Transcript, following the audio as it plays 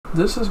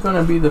this is going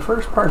to be the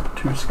first part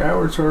to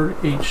Skyward Sword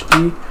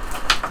HD.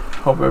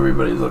 Hope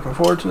everybody's looking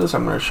forward to this.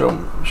 I'm going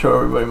to show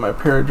everybody my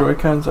pair of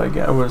Joy-Cons.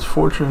 I was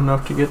fortunate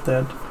enough to get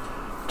that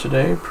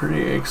today.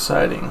 Pretty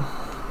exciting.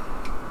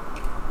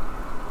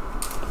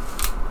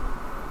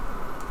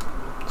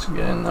 Let's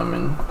get them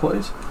in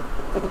place.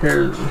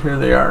 Here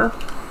they are.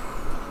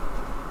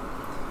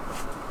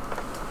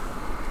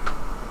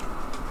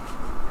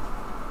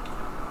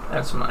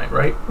 That's my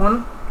right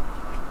one.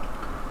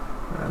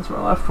 That's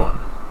my left one.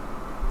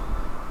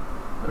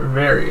 They're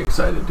very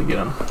excited to get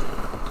them.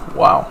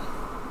 Wow.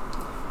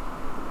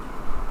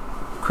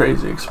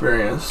 Crazy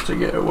experience to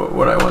get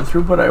what I went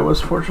through, but I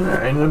was fortunate.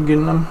 I ended up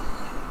getting them,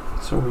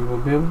 so we will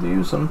be able to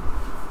use them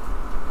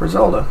for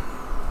Zelda.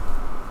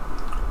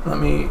 Let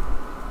me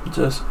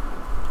just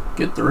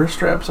get the wrist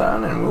straps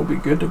on and we'll be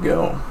good to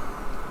go.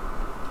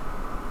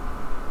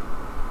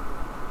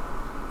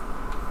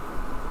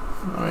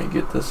 Let me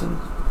get this into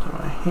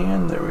my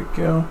hand. There we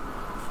go.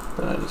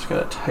 Then I just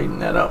gotta tighten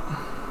that up.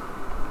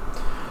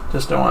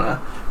 Just don't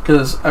wanna,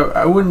 because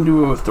I wouldn't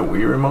do it with the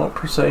Wii remote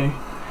per se,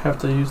 have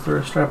to use the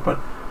wrist strap, but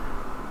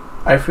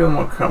I feel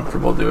more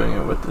comfortable doing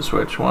it with the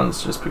Switch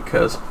ones, just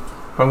because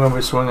if I'm gonna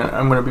be swinging,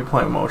 I'm gonna be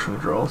playing motion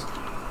controls,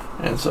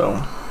 and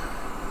so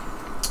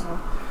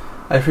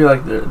I feel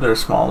like they're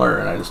smaller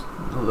and I just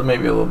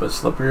maybe a little bit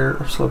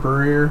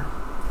slipperier.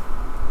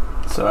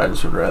 So I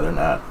just would rather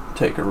not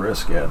take a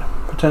risk at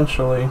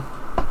potentially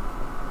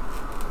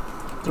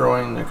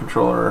throwing the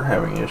controller or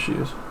having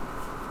issues.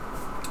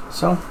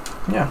 So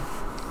yeah,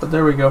 but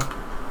there we go.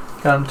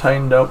 Got them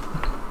tightened up.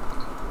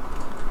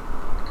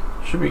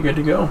 Should be good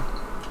to go.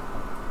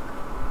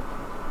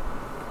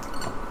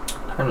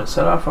 Time to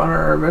set off on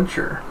our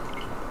adventure.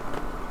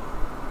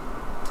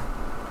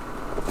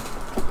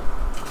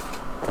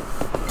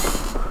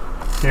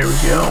 Here we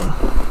go.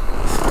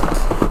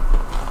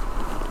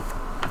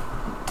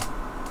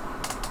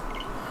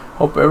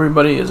 Hope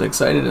everybody is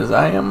excited as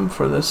I am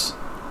for this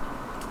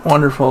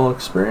wonderful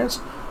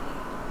experience.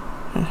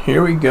 And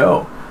here we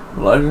go.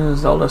 Legend of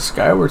Zelda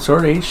Skyward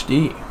Sword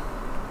HD.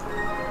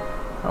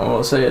 I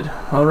will say it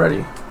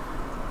already.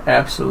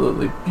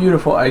 Absolutely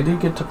beautiful. I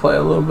did get to play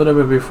a little bit of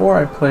it before.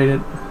 I played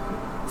it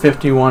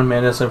 51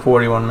 minutes and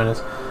 41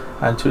 minutes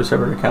on two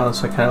separate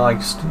accounts. I kind of like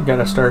got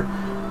to start.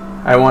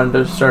 I wanted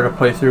to start a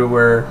playthrough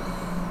where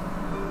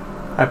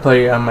I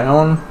play on my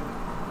own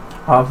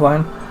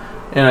offline,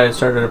 and I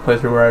started a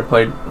playthrough where I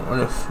played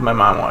with my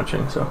mom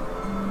watching. So,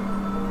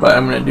 but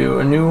I'm gonna do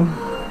a new.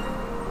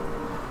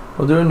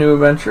 We'll do a new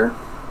adventure.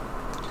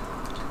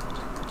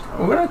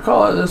 I'm gonna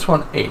call it this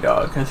one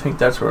A-Dog. I think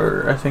that's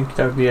where I think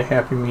that would be a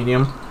happy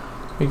medium.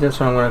 I think that's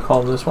what I'm gonna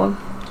call this one.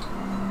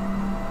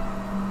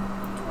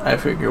 I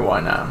figure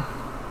why not.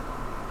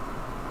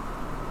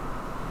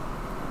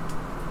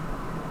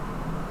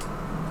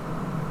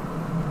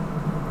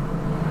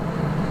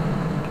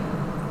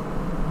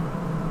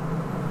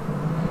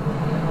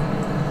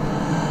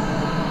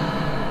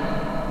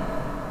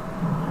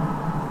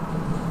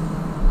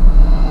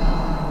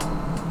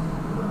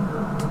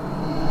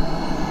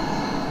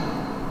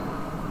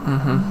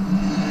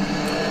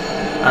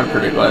 I'm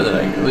pretty glad that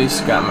I at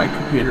least got my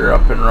computer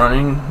up and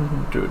running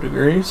to a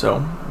degree,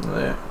 so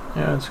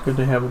yeah, it's good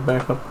to have a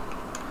backup.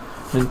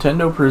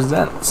 Nintendo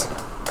presents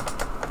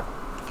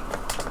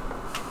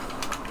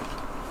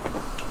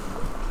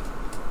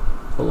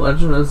The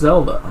Legend of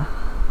Zelda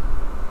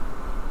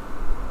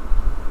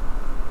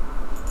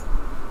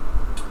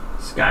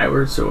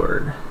Skyward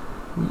Sword.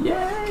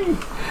 Yay!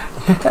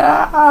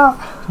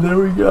 Yeah! There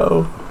we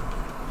go.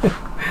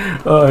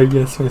 Oh, it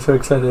gets me so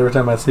excited every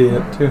time I see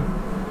it too.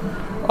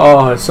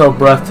 Oh, it's so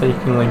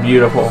breathtakingly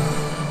beautiful.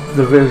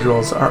 The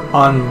visuals are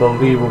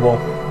unbelievable.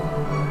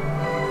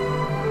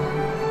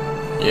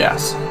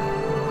 Yes.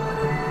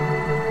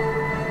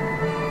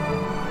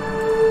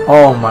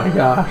 Oh my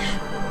gosh.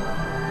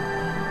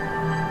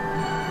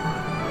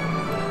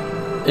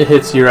 It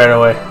hits you right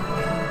away.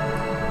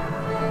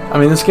 I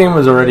mean, this game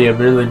was already a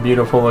really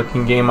beautiful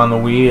looking game on the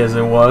Wii as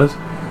it was,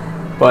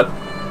 but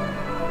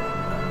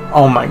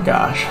oh my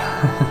gosh.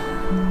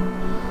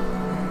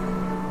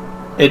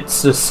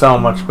 It's just so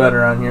much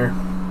better on here.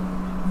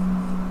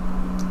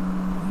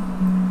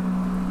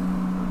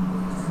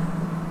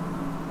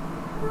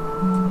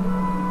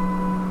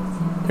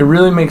 It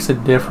really makes a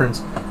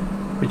difference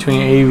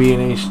between AV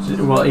and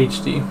HD, well,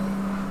 HD.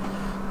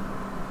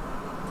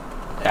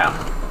 Yeah.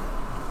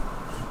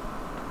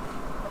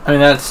 I mean,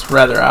 that's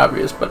rather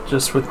obvious, but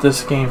just with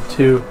this game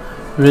too,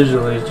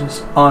 visually, it's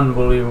just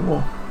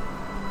unbelievable.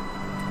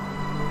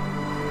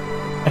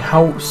 And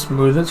how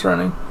smooth it's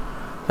running.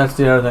 That's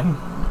the other thing.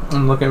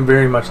 I'm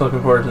very much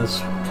looking forward to this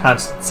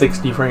constant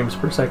 60 frames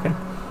per second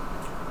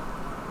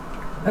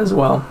as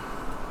well.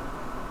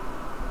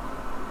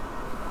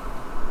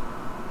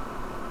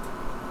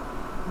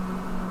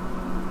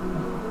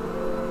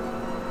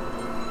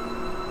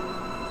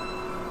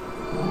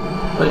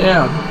 But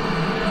yeah,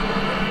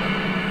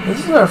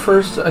 this is our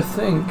first, I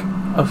think,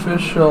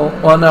 official.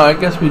 Well, no, I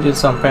guess we did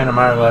some Phantom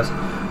Hourglass,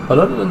 But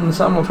other than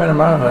some of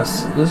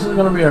us, this is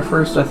going to be our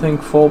first, I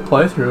think, full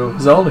playthrough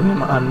of Zelda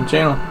game on the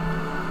channel.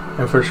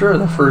 And for sure,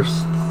 the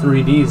first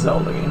 3D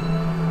Zelda game.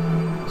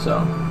 So,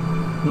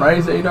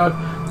 rise, A-Dog.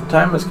 The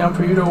time has come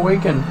for you to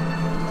awaken.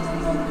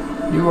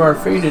 You are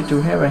fated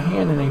to have a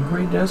hand in a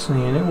great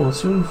destiny, and it will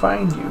soon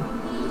find you.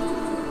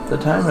 The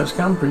time has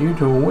come for you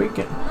to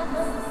awaken.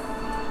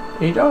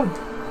 A-Dog.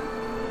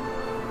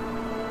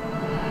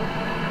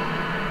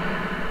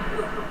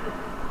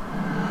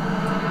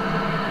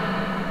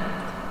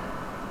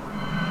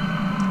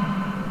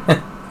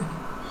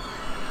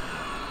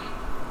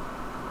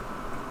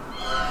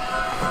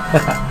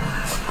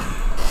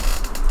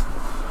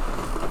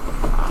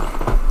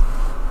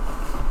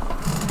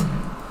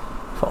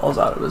 Falls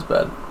out of his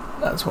bed.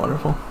 That's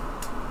wonderful.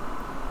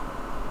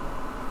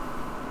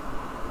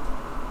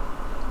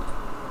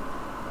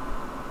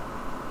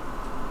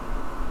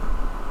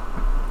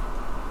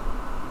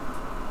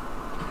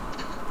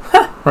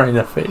 Right in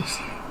the face.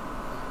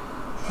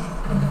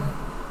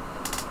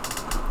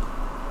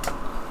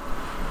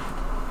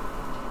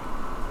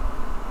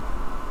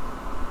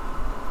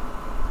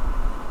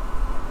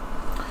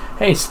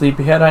 Hey,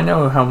 sleepyhead, I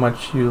know how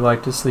much you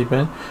like to sleep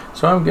in,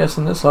 so I'm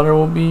guessing this letter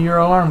will be your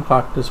alarm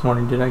clock this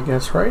morning. Did I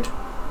guess right?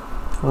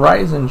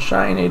 Rise and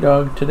shine,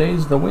 A-Dog.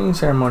 Today's the wing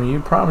ceremony. You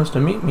promised to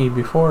meet me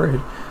before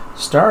it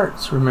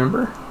starts,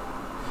 remember?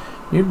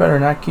 You'd better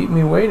not keep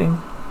me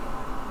waiting.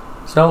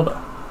 Zelda.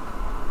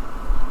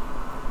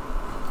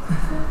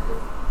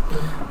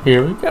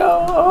 Here we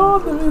go. Oh,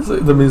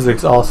 the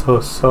music's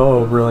also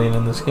so brilliant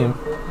in this game.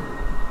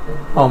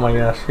 Oh my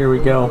gosh, here we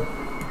go.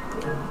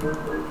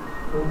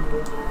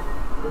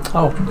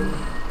 Oh,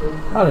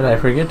 how did I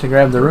forget to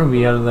grab the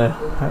ruby out of the...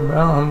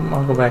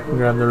 I'll go back and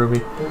grab the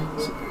ruby.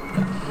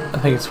 I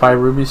think it's 5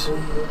 rubies.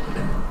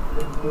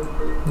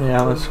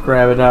 Yeah, let's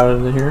grab it out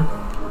of here.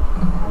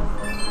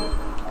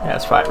 Yeah,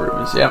 it's 5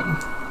 rubies, yep.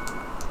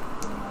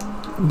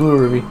 Blue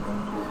ruby.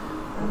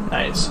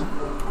 Nice.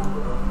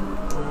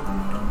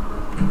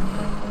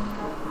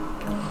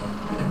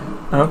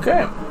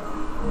 Okay.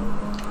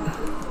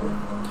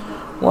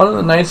 One of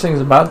the nice things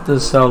about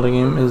this Zelda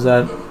game is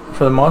that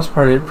for the most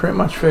part it pretty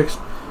much fixed.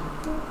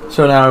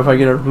 So now if I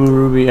get a blue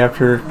ruby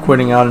after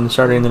quitting out and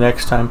starting the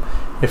next time,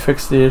 it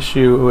fixed the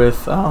issue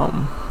with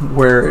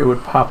where it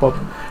would pop up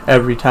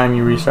every time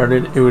you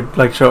restarted. It would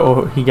like show,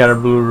 oh, he got a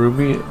blue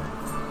ruby.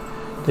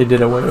 They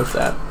did away with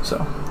that,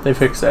 so they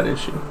fixed that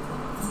issue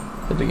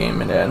that the game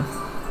had had.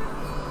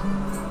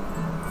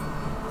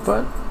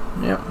 But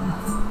yeah,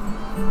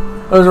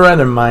 it was a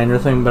rather minor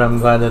thing, but I'm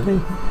glad that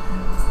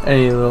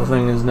any little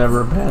thing is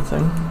never a bad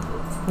thing.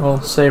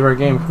 We'll save our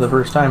game for the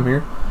first time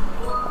here,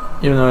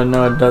 even though I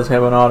know it does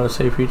have an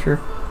autosave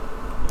feature.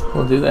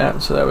 We'll do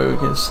that so that way we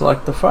can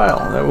select the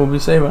file that we'll be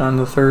saving on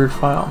the 3rd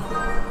file.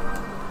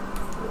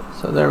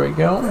 So there we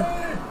go.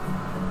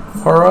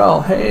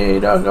 Horwell, hey,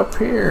 dog up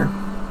here.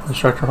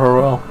 Instructor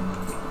Horwell.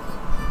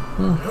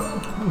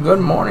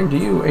 Good morning to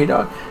you,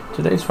 A-Dog.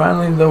 Today's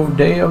finally the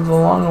day of the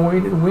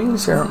long-awaited wing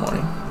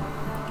ceremony.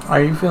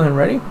 Are you feeling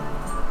ready?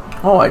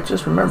 Oh, I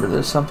just remembered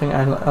there's something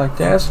I'd like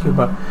to ask you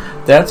about.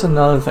 That's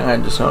another thing I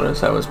just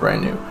noticed that was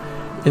brand new.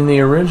 In the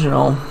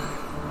original,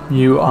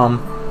 you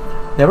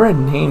never had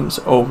names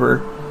over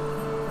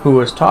who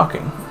was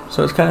talking.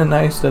 So it's kind of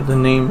nice that the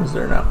name is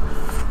there now.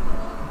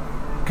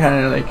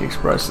 Kind of like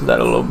expresses that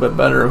a little bit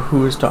better of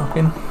who is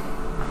talking.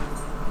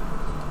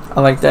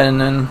 I like that. And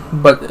then,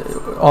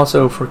 but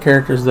also for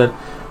characters that,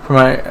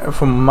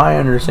 from my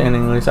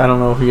understanding at least, I don't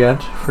know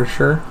yet for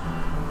sure,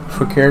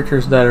 for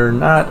characters that are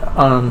not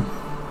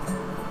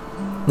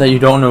that you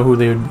don't know who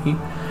they would be,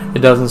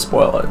 it doesn't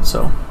spoil it.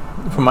 So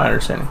from my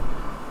understanding,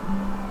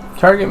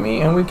 target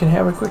me and we can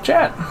have a quick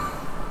chat.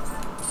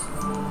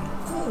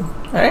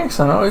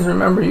 Excellent. Always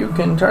remember you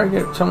can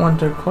target someone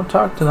to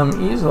talk to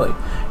them easily,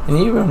 and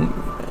even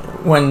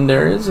when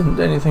there isn't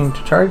anything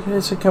to target,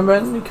 it's a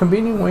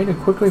convenient way to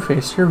quickly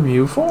face your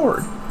view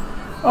forward.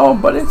 Oh,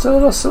 but it's a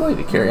little silly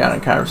to carry on a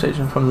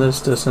conversation from this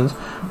distance.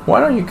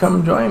 Why don't you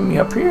come join me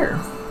up here?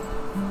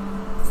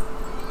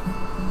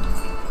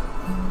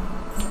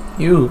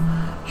 You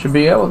should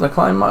be able to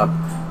climb up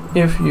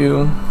if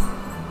you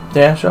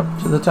dash up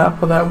to the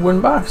top of that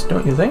wooden box,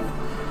 don't you think?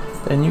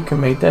 Then you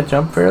can make that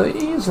jump fairly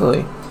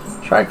easily.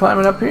 Try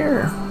climbing up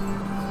here.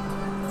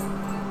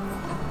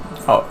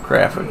 Oh,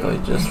 graphically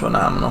just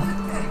phenomenal.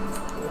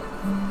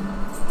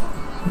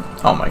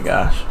 Oh my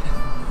gosh.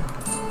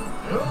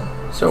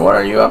 So what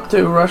are you up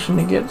to? Rushing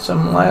to get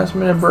some last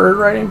minute bird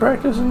writing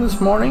practice in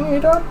this morning,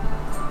 A-Dog?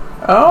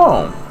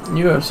 Oh,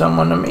 you have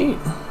someone to meet.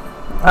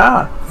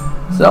 Ah,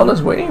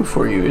 Zelda's waiting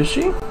for you, is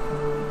she?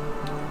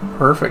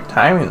 Perfect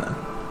timing then.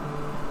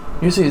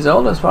 You see,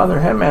 Zelda's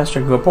father,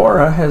 Headmaster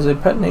Gopora, has a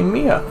pet named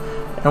Mia,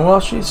 and well,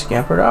 she's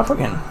scampered off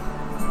again.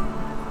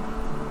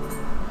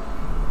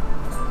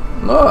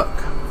 Look!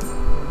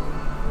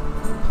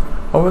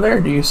 Over there,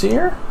 do you see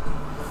her?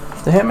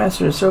 The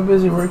headmaster is so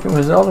busy working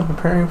with Zelda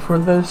preparing for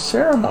the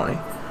ceremony.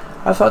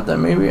 I thought that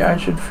maybe I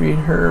should feed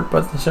her,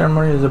 but the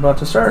ceremony is about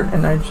to start,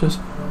 and I just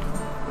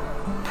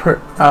put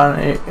on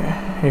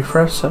a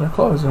fresh set of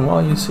clothes, and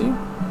while you see,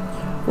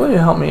 will you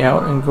help me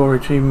out and go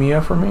retrieve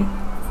Mia for me?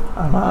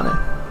 I'm on it.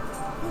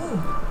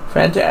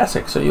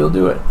 Fantastic, so you'll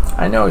do it.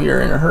 I know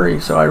you're in a hurry,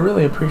 so I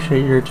really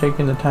appreciate your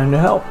taking the time to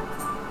help.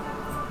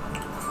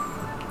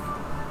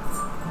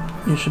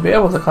 You should be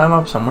able to climb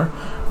up somewhere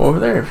over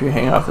there if you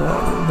hang off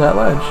that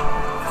ledge.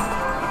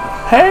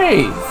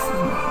 Hey!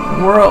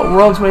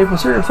 World's Maple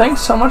Syrup,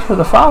 thanks so much for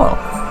the follow.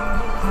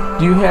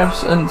 Do you have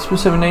a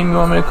specific name you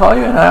want me to call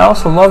you? And I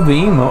also love the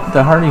emote,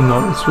 the heart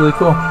emote. It's really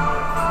cool.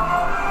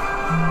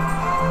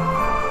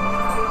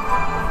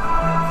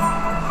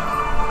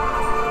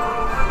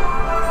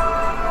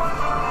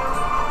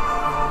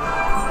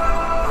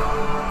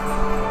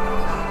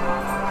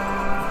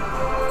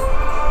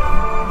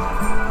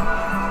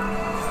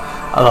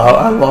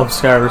 I love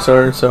Skyward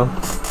Sword, so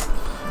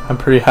I'm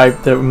pretty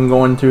hyped that I'm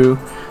going through.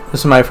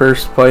 This is my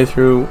first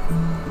playthrough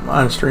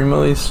on stream, at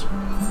least.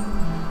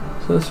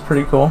 So this is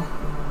pretty cool.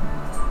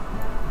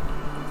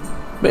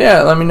 But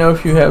yeah, let me know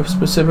if you have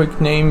specific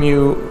name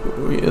you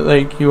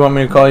want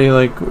me to call you.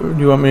 Like, do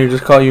you want me to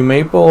just call you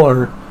Maple,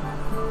 or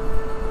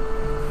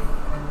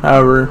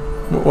however,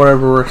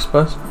 whatever works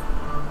best.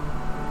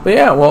 But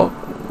yeah, well,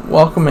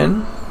 welcome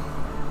in.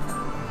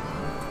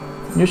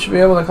 You should be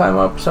able to climb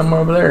up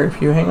somewhere over there.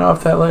 If you hang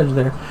off that ledge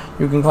there,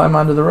 you can climb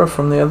onto the roof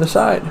from the other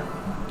side.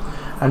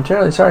 I'm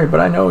terribly sorry, but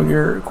I know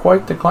you're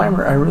quite the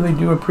climber. I really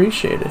do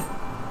appreciate it.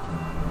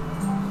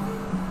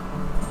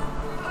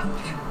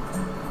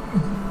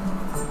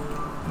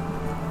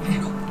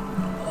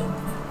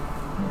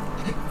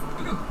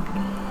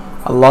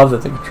 I love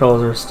that the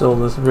controls are still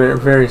this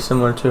very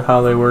similar to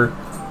how they were,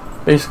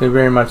 basically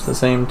very much the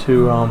same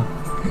to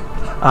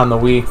on the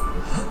Wii.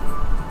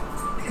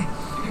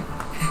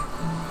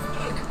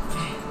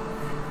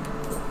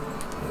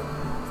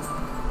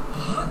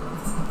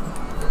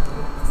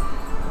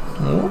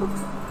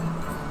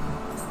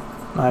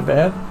 My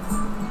bad.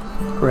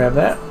 Grab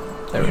that.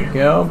 There we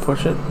go.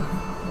 Push it.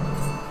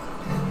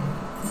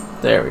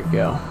 There we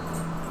go.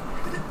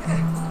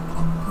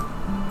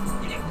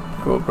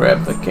 Go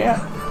grab the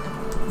cat.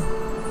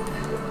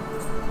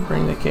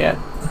 Bring the cat.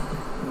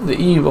 The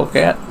evil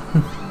cat.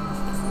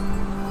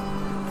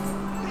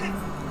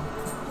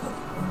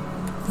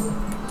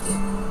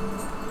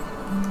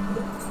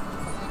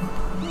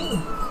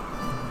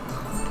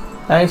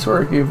 Nice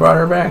work. You brought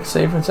her back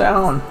safe and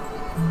sound.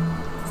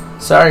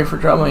 Sorry for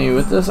troubling you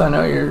with this. I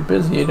know you're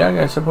busy, Doug.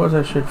 I suppose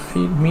I should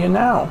feed Mia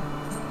now.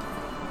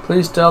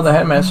 Please tell the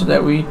headmaster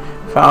that we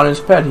found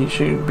his pet. He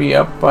should be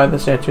up by the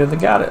statue of the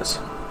goddess.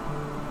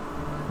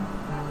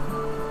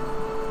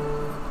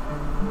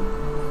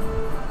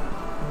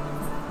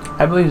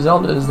 I believe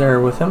Zelda is there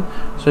with him,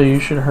 so you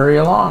should hurry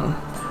along.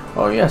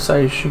 Oh yes,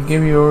 I should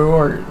give you a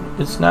reward.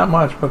 It's not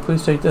much, but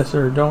please take this,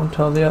 or don't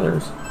tell the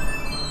others.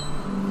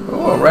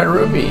 Oh, a red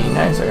ruby.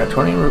 Nice, I got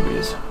 20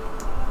 rubies.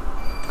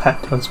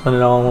 Don't spend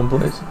it all in one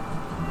place.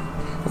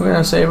 We're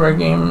gonna save our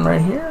game right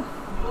here.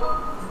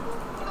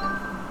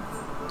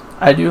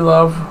 I do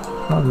love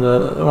one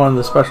of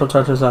the special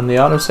touches on the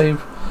autosave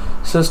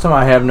system.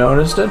 I have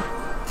noticed it.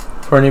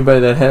 For anybody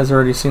that has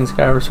already seen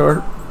Skyward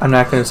Sword, I'm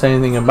not going to say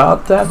anything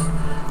about that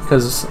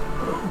because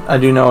I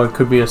do know it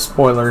could be a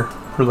spoiler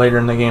for later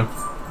in the game.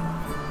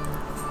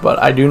 But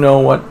I do know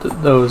what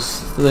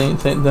those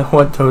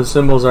what those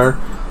symbols are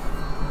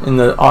in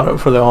the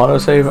for the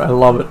autosave. I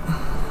love it.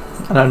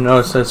 And I've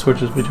noticed that it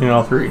switches between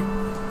all three.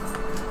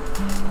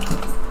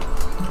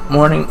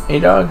 Morning,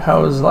 A-Dog.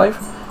 How is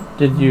life?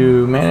 Did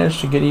you manage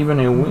to get even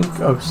a wink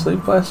of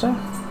sleep last night?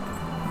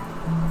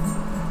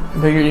 I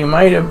figured you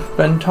might have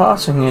been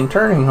tossing and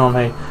turning all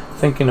night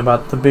thinking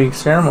about the big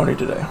ceremony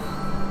today.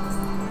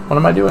 What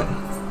am I doing?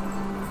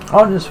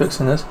 Oh, just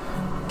fixing this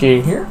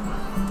gate here.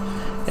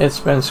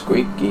 It's been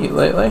squeaky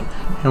lately,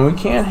 and we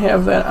can't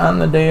have that on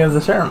the day of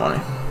the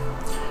ceremony.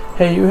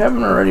 Hey, you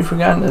haven't already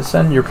forgotten to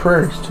send your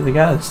prayers to the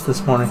goddess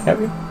this morning,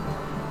 have you?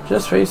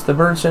 Just face the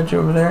bird statue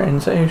over there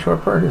and say a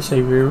short prayer to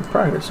save your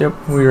progress.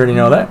 Yep, we already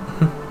know that.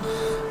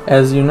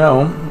 As you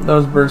know,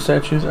 those bird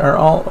statues are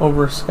all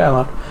over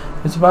Skyloft.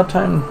 It's about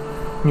time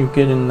you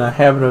get in the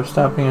habit of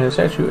stopping at a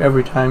statue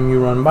every time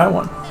you run by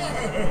one.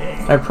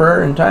 My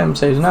prayer in time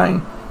saves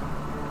 9,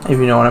 if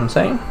you know what I'm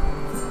saying.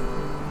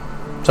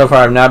 So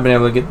far, I've not been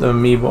able to get the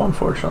amiibo,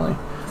 unfortunately.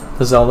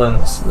 The Zelda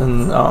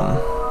and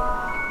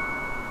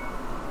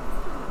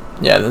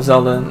yeah, the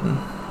Zelda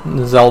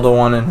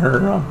one and her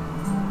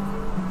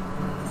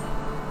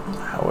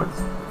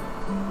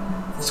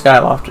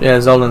Skyloft.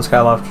 Yeah, Zelda and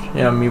Skyloft.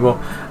 Yeah, amiibo.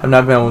 I've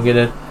not been able to get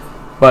it,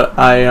 but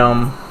I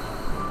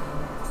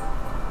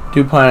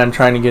do plan on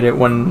trying to get it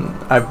when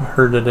I've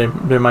heard that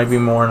there might be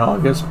more in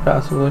August,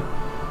 possibly.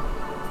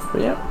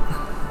 But yeah.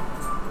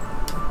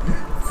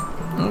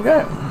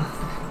 Okay.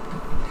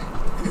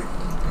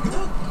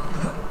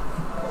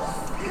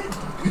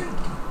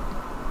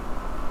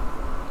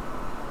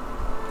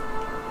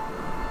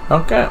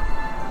 Okay.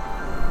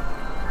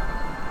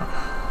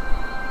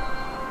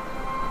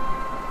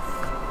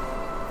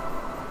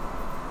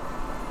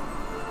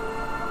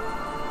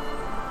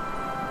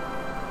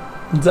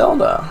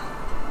 Zelda.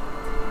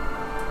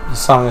 The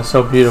song is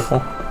so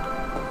beautiful.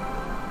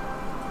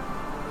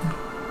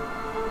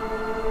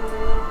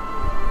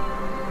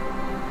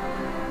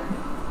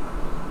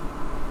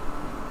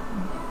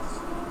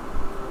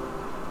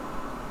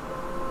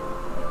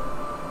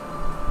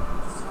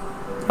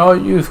 O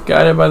youth,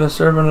 guided by the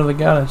servant of the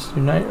goddess,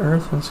 unite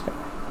earth and sky.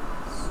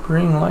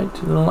 Bring light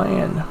to the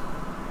land.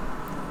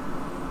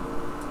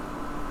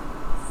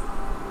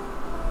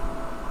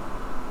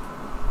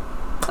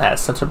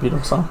 That's such a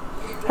beautiful song.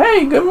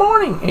 Hey, good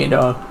morning,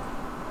 A-Dog.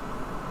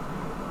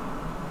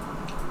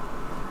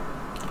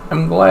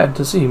 I'm glad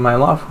to see my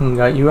Laughlin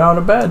got you out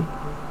of bed.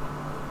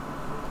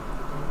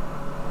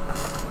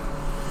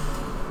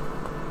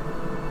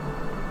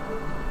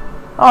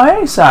 Oh,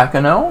 hey,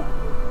 Sakano.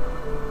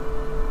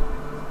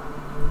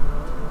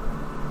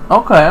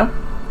 Okay.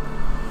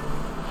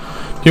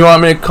 Do you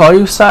want me to call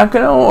you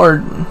Sakano,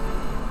 or...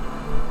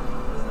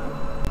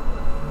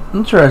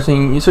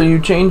 Interesting. So you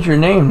changed your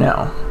name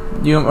now.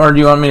 Do you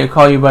want me to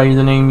call you by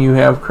the name you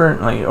have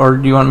currently? Or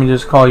do you want me to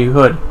just call you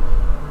Hood?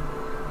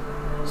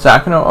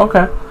 Sakano?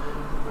 Okay.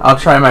 I'll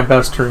try my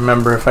best to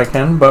remember if I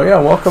can. But yeah,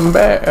 welcome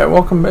back.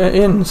 Welcome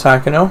in,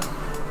 Sakano.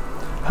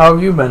 How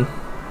have you been?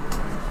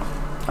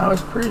 I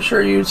was pretty sure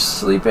you'd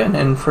sleep in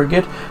and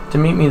forget to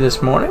meet me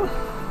this morning.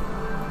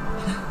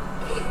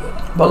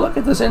 But look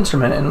at this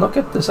instrument and look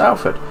at this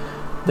outfit.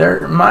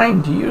 They're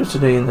mine to use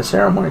today in the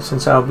ceremony,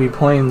 since I'll be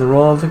playing the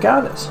role of the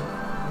goddess.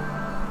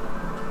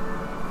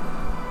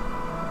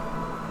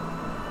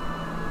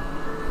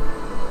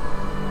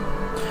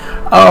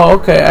 Oh,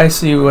 okay, I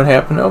see what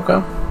happened.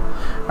 Okay.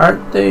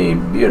 Aren't they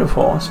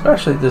beautiful?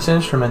 Especially this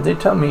instrument. They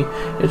tell me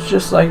it's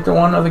just like the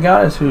one of the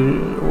goddess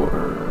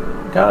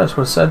goddess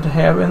was said to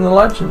have in the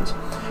legends.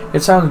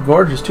 It sounds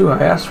gorgeous too. I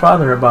asked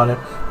Father about it,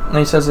 and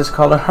he says it's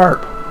called a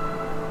harp.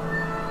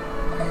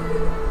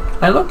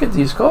 And look at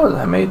these clothes.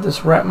 I made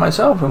this wrap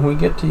myself, and we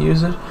get to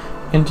use it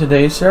in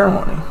today's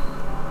ceremony.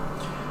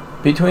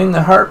 Between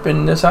the harp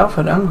and this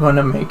outfit, I'm going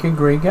to make a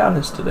great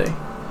goddess today.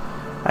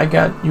 I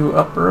got you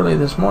up early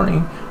this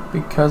morning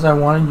because I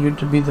wanted you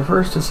to be the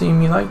first to see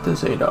me like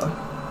this, A-Dog.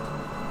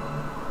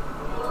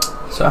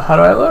 So how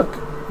do I look?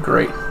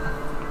 Great.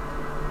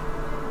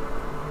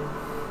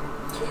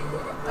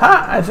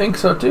 Ha! I think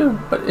so too,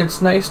 but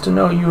it's nice to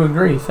know you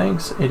agree.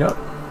 Thanks, A-Dog.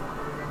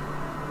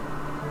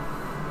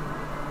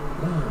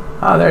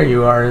 Ah, there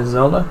you are,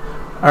 Zelda.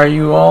 Are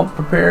you all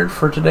prepared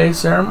for today's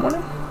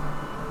ceremony?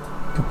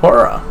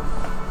 Kapora.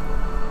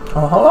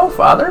 Oh, hello,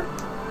 Father.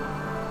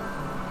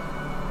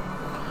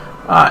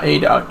 Ah,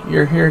 A-Dog,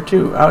 you're here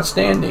too.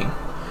 Outstanding.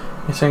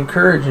 It's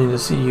encouraging to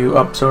see you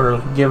up so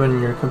early,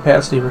 given your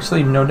capacity for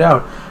sleep, no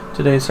doubt.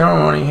 Today's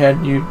ceremony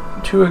had you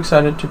too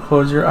excited to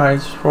close your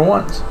eyes for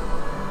once.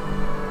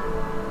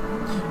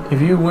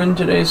 If you win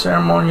today's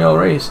ceremonial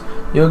race,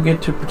 you'll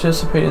get to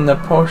participate in the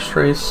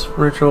post-race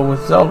ritual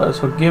with Zelda,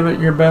 so give it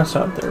your best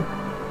out there.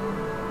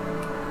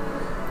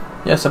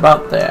 Yes,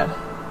 about that.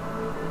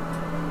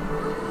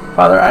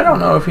 Father, I don't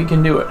know if he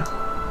can do it.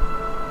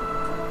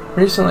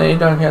 Recently,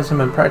 A-Dog hasn't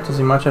been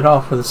practicing much at all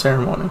for the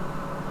ceremony.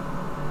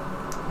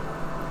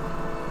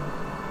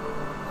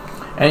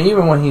 And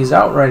even when he's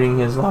out riding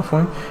his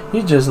Laughlin,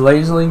 he's just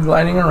lazily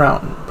gliding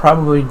around,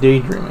 probably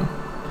daydreaming.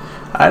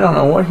 I don't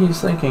know what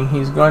he's thinking.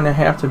 He's going to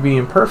have to be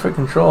in perfect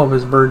control of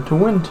his bird to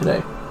win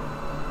today.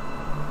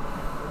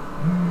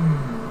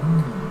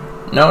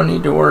 No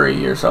need to worry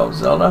yourself,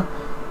 Zelda.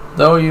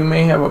 Though you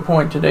may have a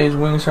point, today's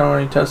wing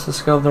ceremony tests the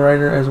skill of the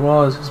rider as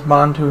well as his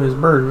bond to his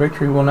bird.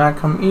 Victory will not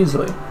come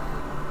easily.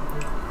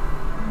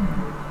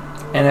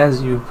 And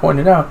as you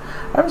pointed out,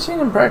 I haven't seen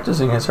him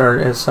practicing as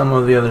hard as some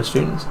of the other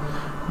students.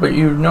 But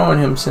you've known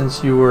him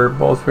since you were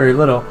both very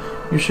little.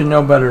 You should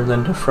know better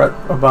than to fret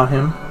about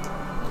him.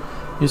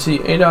 You see,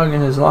 A-Dog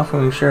and his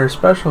Laughlin share a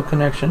special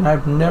connection.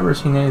 I've never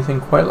seen anything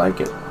quite like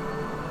it.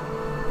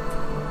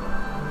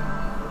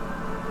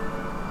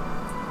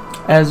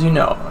 As you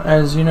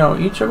know,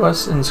 each of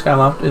us in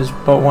Skyloft is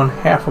but one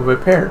half of a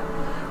pair.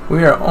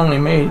 We are only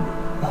made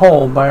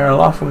whole by our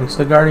Laughlins,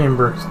 the guardian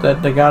birds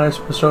that the goddess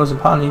bestows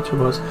upon each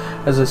of us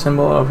as a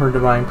symbol of her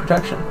divine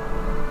protection.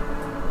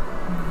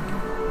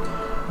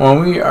 When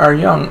we are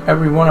young,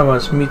 every one of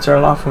us meets our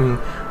Laughlin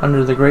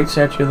under the great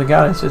statue of the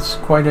goddess. It's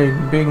quite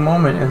a big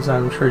moment, as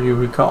I'm sure you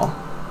recall.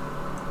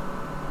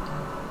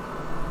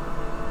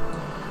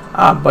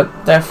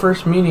 But that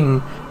first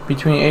meeting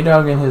between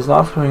A-Dog and his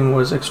Laughlin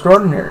was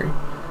extraordinary.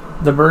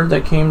 The bird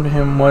that came to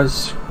him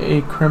was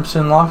a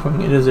crimson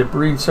Laughlin. It is a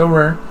breed so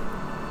rare,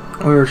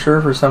 we were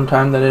sure for some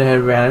time that it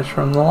had vanished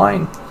from the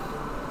line.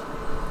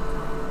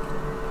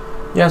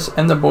 Yes,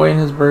 and the boy and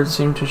his bird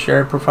seemed to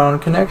share a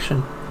profound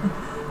connection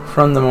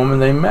from the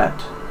moment they met.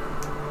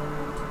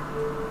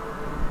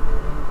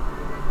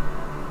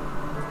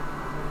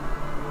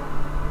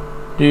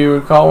 Do you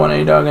recall when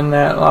A-Dog and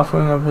that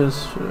Laughlin of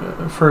his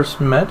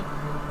first met?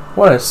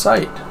 What a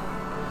sight!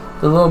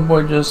 The little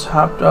boy just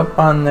hopped up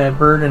on that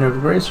bird and it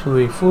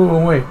gracefully flew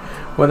away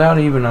without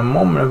even a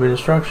moment of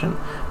instruction.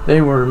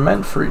 They were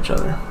meant for each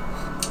other.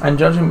 And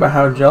judging by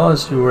how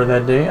jealous you were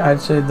that day,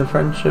 I'd say the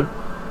friendship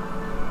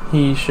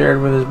he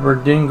shared with his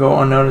bird didn't go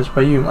unnoticed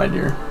by you, my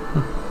dear.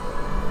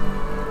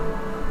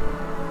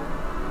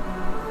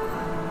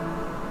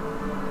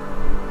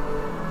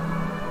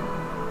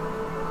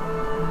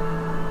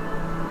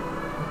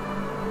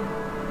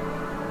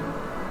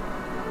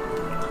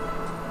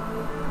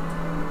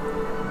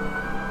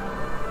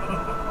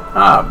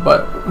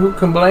 But who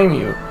can blame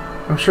you?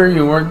 I'm sure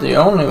you weren't the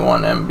only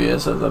one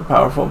envious of the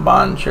powerful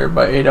bond shared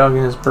by A-Dog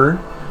and his bird.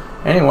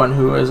 Anyone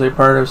who is a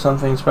part of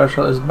something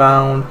special is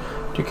bound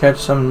to catch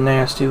some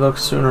nasty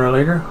looks sooner or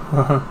later.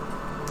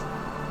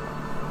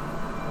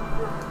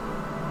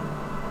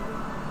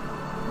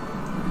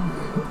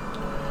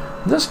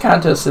 This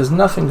contest is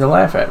nothing to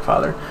laugh at,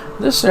 Father.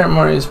 This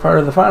ceremony is part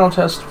of the final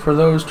test for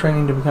those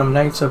training to become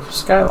Knights of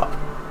Skyward.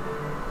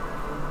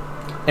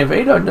 If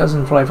A-Dog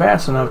doesn't fly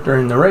fast enough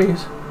during the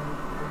race,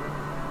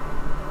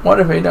 what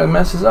if A-Dog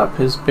messes up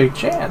his big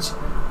chance?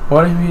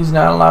 What if he's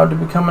not allowed to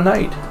become a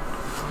knight?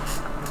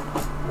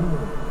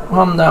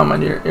 Calm down, my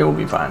dear. It will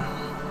be fine.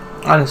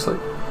 Honestly,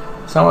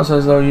 it's almost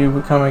as though you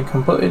become a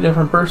completely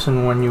different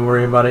person when you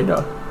worry about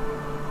A-Dog.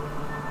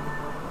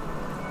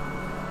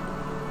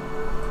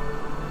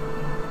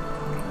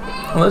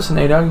 Listen,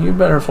 A-Dog, you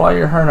better fly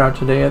your heart out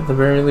today at the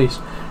very least.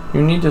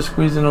 You need to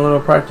squeeze in a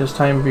little practice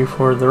time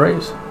before the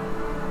race.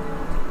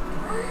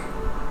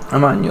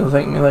 Come on, you'll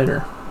thank me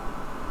later.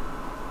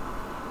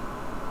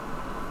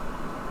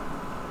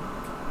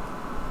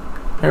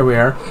 Here we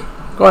are.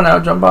 Go on now,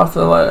 jump off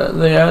the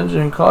edge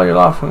and call your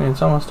Loftwing.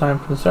 It's almost time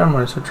for the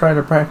ceremony, so try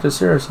to practice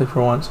seriously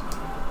for once.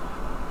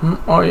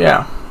 Oh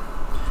yeah.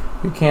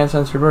 You can't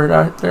sense your bird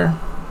out there?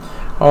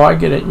 Oh, I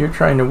get it. You're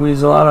trying to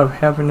weasel out of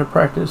having to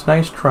practice.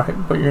 Nice try,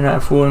 but you're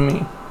not fooling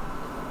me.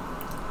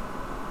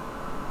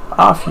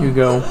 Off you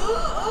go.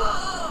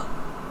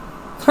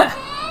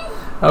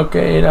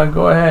 Okay, now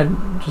go ahead.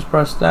 Just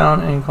press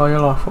down and call your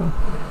Loftwing.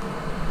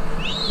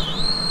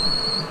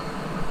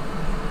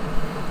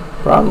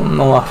 Problem,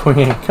 the Loftwing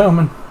ain't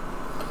coming.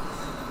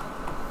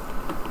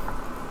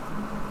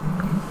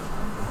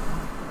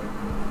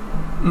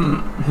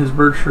 His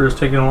bird sure is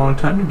taking a long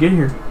time to get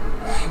here.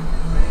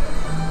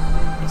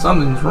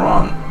 Something's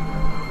wrong.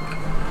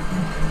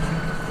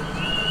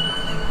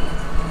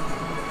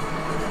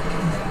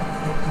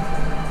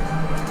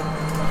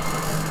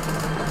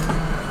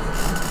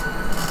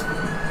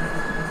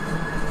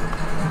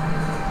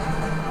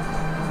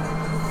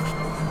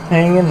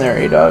 Hang in there,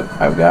 A-Dog.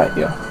 I've got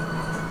you.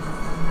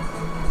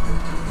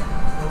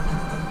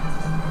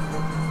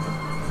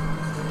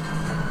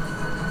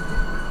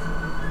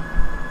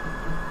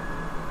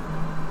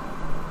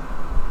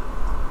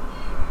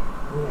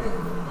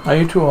 Are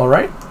you two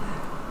alright?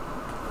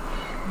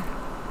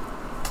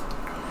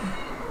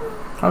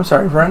 I'm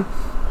sorry, friend.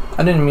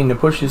 I didn't mean to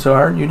push you so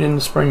hard. You didn't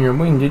sprain your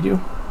wing, did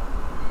you?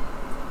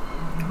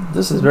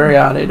 This is very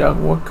odd, A-Dog.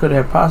 What could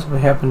have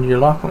possibly happened to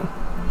your Loftwing?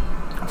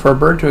 For a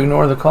bird to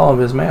ignore the call of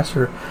his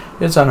master,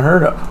 it's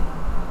unheard of.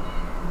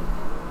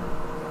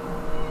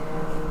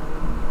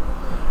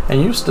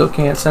 And you still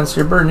can't sense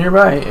your bird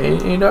nearby,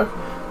 A-Dog?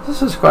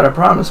 This is quite a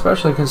problem,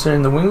 especially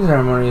considering the wing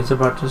ceremony is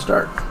about to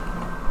start.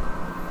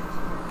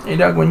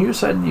 A-Dog, when you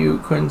said you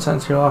couldn't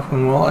sense your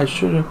Loftwing, well, I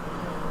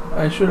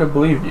should have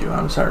believed you.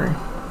 I'm sorry.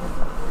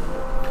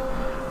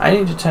 I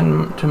need to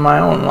tend to my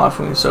own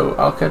Loftwing, so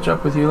I'll catch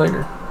up with you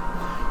later.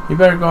 You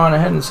better go on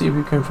ahead and see if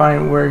you can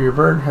find where your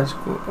bird has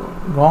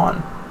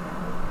gone.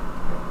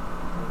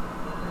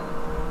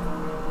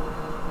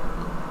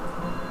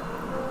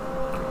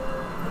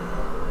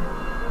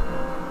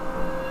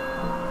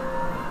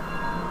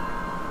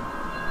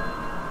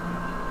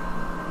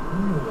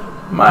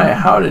 My,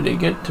 how did it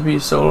get to be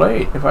so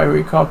late? If I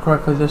recall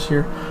correctly this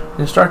year,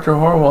 Instructor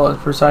Horwell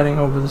is presiding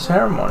over the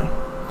ceremony.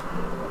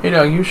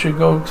 A-Dog, you should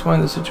go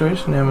explain the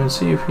situation to him and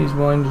see if he's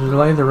willing to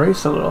delay the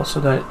race a little so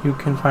that you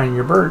can find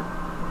your bird.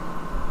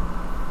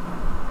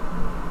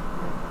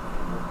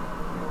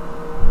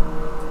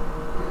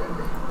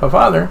 But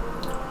Father,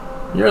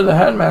 you're the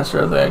headmaster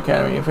of the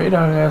academy. If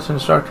A-Dog asks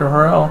Instructor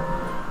Horwell,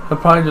 he'll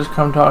probably just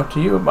come talk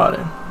to you about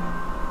it.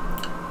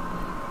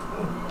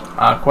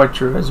 Quite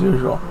true, as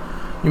usual.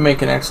 You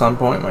make an excellent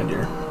point, my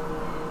dear.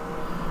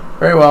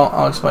 Very well,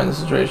 I'll explain the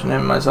situation to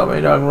him myself.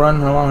 A-Dog, run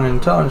along and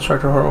tell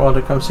Instructor Horwell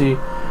to come see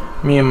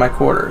me in my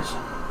quarters.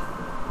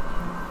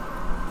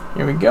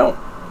 Here we go.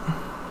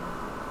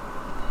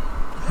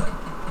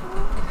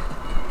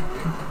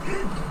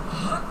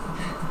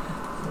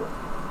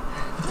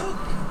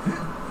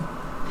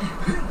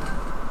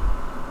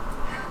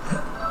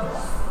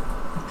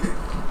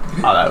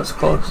 Oh, that was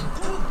close.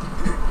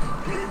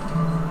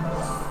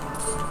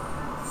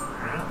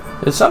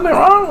 Is something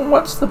wrong?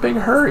 What's the big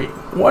hurry?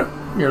 What?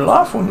 Your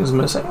Loftwing is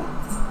missing?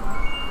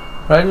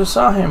 But I just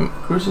saw him.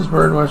 Groos's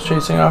bird was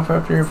chasing off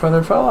after your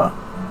feather fella.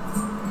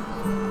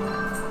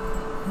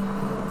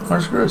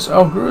 Where's Groos?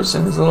 Oh, Groos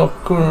and his little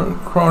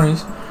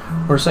cronies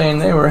were saying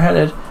they were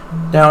headed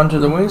down to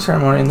the wing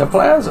ceremony in the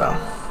plaza.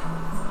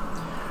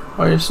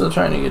 Oh, you're still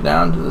trying to get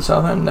down to the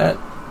south end? That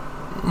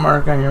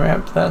mark on your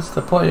map, that's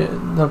the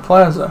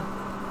plaza.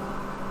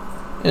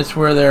 It's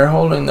where they're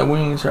holding the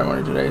winging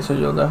ceremony today, so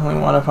you'll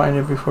definitely want to find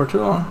it before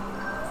too long.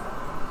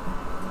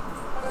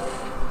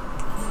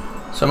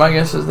 So my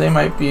guess is they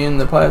might be in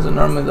the plaza.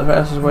 Normally the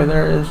fastest way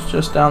there is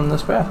just down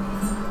this path.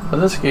 But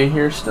this gate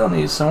here still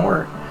needs some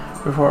work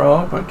before it'll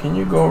open. Can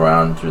you go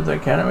around through the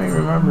academy?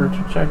 Remember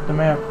to check the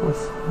map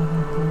with...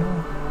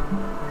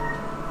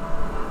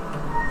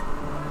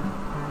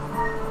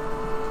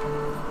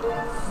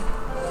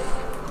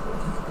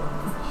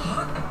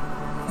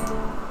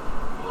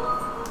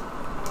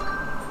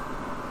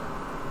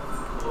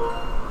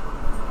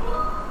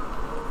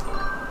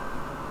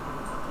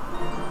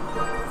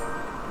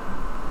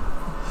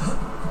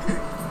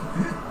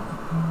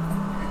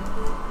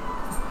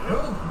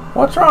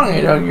 What's wrong,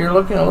 A-Dog? You're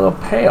looking a little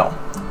pale.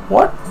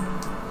 What?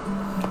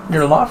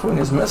 Your Loftwing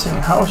is missing.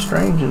 How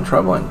strange and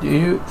troubling. Do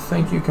you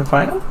think you can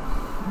find him?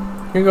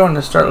 You're going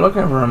to start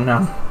looking for him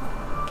now.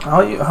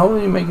 How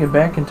will you make it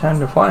back in time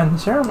to fly in the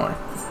ceremony?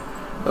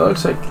 It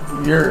looks like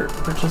your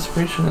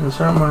participation in the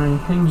ceremony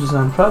hinges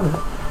on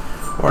feather.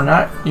 Or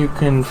not, you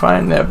can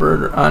find that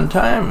bird on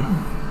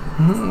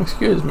time.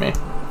 Excuse me.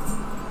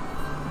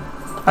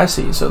 I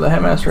see, so the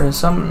headmaster has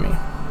summoned me.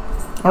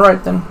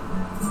 Alright then.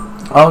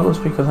 I'll go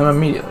speak with him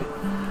immediately.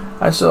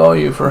 I still owe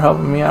you for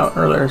helping me out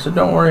earlier, so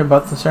don't worry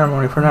about the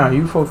ceremony for now.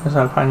 You focus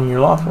on finding your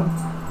Loftwing.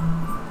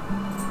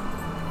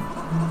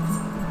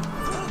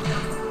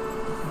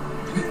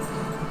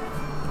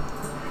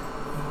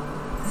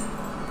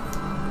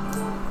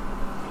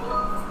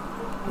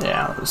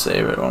 Yeah, let's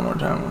save it one more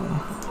time.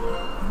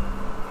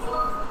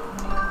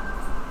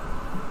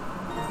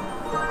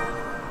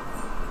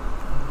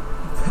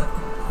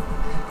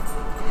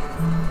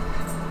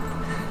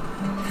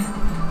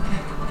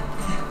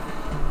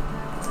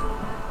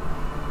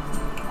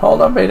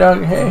 Hold up,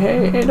 A-Dog.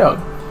 Hey, A-Dog.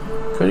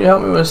 Could you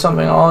help me with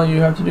something? All you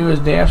have to do is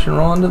dash and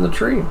roll into the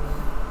tree.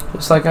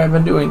 Just like I've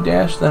been doing.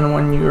 Dash, then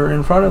when you're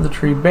in front of the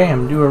tree,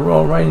 bam, do a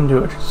roll right into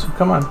it. So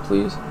come on,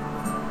 please.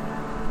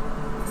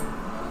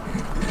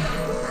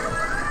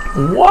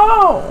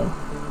 Wow!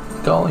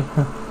 Golly.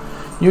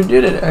 You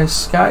did it, a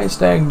sky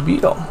stag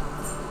beetle.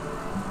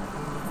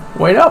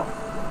 Wait up!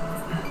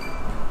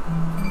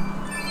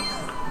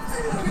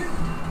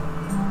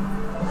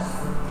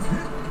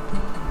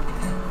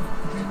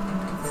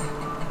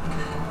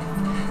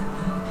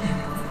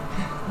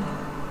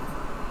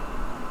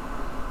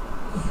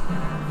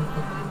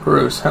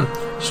 Bruce.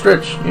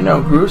 Stritch, you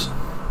know, Bruce,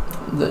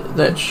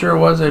 that sure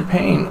was a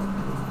pain.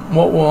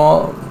 What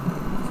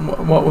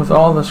with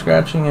all the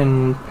scratching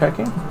and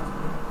pecking?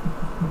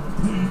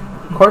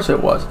 Of course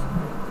it was.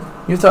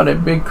 You thought a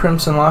big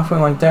crimson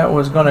Loftwing like that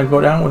was gonna go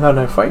down without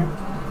a fight?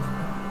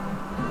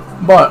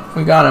 But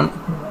we got him.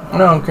 I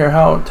don't care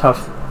how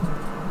tough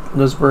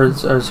those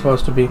birds are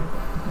supposed to be.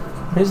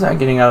 He's not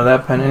getting out of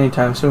that pen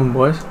anytime soon,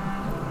 boys.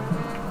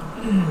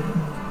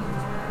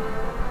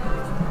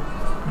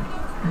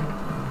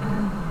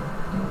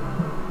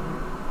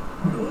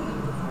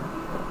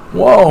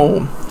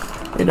 Whoa!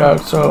 Hey, Dog,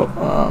 so,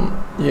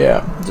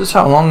 yeah, just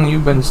how long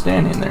you've been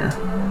standing there?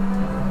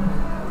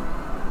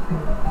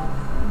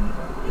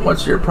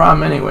 What's your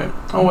problem anyway?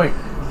 Oh, wait,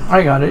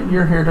 I got it.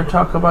 You're here to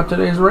talk about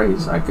today's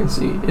race. I can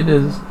see it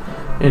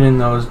in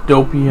those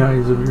dopey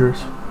eyes of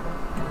yours.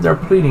 They're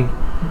pleading.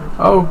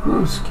 Oh,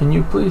 Bruce, can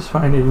you please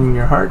find it in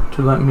your heart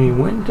to let me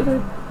win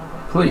today?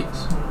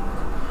 Please.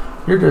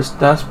 You're just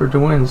desperate to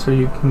win so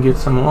you can get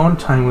some alone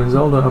time with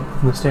Zelda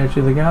up in the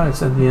statue of the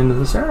goddess at the end of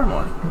the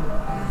ceremony.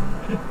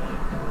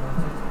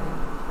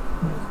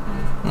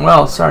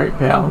 Well, sorry,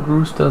 pal.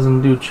 Bruce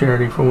doesn't do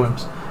charity for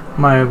wimps.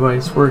 My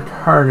advice, work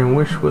hard and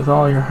wish with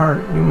all your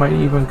heart. You might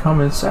even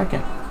come in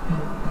second.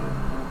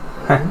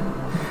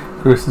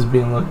 Bruce is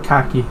being a little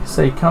cocky.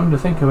 Say, come to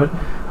think of it,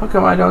 how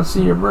come I don't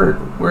see your bird?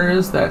 Where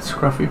is that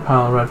scruffy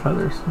pile of red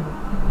feathers?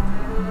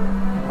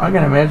 I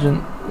can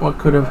imagine what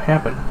could have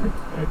happened.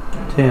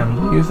 Tim,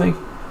 do you think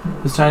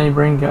his tiny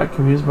brain got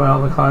confused by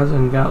all the clouds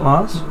and got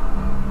lost?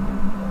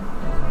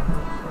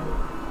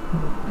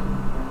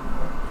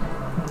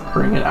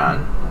 Bring it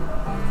on.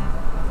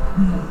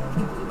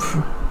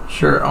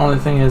 Sure, only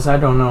thing is I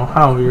don't know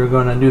how you're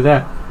gonna do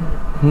that.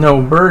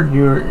 No bird,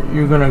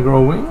 you're gonna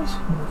grow wings?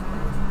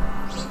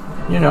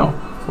 You know,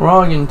 we're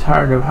all getting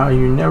tired of how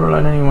you never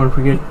let anyone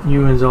forget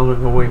you and Zelda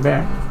go way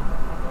back.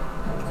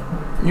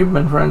 You've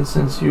been friends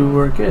since you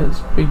were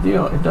kids. Big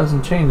deal. It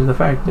doesn't change the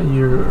fact that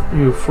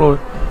you float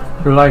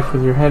your life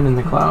with your head in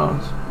the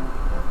clouds.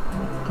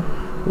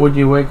 Would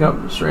you wake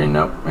up, straighten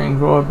up, and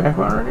grow a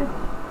backbone already?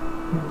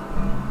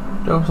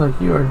 Dopes like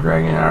you are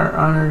dragging our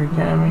honored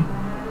academy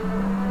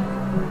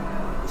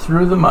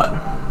through the mud.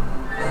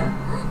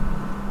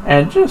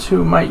 And just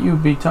who might you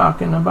be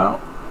talking about,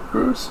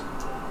 Bruce?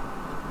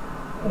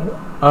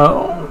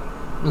 Oh,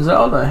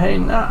 Zelda. Hey,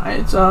 nah,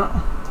 it's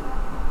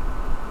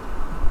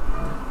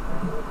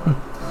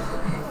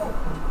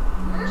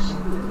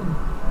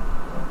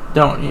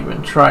Don't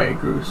even try it,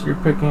 Bruce. You're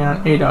picking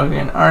on A-Dog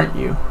again, aren't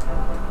you?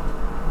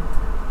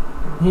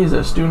 He's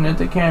a student at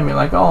the academy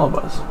like all of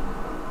us.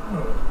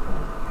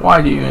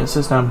 Why do you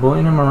insist on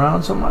bullying him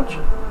around so much?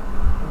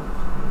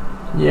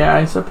 Yeah,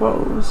 I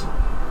suppose.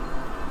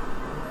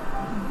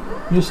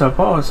 You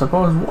suppose?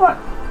 Suppose what?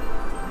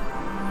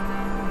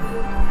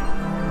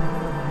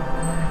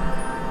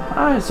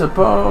 I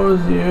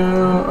suppose you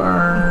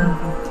are...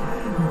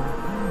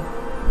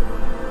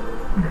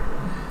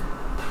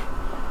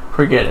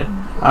 Forget it.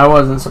 I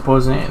wasn't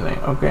supposing anything,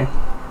 okay?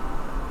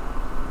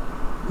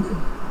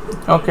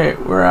 Okay,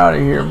 we're out of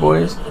here,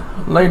 boys.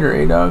 Later,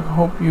 A-Dog.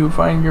 Hope you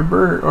find your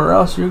bird, or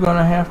else you're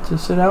gonna have to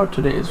sit out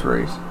today's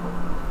race.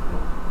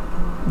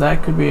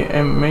 That could be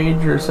a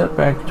major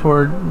setback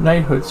toward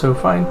knighthood, so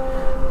find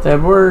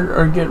that bird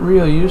or get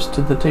real used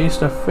to the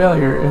taste of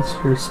failure. It's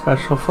your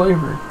special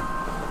flavor.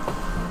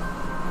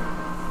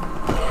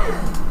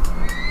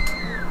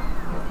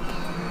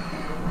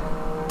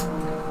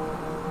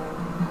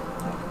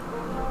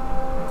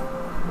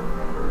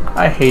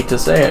 I hate to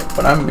say it,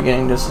 but I'm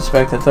beginning to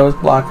suspect that those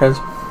blockheads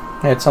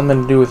had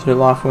something to do with your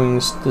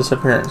Loftwing's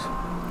disappearance.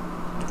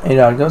 Hey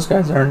dog, those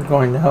guys aren't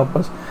going to help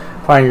us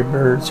find your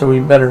bird, so we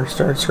better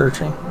start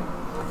searching.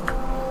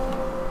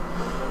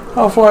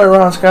 I'll fly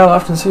around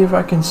Skyloft and see if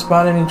I can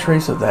spot any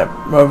trace of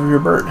your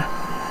bird.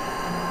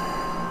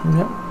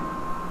 Yep.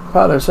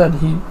 Father said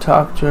he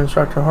talked to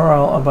Instructor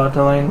Horrell about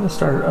delaying the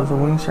start of the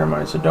wing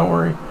ceremony, so don't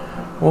worry,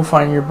 we'll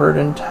find your bird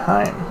in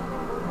time.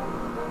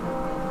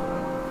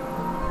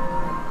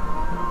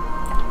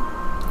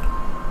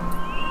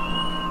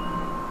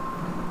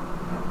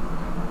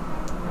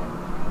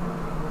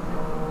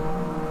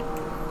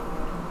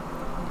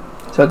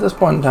 So at this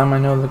point in time, I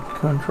know the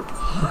control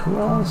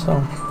well,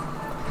 so...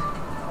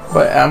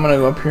 But I'm gonna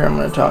go up here, I'm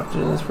gonna talk to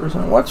this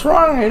person. What's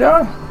wrong, hey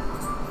dog?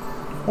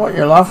 What,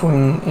 your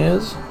Loftwing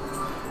is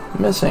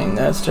missing?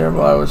 That's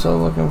terrible. I was so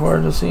looking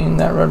forward to seeing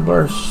that red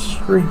blur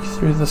streak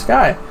through the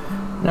sky.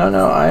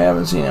 No, I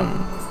haven't seen him.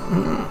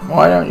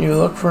 Why don't you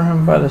look for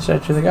him by the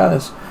statue of the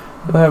goddess?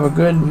 You'll have a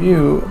good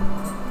view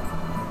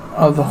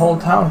of the whole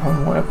town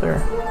from way up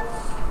there.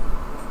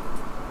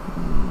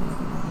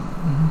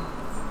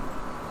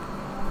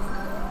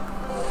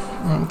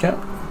 Okay,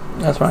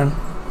 that's fine.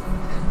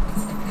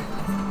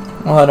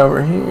 We'll head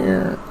over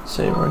here,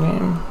 save our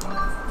game.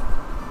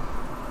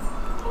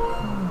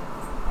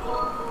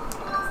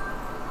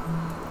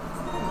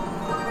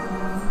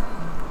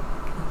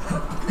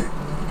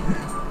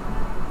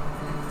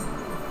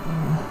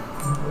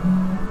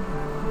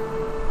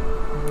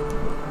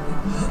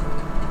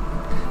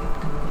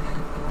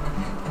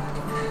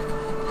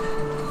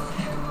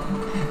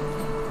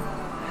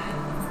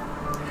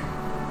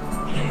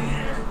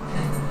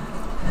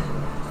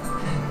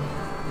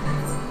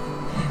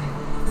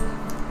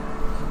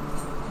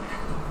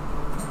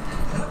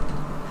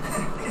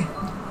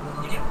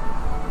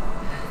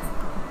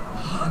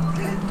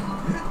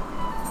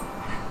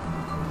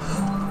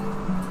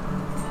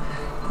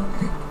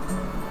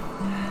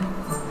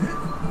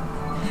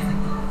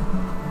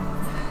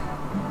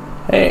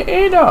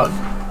 Hey, dog,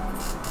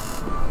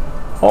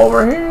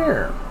 over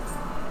here.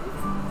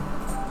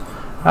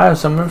 I have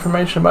some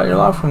information about your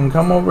Loftwing.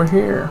 Come over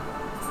here.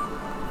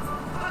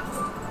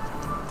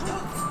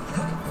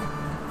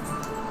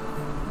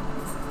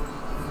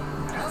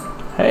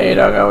 Hey,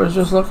 dog, I was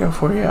just looking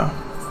for you.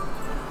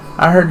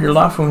 I heard your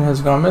Loftwing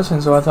has gone missing,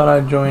 so I thought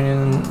I'd join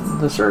in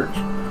the search.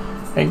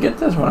 Hey, get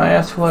this. When I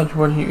asked Fledge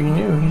what he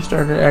knew, he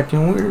started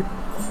acting weird.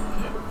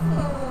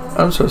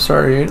 I'm so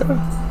sorry,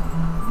 Ada.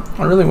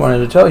 I really wanted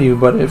to tell you,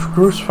 but if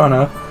Bruce found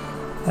out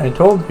I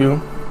told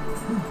you,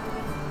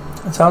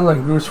 it sounds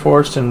like Bruce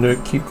forced him to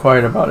keep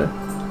quiet about it.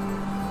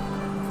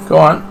 Go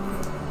on.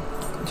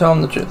 Tell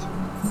him the truth.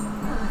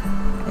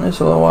 Just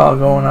a little while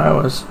ago when I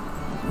was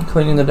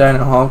cleaning the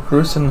dining hall,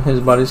 Bruce and his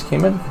buddies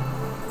came in.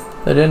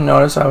 They didn't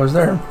notice I was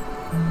there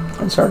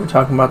and started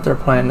talking about their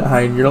plan to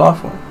hide your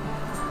Loftwing.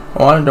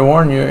 I wanted to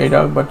warn you,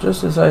 A-Dog, but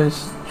just as I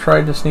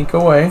tried to sneak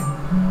away,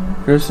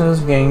 Bruce and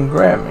his gang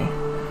grabbed me.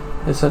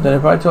 They said that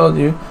if I told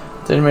you,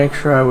 they'd make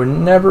sure I would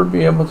never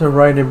be able to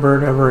ride a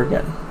bird ever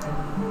again.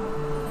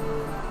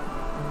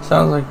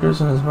 Sounds like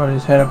Bruce and his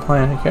buddies had a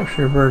plan to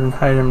capture a bird and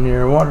hide him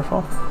near a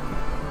waterfall.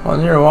 Well,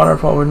 near a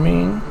waterfall would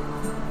mean...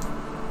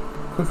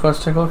 Quick,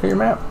 let's take a look at your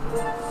map.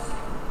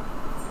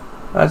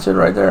 That's it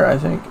right there, I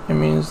think. It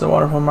means the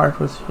waterfall marked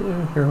with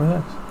here with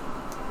X.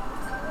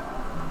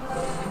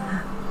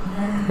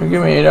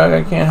 Forgive me, A-Dog,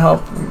 I can't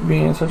help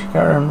being such a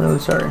coward. I'm really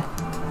sorry.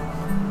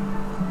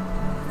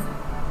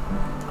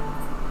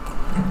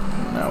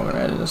 Now we're going to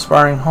head to the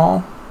sparring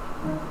hall.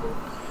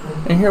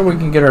 And here we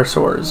can get our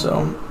swords,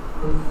 so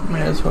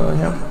may as well,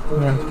 yep. We're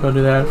going to have to go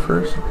do that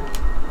first.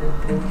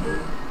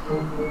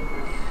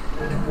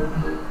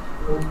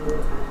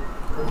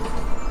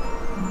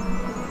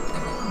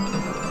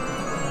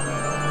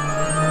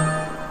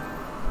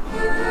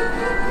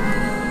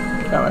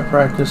 Got my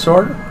practice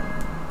sword.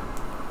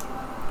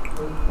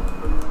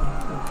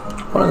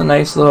 One of the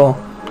nice little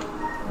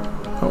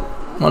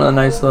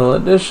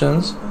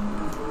additions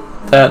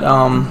that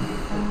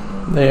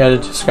they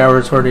added to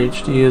Skyward Sword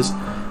HD is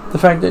the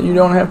fact that you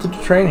don't have to do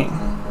training.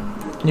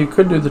 You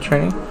could do the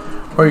training,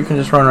 or you can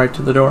just run right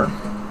to the door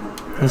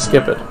and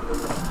skip it.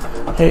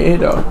 Hey,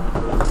 A-Dog,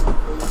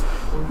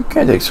 you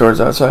can't take swords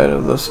outside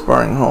of the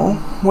sparring hall.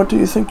 What do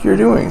you think you're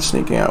doing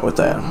sneaking out with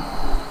that?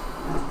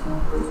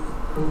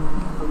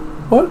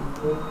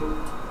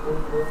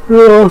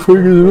 Yeah, I think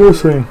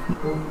it's missing.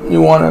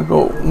 You want to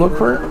go look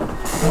for it?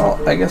 Well,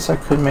 I guess I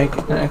could make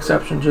an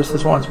exception just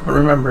this once, but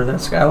remember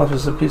that Skyward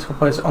is a peaceful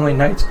place. Only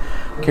knights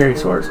carry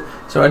swords,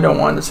 so I don't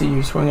want to see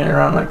you swinging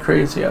around like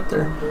crazy up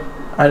there.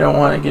 I don't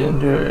want to get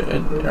into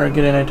it or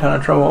get in a ton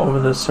of trouble over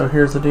this, so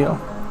here's the deal.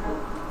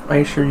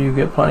 Make sure you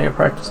get plenty of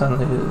practice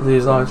on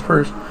these logs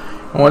first,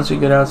 and once you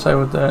get outside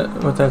with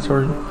that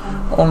sword,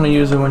 only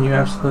use it when you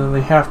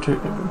absolutely have to.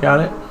 Got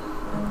it?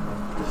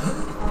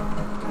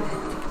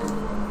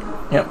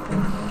 Yep.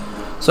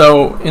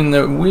 So in the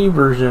Wii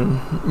version,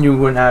 you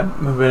would not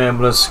have been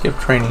able to skip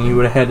training. You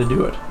would have had to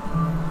do it.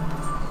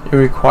 It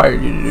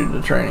required you to do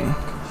the training.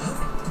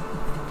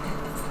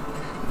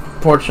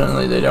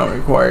 Fortunately, they don't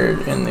require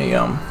it in the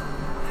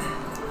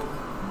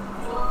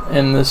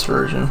in this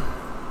version,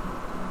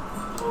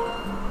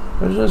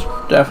 which is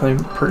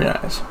definitely pretty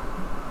nice.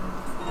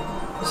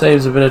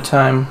 Saves a bit of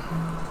time.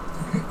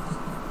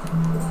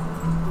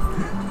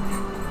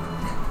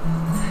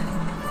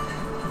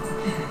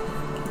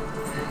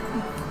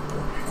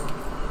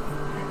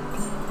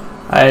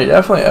 I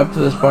definitely, up to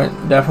this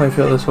point, definitely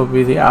feel this will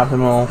be the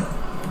optimal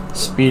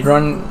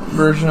speedrun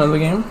version of the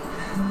game.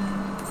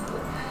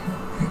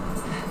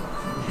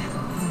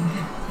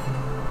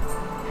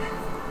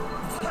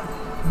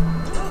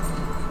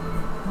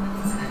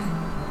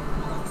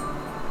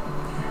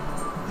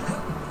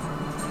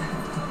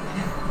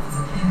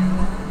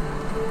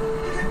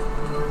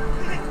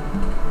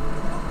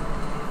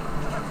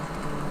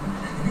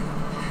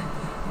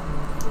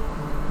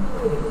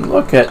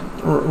 Look at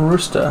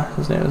Roosta,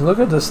 his name is. Look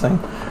at this thing.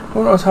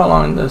 Who knows how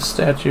long this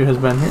statue has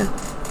been here?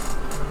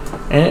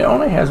 And it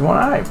only has one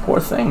eye. Poor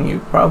thing. You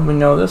probably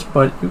know this,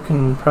 but you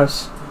can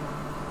press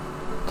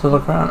to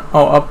look around.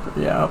 Oh, up.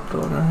 Yeah, up to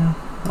look around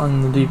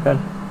on the D-pad.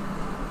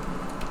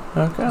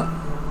 Okay.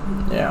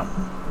 Yeah.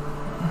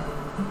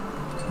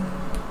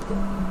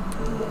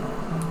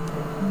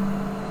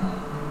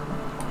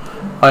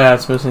 Oh yeah,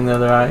 it's missing the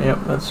other eye. Yep,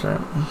 that's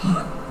right.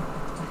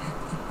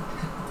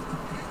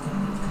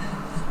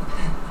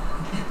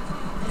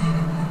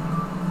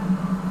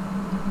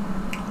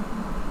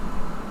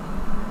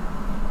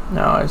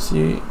 Now I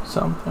see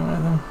something, I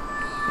think.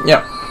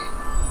 Yep.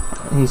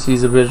 He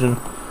sees a vision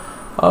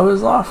of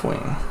his loft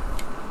wing.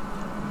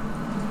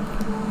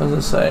 What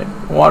does it say?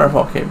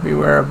 Waterfall Cave.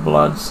 Beware of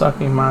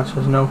blood-sucking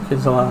monsters. No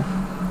kids allowed.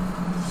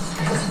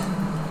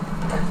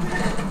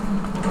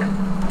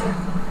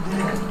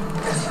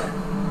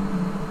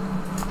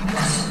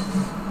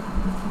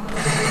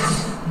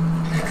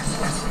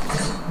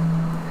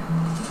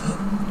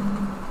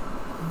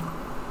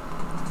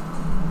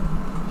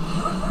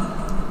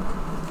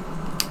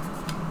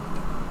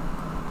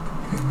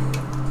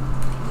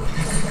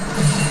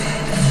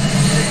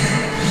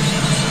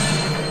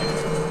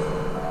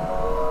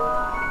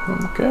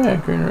 Okay,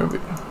 green ruby.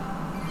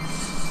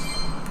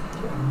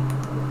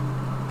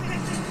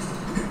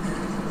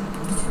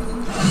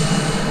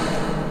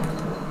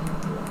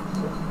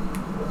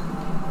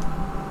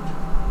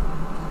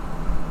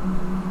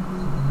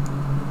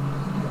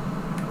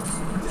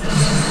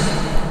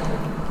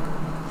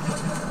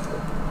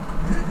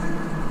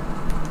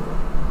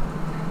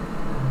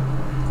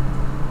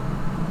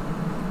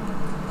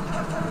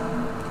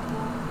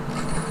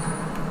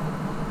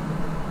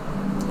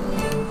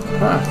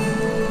 Huh.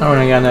 I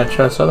wouldn't have gotten that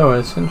chest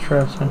otherwise. It's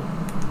interesting.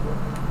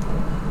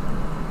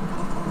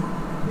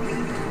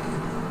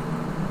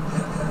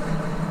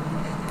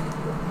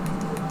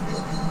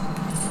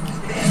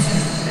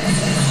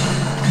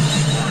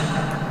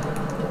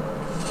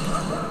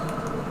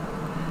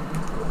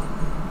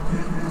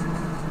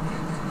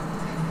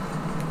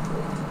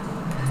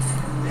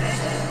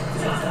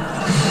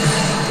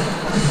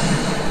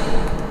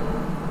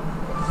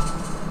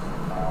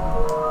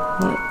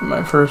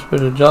 My first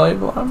bit of jelly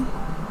blob.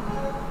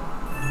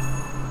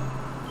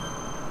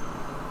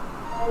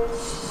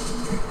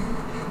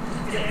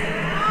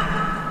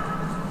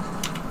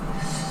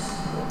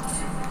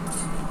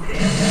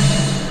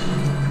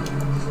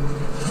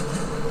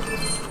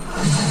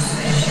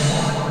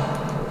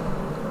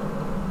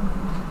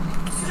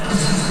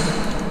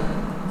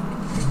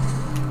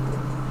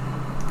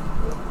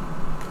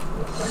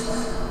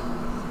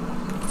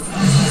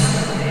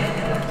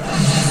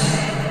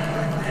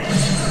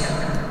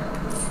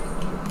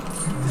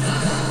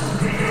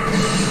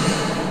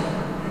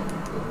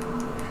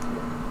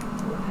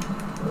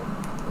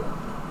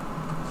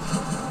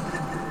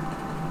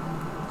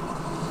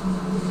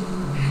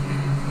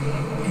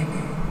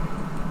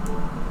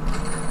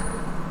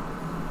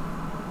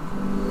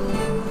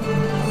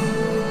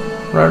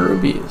 Red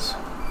rubies.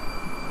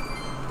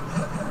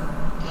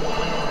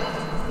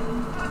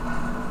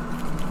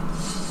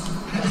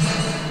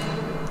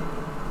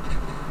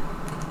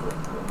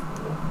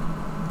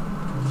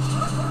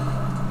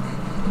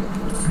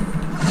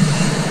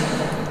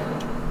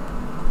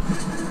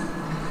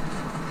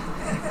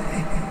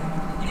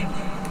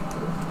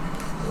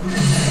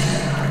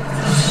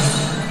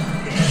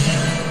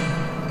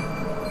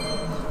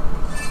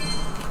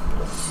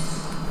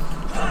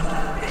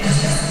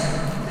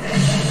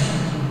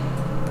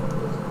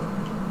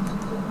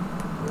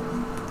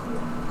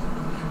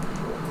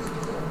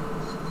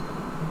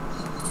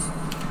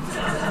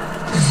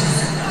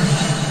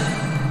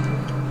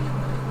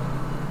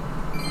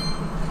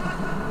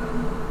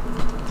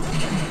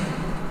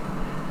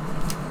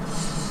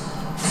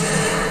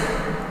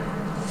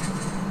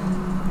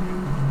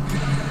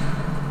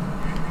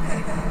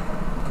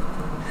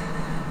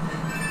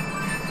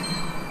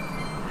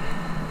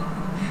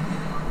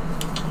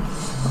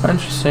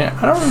 Interesting.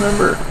 I don't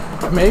remember.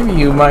 Maybe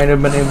you might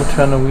have been able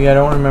to on the Wii. I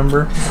don't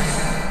remember.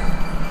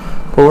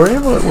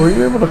 But were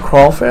you able to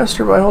crawl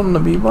faster by holding the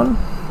B button?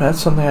 That's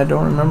something I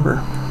don't remember.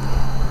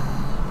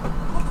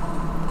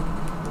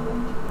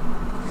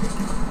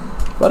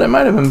 But it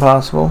might have been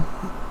possible.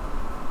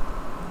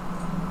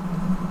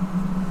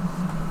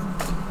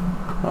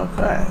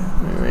 Okay,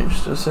 we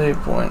reached a save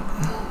point.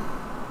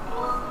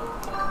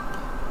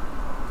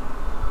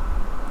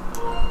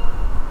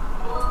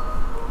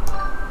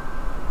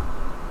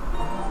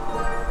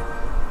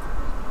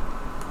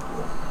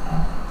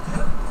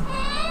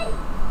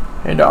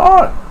 Hey,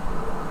 dog!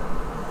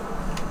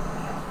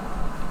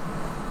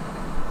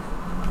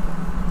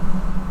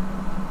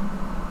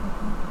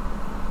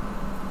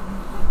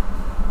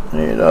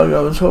 Hey, dog,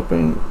 I was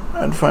hoping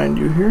I'd find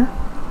you here.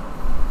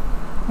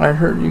 I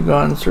heard you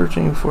gone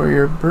searching for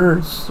your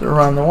birds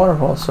around the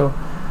waterfall, so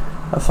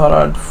I thought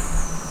I'd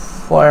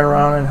fly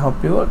around and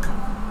help you look.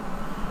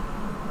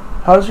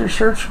 How's your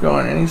search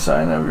going? Any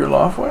sign of your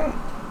Loftwing?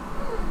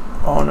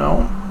 Oh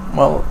no.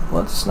 Well,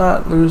 let's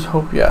not lose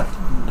hope yet.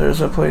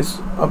 There's a place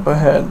up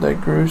ahead that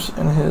Groose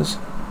and his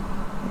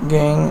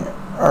gang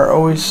are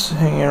always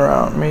hanging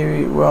around.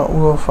 Maybe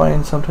we'll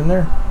find something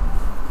there.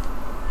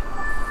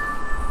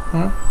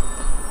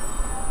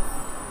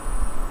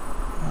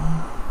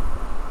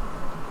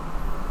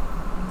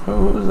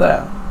 Who was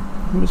that?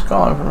 Who was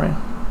calling for me?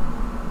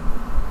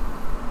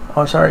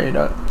 Oh, sorry,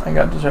 Doug. I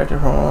got distracted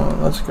for a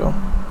moment. Let's go.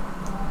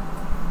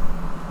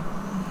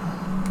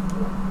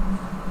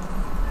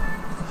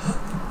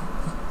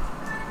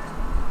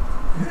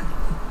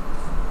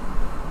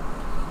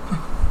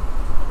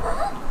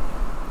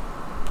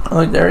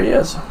 Look, there he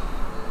is.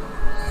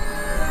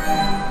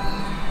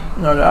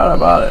 No doubt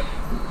about it.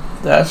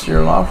 That's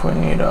your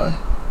Loftwing, dog.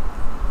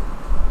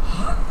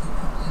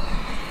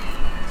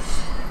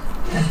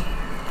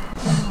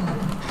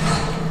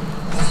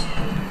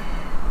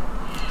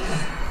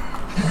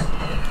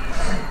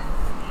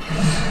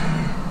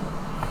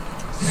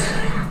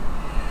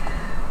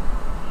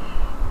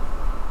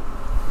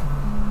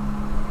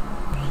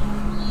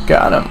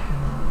 Got him.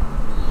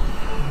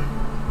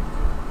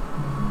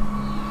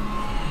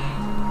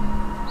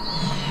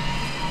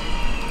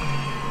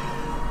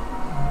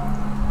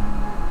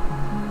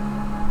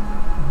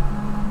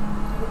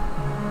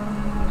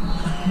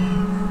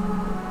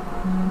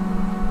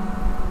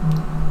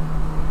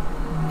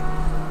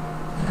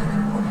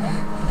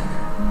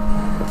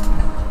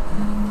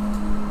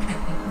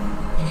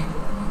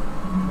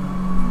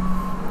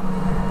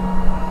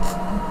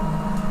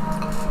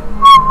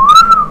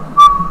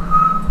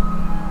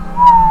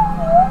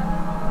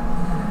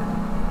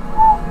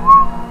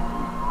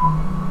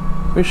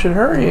 We should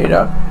hurry,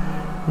 Ada.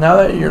 Now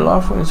that your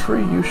Loftwing is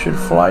free, you should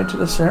fly to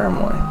the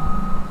ceremony.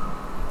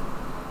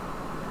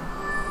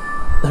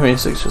 The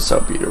music's just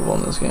so beautiful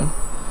in this game.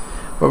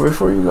 But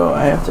before you go,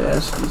 I have to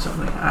ask you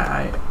something.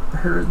 I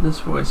heard this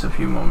voice a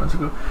few moments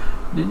ago.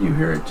 Did you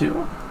hear it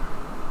too?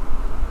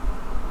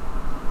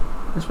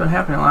 It's been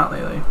happening a lot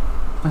lately.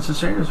 It's the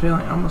strangest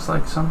feeling, almost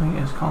like something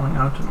is calling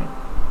out to me.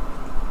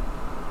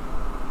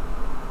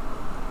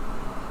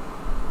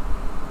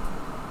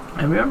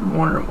 Have you ever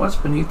wondered what's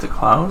beneath the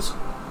clouds?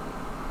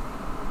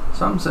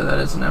 Some say that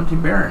it's an empty,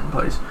 barren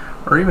place,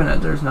 or even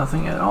that there's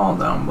nothing at all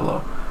down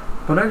below.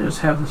 But I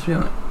just have this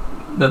feeling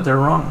that they're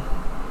wrong.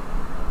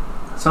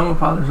 Some of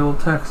Father's old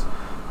texts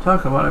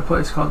talk about a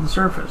place called the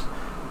surface.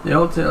 The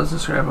old tales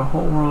describe a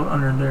whole world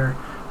under there,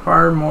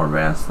 far more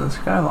vast than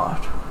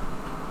Skyloft.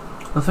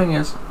 The thing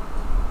is,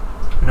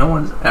 no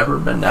one's ever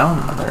been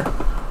down there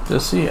to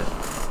see it,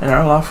 and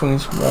our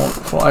Loftwings won't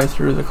fly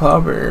through the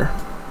cloud barrier.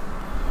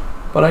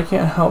 But I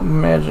can't help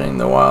imagining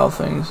the wild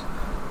things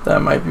that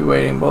might be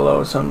waiting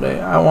below someday.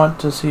 I want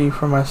to see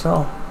for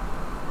myself.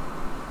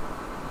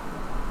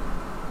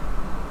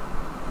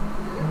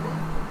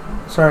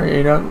 Sorry,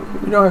 we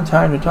don't have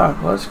time to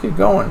talk. Let's get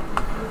going.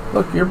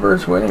 Look, your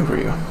bird's waiting for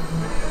you.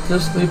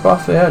 Just leap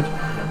off the edge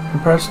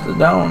and press the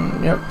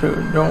down. Yep,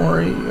 don't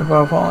worry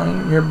about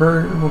falling. Your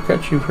bird will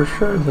catch you for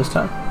sure this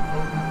time.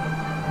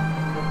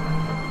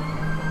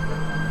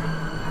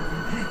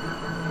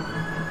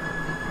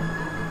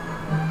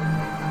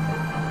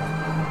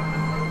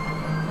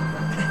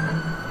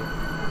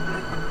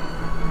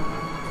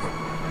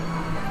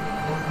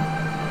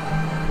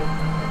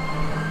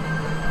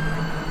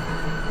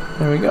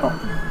 There we go.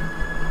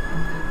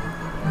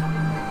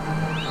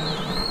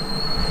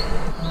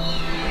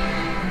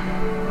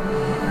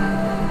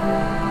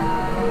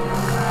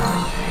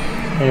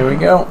 Here we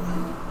go.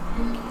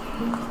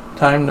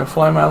 Time to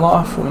fly my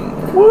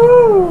Loftwing.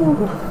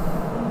 Woo!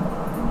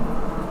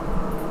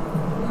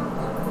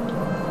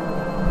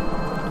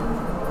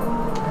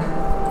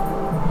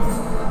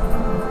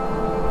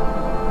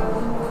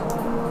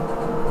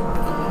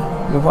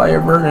 You can fly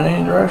your bird in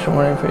any direction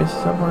when it faces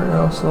upward,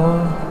 it'll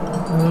slow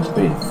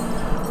speed.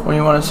 When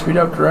you want to speed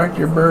up, direct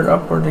your bird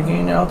upward to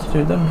gain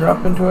altitude, then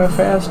drop into a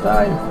fast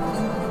dive.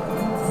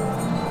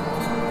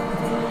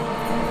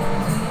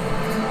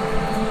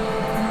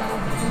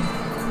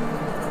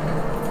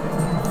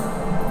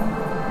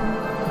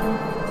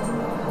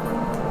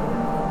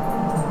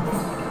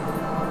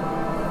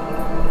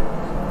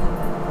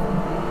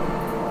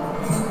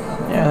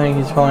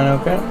 he's flying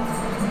okay.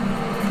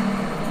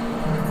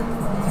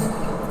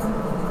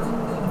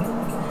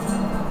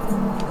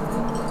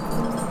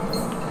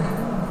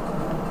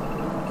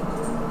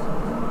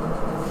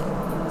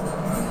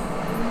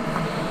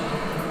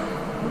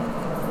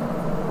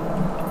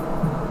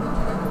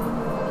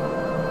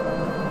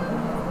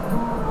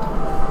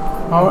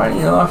 Alright,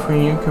 you're left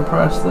wing. You can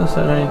press this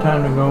at any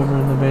time to go over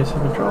the basic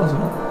controls in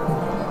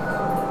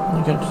it.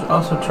 You can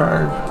also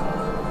charge.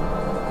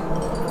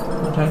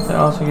 Attack that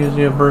also gives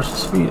you a burst of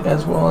speed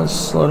as well as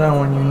slow down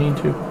when you need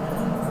to.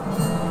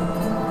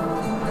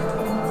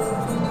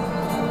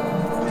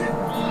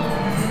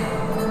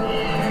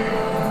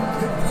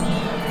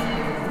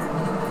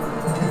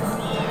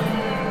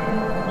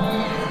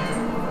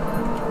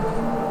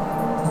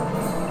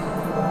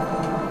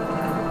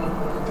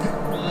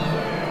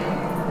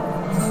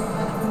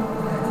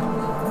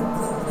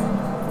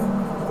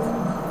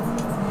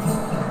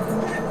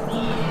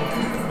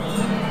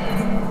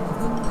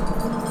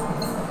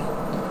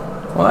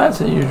 Well,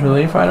 that's a huge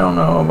relief. I don't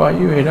know about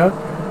you, Ada,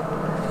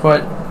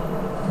 but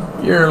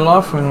your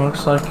Loftwing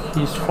looks like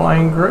he's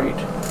flying great.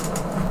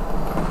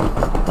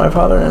 My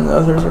father and the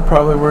others are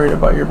probably worried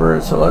about your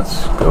bird, so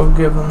let's go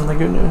give them the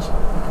good news.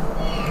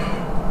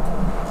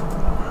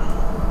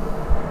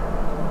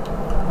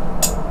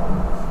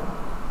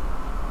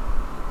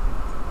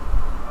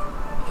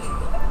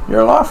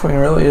 Your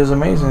Loftwing really is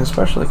amazing,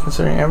 especially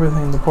considering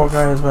everything the poor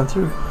guy has been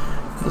through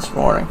this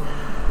morning.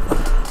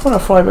 I'm gonna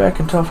fly back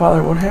and tell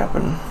Father what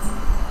happened.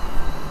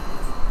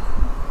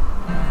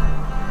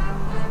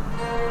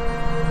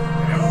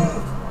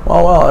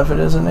 Well, if it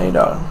isn't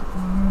A-Dog.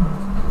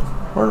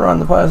 Word around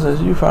the plaza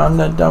is you found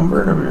that dumb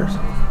bird of yours.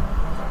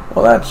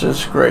 Well, that's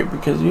just great,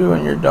 because you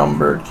and your dumb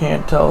bird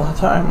can't tell the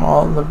time.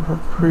 All the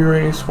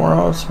pre-race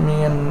workouts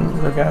me and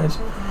the guys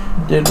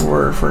did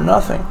were for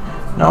nothing.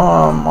 Now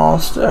I'm all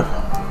stiff.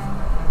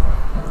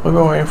 We've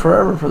been waiting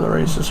forever for the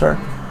race to start,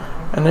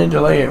 and they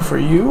delay it for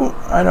you?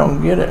 I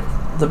don't get it.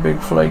 The big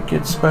flake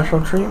gets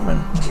special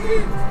treatment.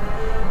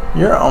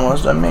 You're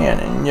almost a man,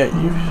 and yet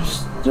you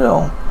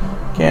still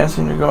can't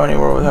seem to go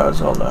anywhere without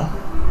Zelda.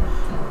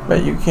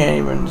 Bet you can't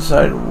even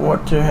decide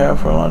what to have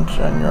for lunch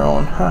on your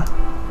own, huh?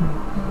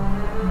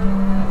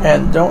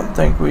 And don't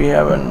think we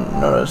haven't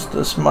noticed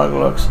the smug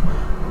looks.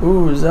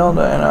 Ooh,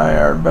 Zelda and I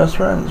are best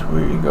friends.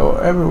 We go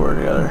everywhere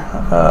together.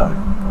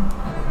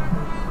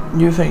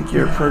 You think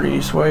you're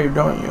pretty suave,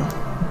 don't you?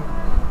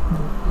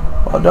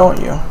 Well, don't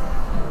you?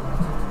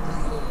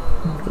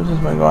 This has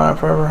been going on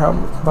forever.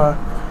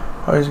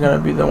 How he's gonna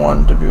be the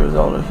one to be with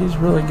Zelda? He's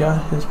really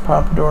got his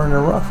pompadour in a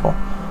ruffle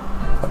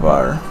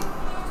about her.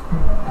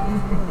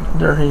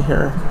 Dirty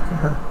hair.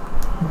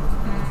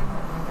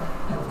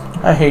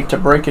 I hate to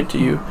break it to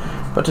you,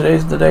 but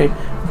today's the day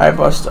I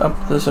bust up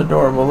this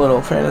adorable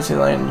little fantasy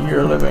land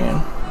you're living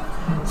in.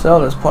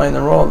 Zelda's playing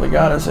the role of the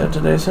goddess at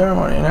today's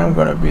ceremony, and I'm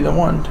gonna be the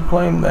one to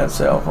claim that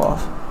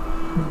sailcloth.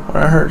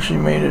 When I heard she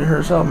made it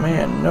herself,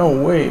 man, no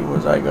way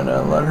was I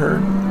gonna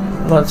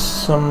let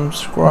some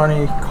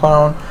scrawny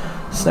clown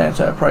snatch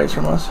that prize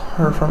from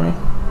her for me.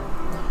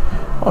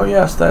 Oh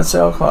yes, that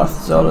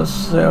sailcloth. Zelda's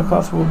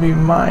sailcloth will be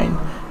mine.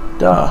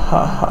 Duh,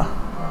 ha ha.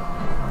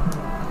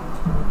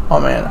 Oh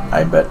man,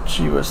 I bet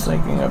she was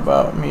thinking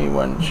about me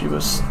when she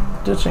was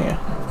stitching it.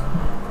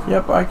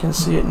 Yep, I can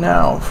see it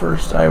now.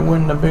 First I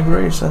win the big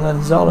race, and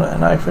then Zelda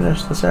and I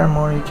finish the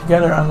ceremony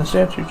together on the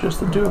statue, just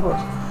the two of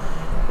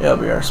us. It'll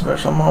be our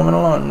special moment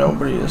alone.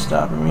 Nobody is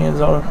stopping me and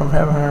Zelda from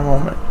having our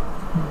moment.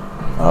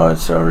 Oh,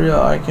 it's so real.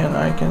 I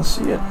can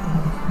see it.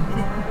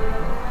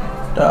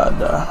 Da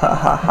da ha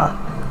ha ha.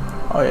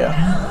 Oh yeah.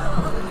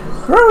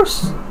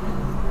 Gross!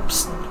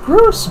 Psst,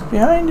 gross!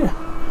 Behind you.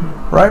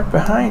 Right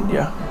behind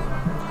you.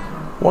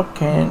 What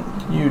can't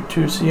you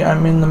two see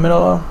I'm in the middle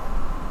of?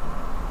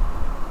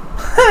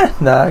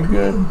 Not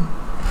good.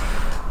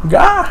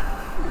 Gah!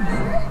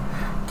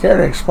 Care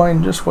to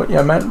explain just what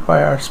you meant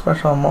by our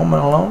special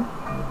moment alone?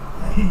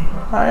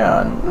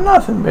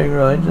 Nothing big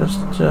really,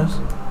 just.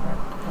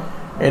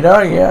 Hey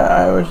dog, yeah,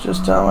 I was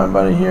just telling my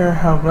buddy here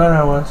how glad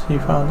I was he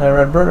found that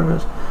red bird of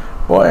his.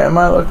 Boy, am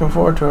I looking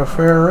forward to a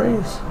fair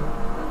race.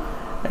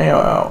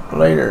 Anyway,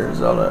 later,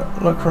 Zelda,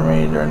 look for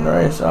me during the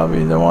race. I'll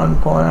be the one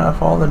pulling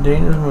off all the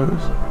dangerous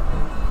moves.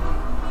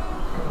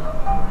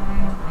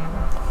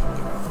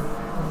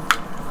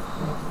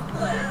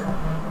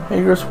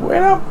 Hey, Chris,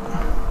 wait up.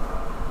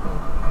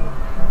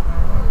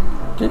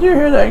 Did you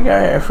hear that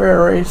guy? A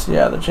fair race?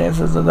 Yeah, the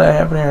chances of that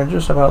happening are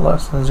just about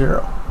less than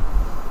 0.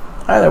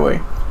 Either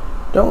way,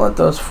 don't let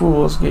those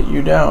fools get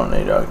you down,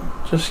 A-Dog.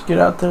 Just get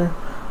out there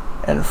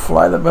and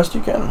fly the best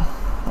you can.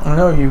 I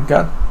know you've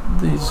got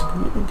these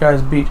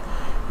guys beat,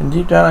 and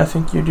deep down I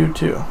think you do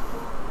too.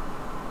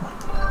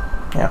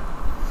 Yeah.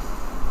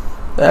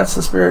 That's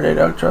the spirit,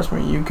 A-Dog. Trust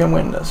me, you can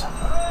win this.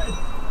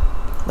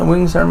 The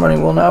wing ceremony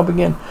will now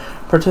begin.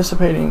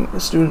 Participating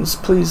students,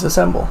 please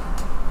assemble.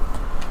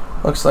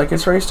 Looks like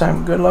it's race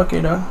time. Good luck,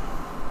 A-Dog.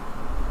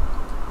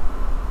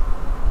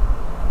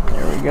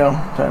 There we go.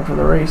 Time for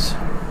the race.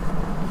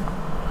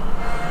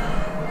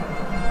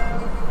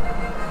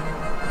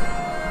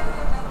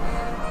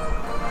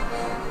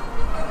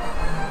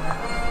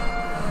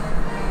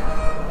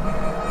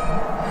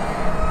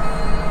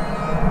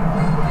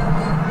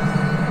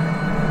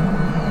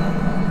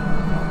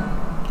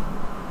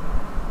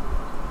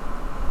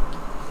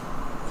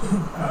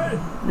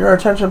 Your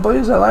attention,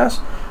 please, at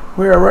last.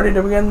 We are ready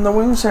to begin the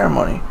wing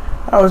ceremony.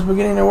 I was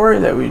beginning to worry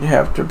that we'd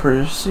have to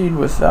proceed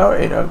without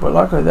Adog, but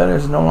luckily that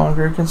is no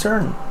longer a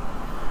concern.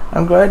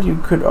 I'm glad you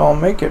could all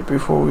make it.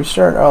 Before we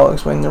start, I'll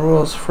explain the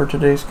rules for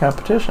today's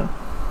competition.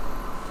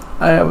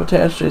 I have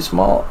attached a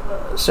small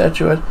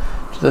statuette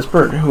to this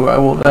bird, who I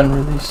will then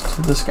release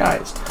to the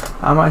skies.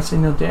 On my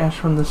signal, dash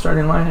from the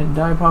starting line and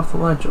dive off the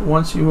ledge.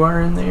 Once you are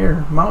in the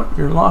air, mount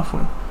your loft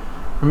wing.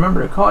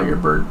 Remember to call your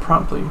bird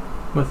promptly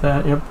with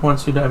that,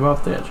 once you dive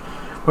off the edge.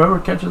 Whoever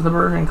catches the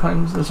bird and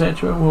claims the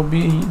statuette will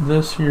be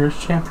this year's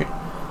champion.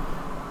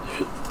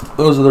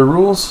 Those are the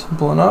rules.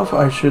 Simple enough,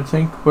 I should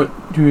think,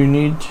 but do you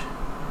need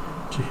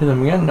to hear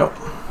them again? No.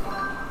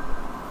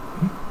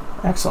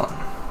 Excellent.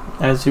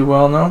 As you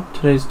well know,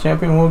 today's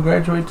champion will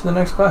graduate to the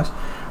next class,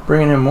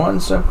 bringing him one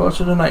step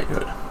closer to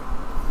knighthood.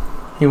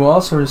 He will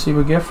also receive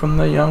a gift from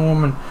the young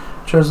woman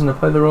chosen to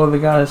play the role of the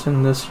goddess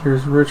in this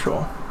year's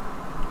ritual.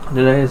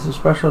 Today is a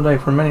special day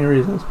for many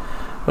reasons,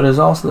 but it is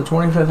also the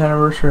 25th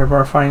anniversary of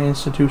our fine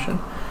institution.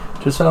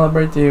 To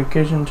celebrate the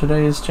occasion,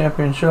 today's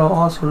champion shall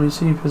also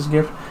receive his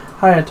gift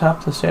high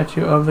atop the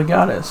statue of the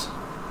goddess.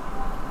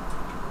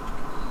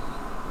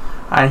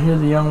 I hear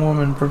the young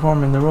woman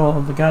performing the role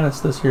of the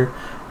goddess this year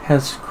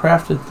has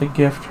crafted the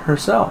gift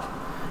herself,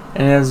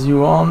 and as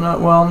you all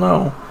well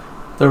know,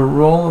 the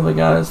role of the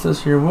goddess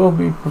this year will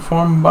be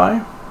performed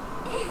by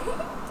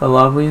the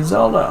lovely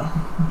Zelda.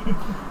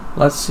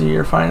 Let's see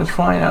your finest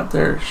flying out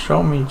there.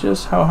 Show me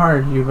just how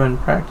hard you've been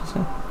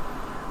practicing.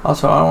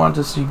 Also, I want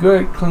to see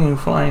good, clean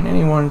flying.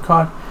 Anyone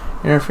caught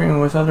interfering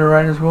with other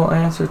riders will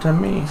answer to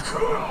me.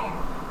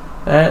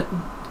 That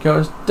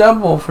goes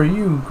double for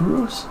you,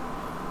 Groose.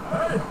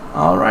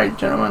 Alright,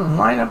 gentlemen,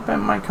 line up at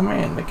my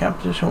command. The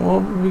competition will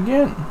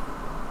begin.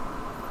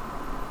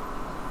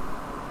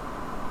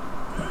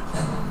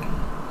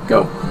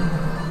 Go.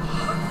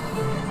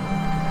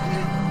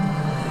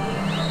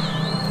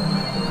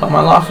 Oh, my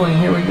loft wing,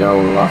 here we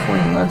go. Loft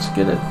wing, let's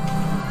get it.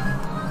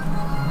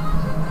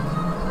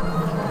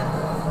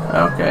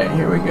 Okay,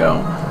 here we go.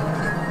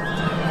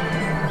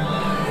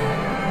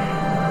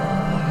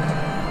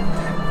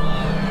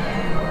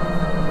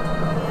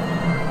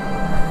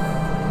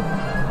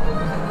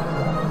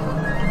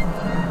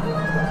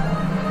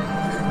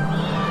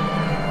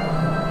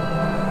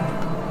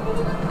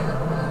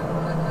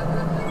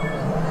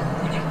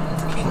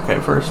 Okay,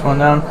 first one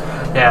down.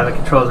 Yeah, the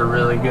controls are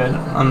really good.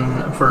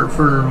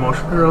 For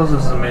most girls,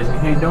 this is amazing.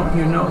 Hey, don't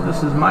you know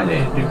this is my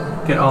day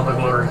to get all the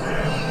glory?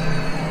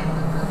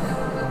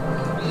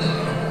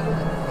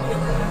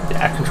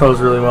 Yeah, controls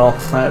really well,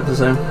 I have to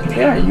say.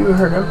 Yeah, you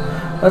heard him.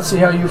 Let's see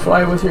how you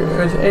fly with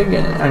egg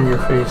on your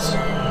face.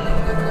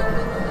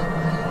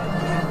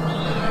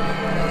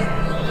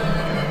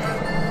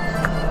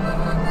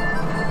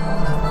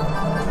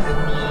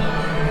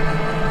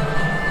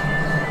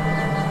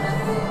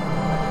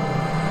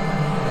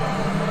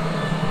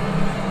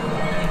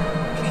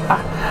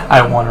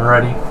 I won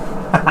already.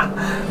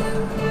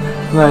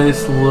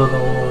 Nice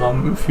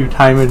little, if you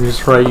time it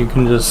just right, you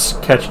can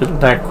just catch it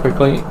that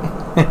quickly.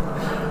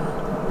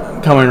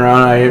 Coming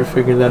around, I had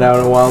figured that out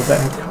a while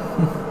back.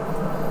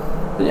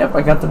 But yep,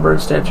 I got the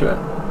bird statuette.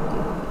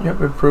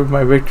 Yep, it proved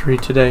my victory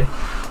today.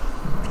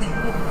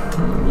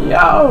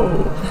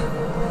 Yo!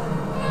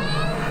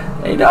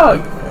 Hey,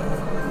 dog!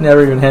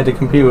 Never even had to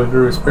compete with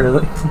Groose,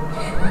 barely.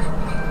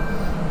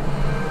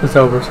 It's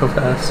over so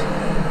fast.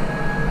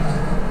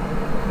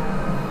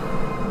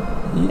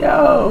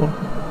 Yo!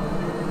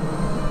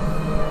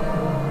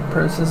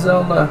 Princess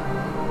Zelda.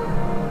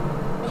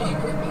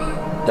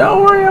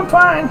 Don't worry, I'm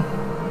fine.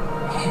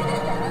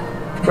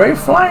 Great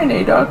flying,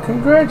 A-Dog.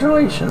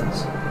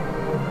 Congratulations.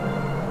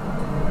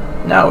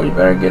 Now we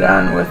better get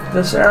on with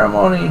the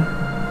ceremony.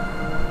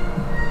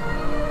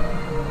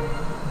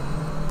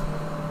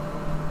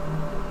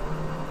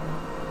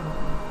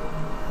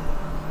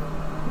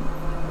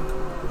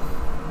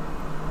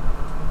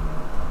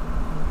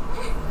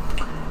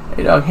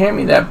 Hey dog, hand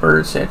me that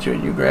bird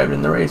statuette you grabbed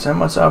in the race. I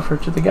must offer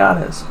it to the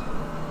goddess.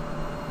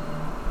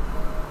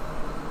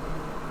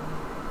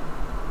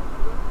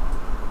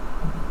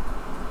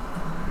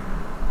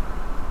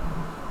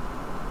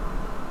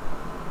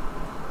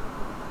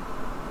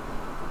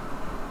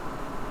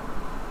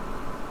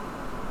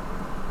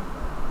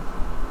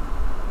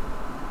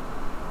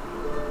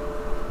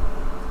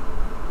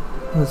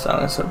 The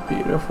song is so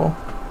beautiful.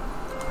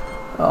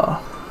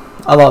 Oh,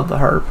 I love the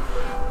harp.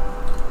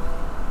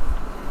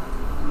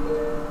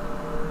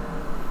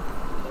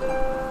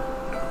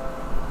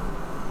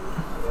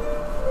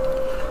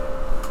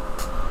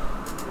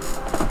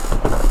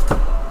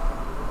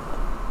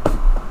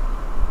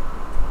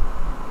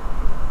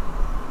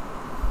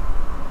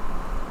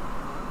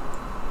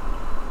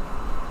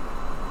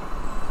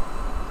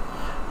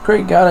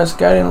 Great goddess,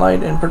 guiding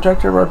light, and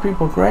protector of our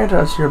people, grant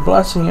us your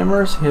blessing and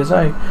mercy as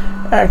I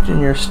act in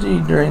your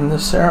stead during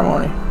this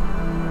ceremony.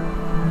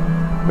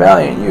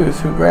 Valiant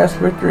youth who grasp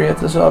victory at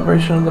the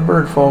celebration of the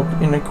bird folk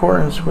in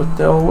accordance with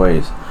the old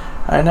ways,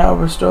 I now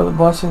bestow the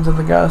blessings of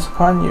the goddess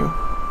upon you.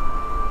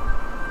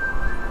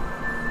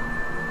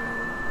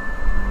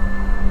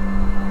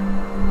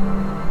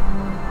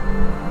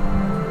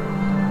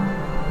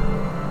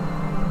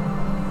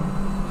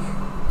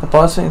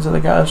 blessings of the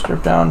goddess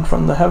drip down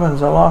from the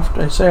heavens aloft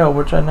a sail,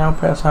 which I now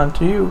pass on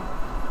to you.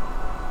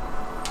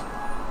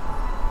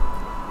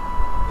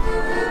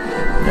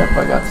 Yep,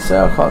 I got the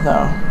sailcloth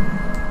now.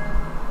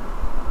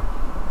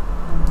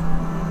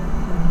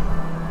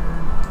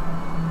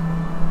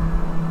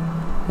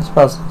 It's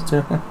puzzles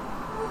too.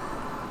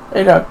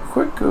 Hey Doc,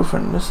 quit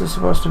goofing. This is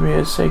supposed to be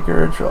a sacred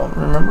ritual,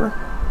 remember?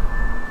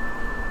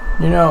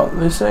 You know,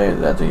 they say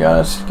that the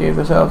goddess gave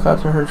the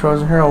sailcloth to her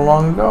chosen hero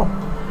long ago.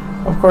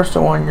 Of course,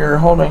 the one you're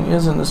holding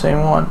isn't the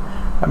same one.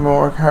 I've been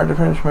working hard to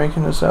finish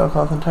making the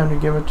sailcloth in time to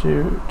give it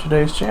to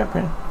today's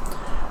champion.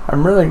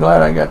 I'm really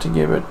glad I got to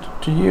give it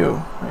to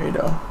you,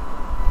 Ada.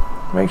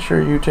 Make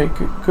sure you take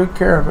good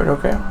care of it,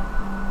 okay?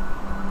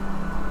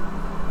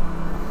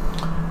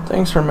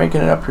 Thanks for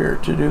making it up here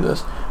to do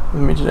this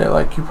with me today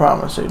like you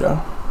promised,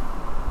 Ada.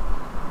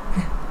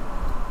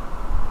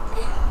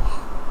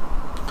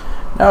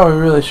 Now we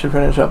really should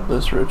finish up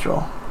this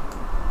ritual.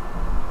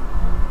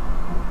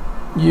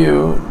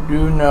 You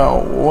do know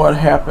what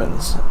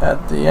happens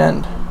at the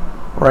end,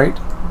 right?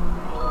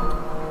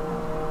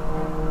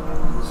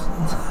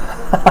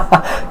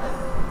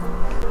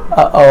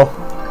 Uh-oh.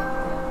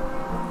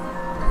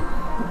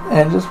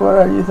 And just what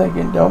are you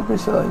thinking? Don't be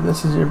silly.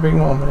 This is your big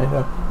moment,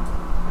 Ada.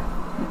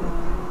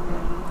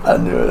 I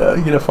knew it.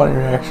 I'd get a funny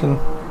reaction.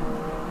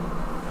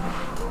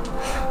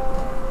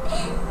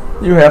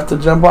 You have to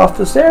jump off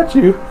the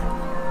statue.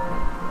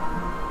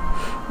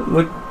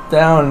 Look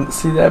down and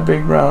see that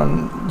big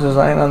round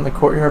design on the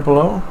courtyard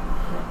below.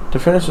 To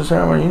finish the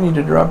ceremony, you need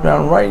to drop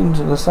down right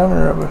into the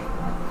center of it.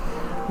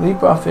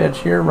 Leap off the edge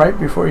here right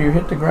before you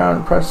hit the ground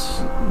and press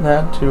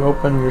that to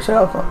open your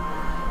sailcloth.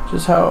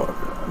 Just how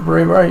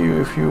brave are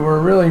you? If you were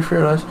really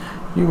fearless,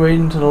 you wait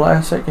until the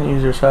last second and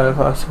use your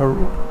sailcloth so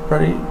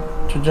ready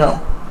to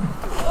jump.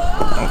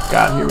 Oh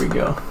god, here we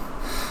go.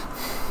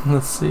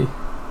 Let's see.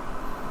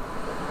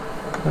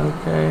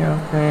 Okay.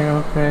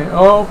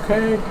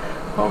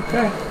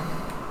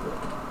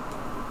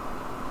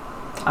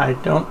 I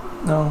don't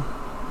know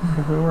if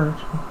it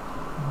worked.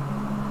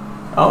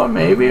 Oh,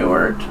 maybe it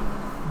worked.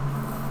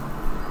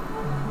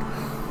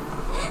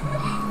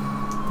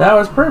 That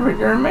was perfect.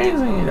 You're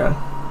amazing, you know.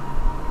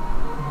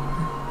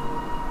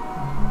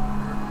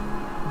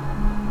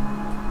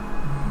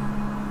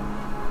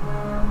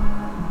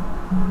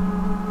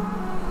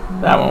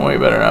 That went way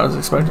better than I was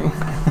expecting.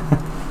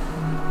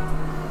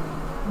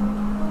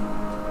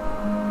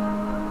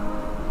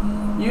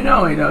 You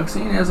know, A-Dog,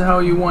 seeing as how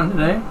you won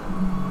today,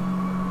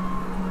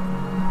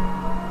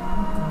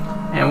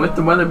 and with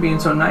the weather being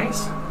so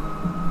nice,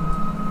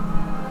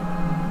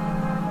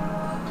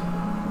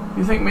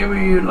 you think maybe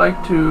you'd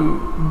like to,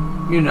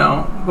 you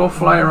know, go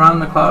fly around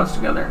the clouds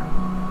together?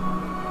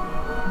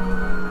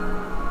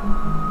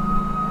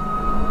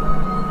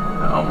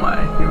 Oh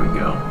my, here we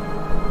go.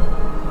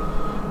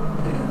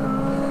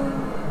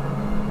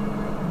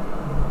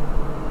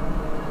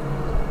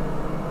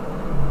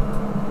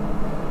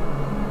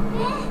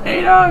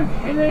 Hey dog!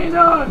 Hey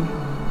dog!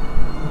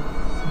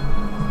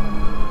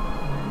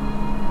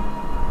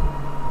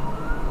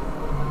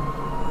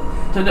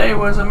 Today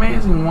was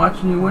amazing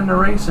watching you win the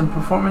race and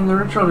performing the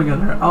ritual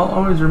together. I'll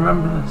always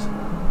remember this.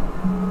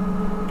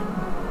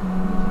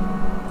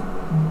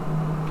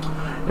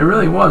 It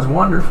really was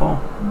wonderful.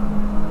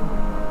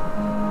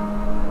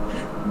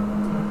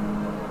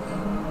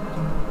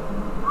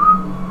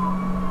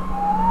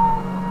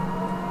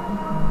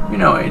 You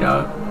know,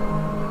 A-Dog,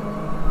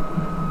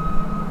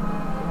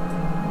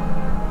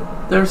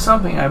 there's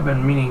something I've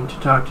been meaning to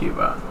talk to you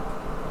about.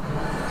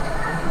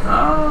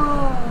 Oh.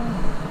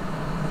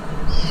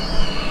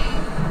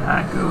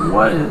 Aku,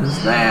 what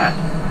is that?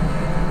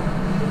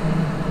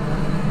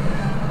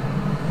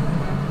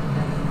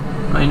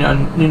 I know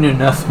you knew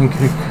nothing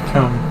could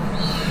come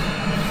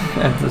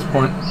at this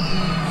point.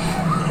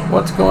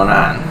 What's going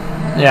on?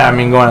 Yeah, I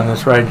mean going on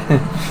this ride.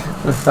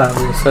 I thought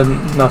we said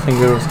nothing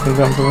good was gonna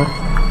come from it.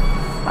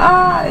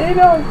 Ah, hey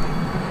dog.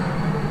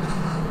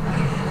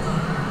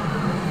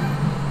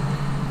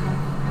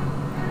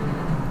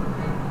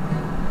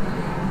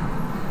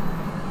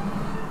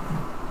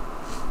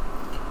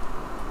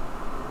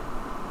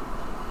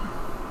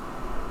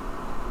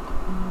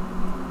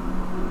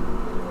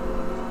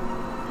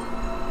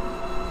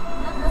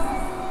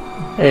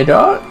 Hey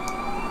dog.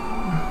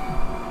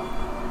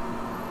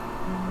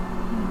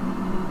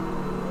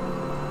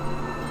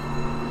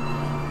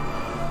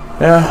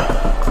 Yeah,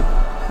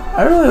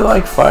 I really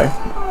like Fi.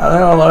 I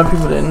know a lot of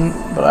people didn't,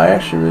 but I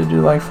actually really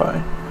do like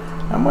Fi.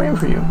 I'm waiting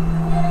for you.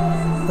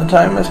 The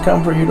time has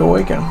come for you to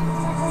awaken.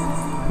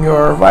 You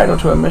are vital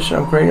to a mission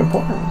of great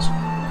importance.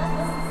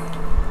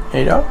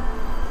 Hey dog.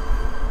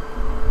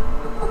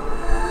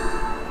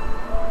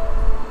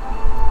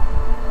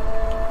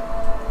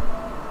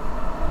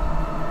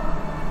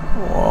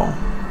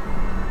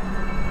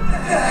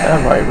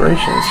 That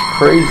vibration is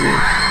crazy.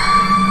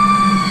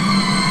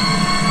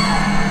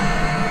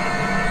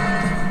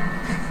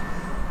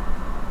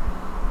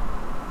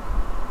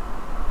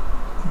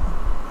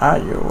 Ah,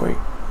 you're awake.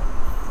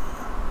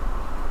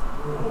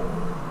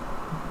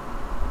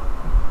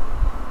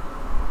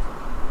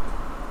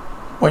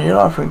 When your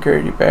loved one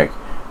carried you back,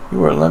 you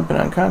were limp and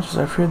unconscious.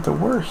 I feared the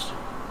worst.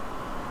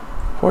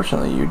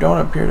 Fortunately, you don't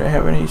appear to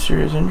have any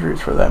serious injuries.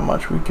 For that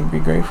much, we can be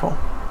grateful.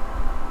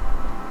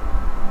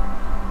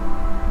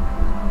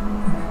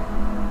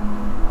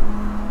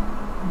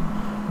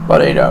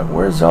 But Ada,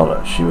 where's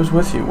Zelda? She was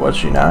with you, was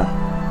she not?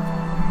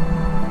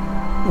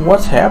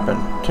 What's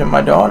happened to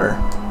my daughter?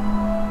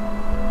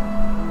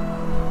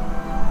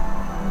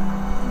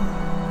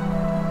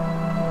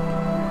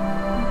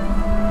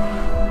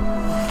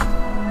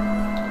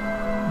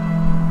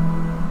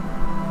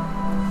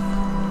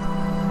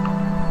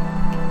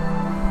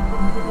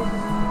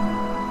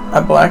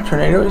 A black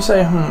tornado, you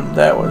say?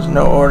 That was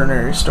no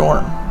ordinary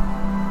storm.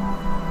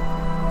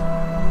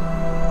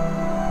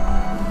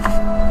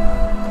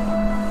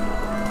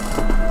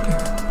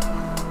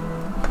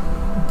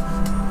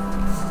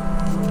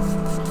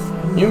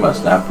 You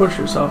must not push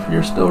yourself.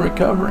 You're still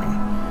recovering.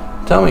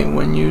 Tell me,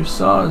 when you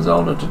saw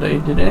Zelda today,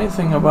 did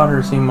anything about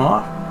her seem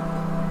off?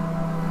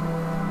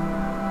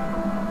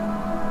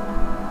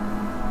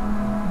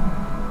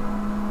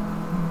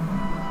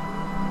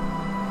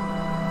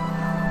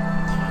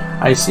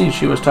 I see,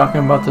 she was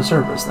talking about the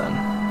service then.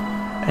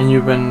 And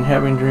you've been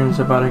having dreams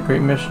about a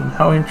great mission.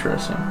 How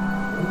interesting.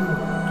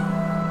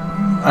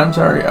 I'm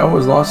sorry, I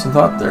was lost in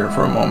thought there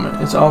for a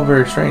moment. It's all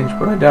very strange,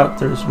 but I doubt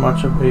there's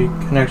much of a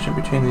connection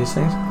between these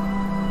things.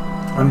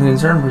 I'm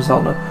concerned for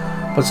Zelda,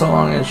 but so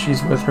long as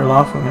she's with her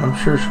loved one, I'm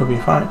sure she'll be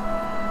fine.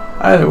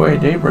 Either way,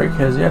 daybreak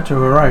has yet to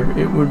arrive.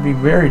 It would be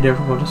very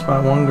difficult to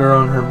spot one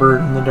girl and her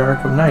bird in the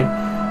dark of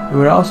night. It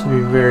would also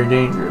be very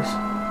dangerous.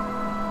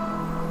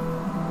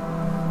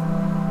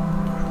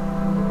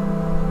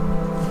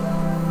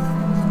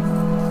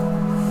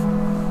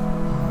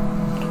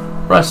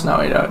 Rest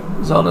now, Ada.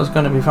 Zelda's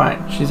gonna be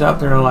fine. She's out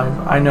there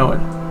alive. I know it.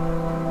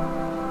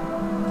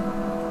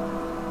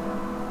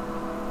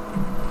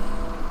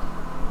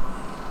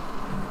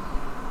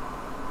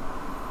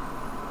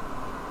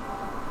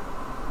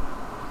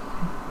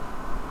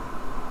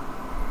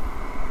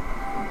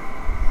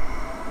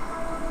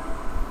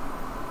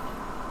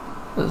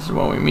 This is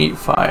when we meet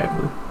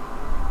 5.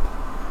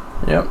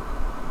 Yep.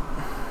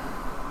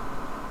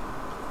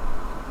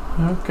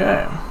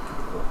 Okay.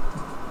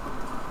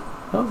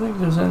 I don't think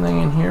there's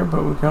anything in here,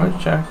 but we can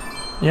always check.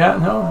 Yeah,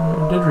 no,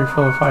 I did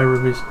refill 5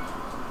 rubies.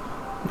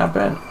 Not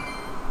bad.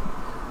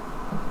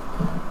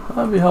 Well,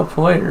 that'll be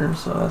helpful later,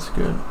 so that's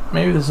good.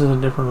 Maybe this is a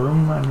different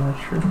room, I'm not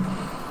sure.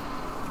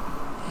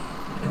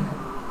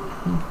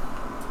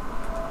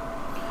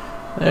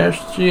 There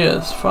she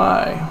is,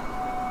 5.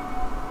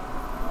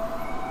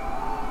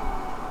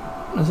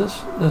 Is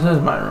this? This is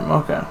my room,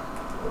 okay.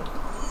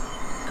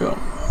 Cool.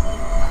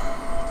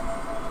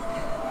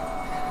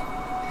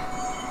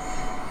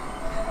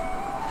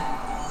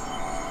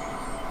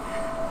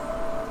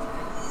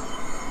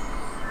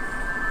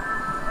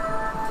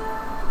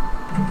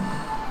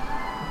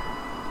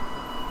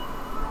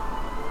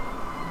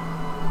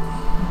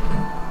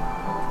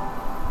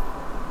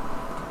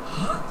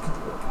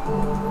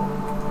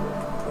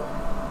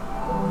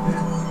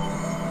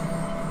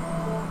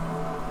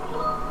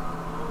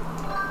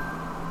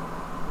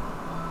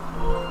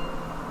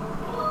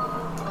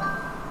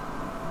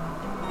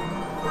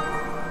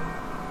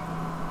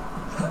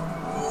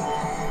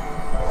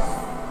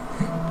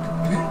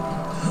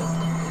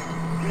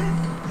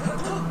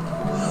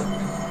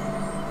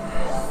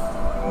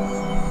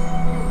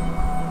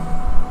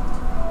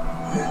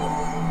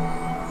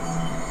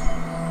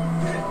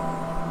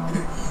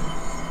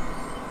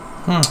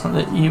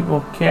 The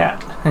evil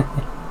cat.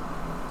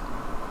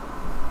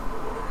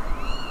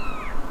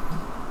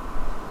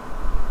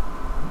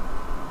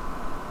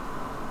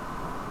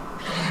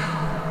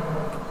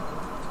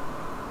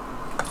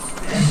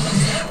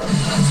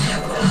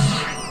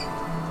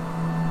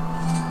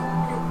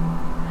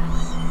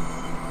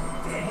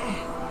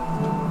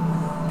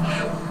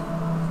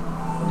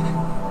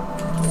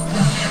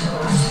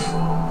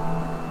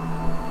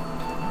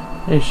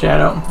 Hey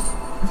Shadow,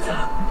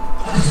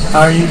 how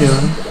are you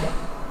doing?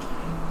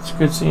 It's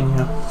good seeing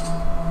you.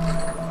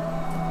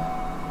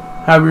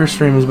 How have your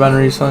streams been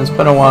recently? It's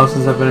been a while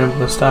since I've been able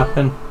to stop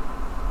in.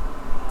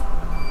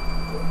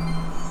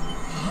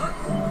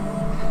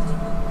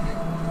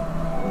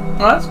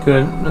 Well, that's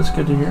good. That's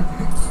good to hear.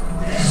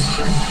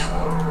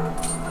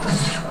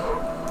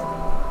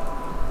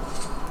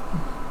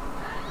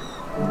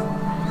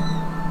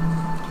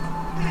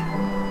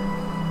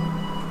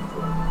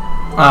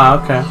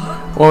 Ah, okay.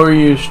 What were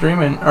you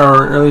streaming?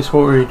 Or at least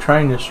what were you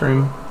trying to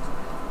stream?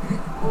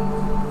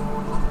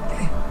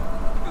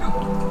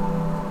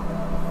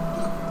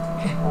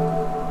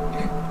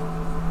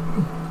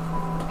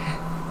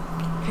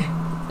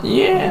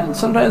 Yeah,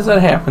 sometimes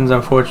that happens,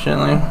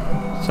 unfortunately.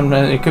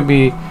 Sometimes it could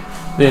be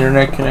the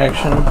internet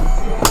connection.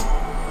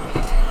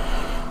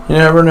 You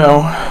never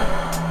know.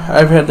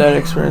 I've had that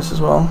experience as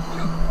well.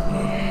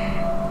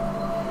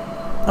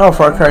 Oh,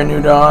 Far Cry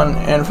New Dawn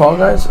and Fall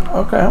Guys?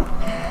 Okay.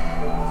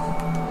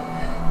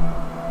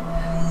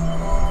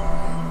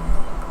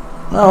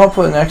 Well,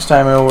 hopefully next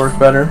time it'll work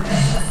better.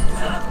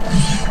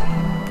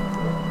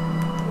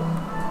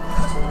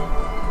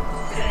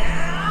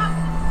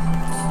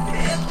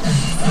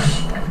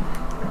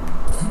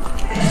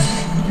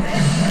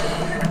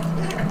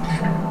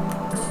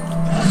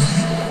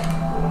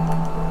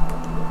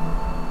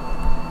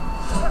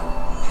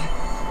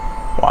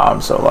 Wow,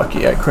 I'm so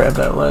lucky I grabbed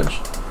that ledge.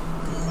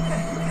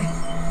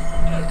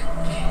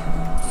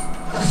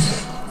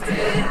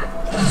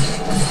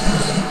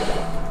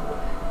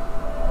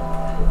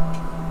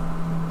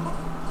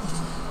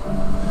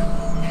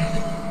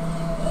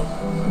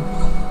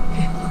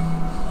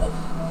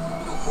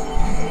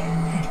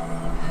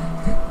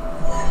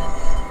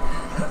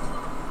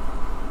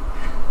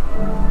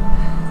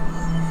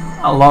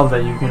 I love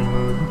that you can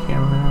move the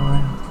camera that way.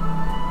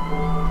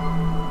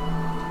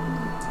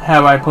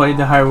 Have I played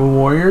the Hyrule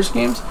Warriors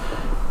games?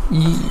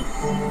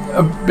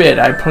 A bit.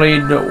 I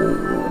played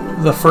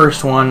the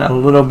first one a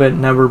little bit,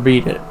 never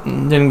beat it,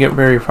 and didn't get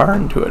very far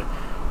into it.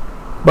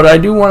 But I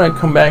do want to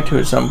come back to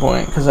it at some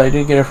point, because I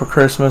did get it for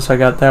Christmas. I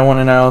got that one,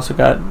 and I also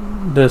got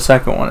the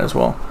second one as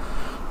well.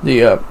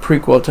 The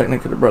prequel,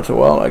 technically, to Breath of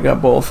the Wild. I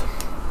got both.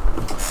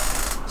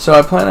 So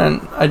I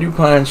do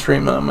plan on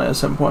streaming them at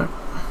some point.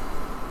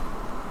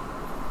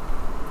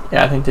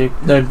 Yeah, I think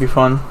that'd be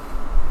fun.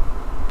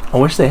 I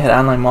wish they had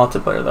online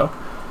multiplayer though.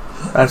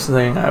 That's the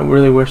thing. I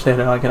really wish they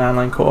had like an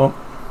online co-op.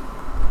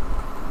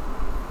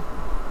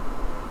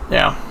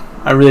 Yeah,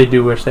 I really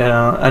do wish they had.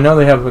 I know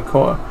they have a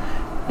co-op,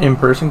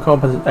 in-person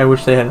co-op, but I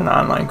wish they had an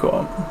online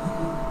co-op.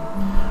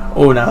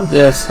 Oh, now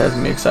this has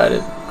me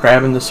excited.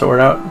 Grabbing the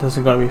sword out. This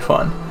is gonna be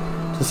fun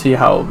to see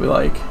how it'll be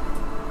like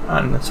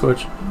on the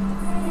Switch.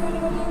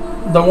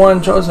 The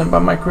one chosen by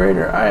my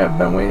creator, I have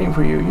been waiting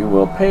for you. You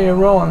will play a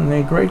role in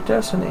a great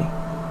destiny.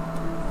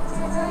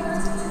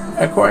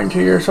 According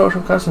to your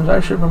social customs,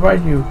 I should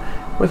provide you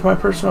with my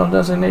personal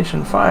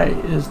designation. Phi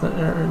is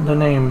the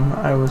name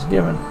I was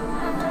given.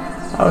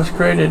 I was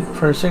created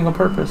for a single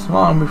purpose,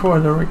 long before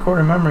the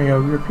recorded memory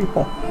of your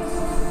people.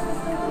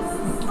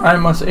 I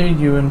must aid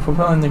you in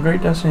fulfilling the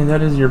great destiny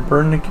that is your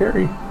burden to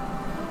carry.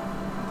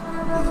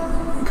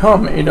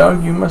 Come,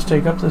 Adog, you must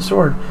take up the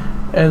sword.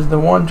 As the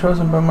one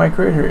chosen by my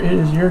creator, it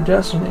is your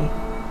destiny.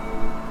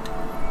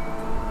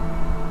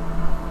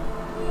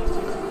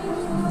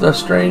 The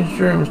strange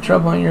dreams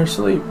troubling your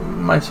sleep,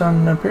 my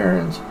sudden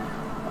appearance,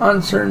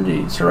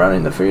 uncertainty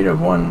surrounding the fate of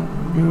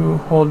one you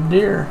hold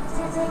dear.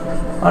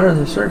 Under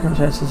the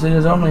circumstances, it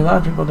is only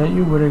logical that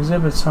you would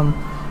exhibit some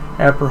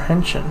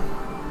apprehension.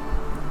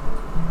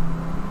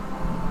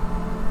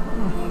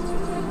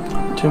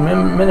 To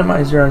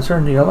minimize your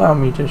uncertainty, allow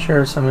me to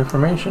share some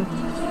information.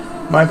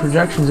 My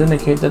projections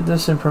indicate that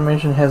this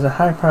information has a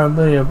high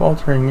probability of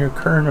altering your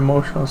current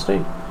emotional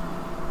state.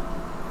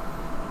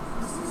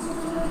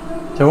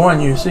 The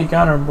one you seek,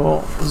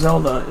 Honorable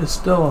Zelda, is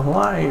still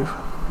alive.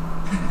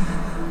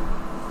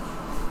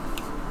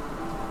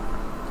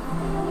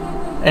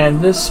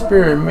 And this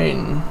spirit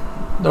maiden,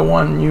 the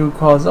one you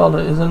call Zelda,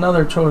 is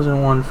another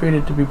chosen one,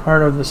 fated to be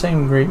part of the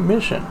same great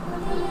mission.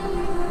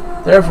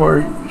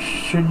 Therefore,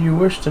 should you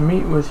wish to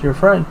meet with your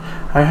friend,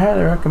 I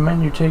highly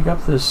recommend you take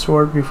up this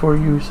sword before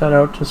you set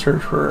out to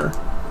search for her.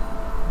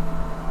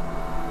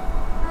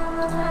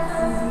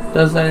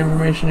 Does that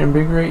information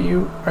invigorate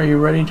you? Are you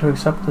ready to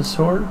accept the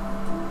sword?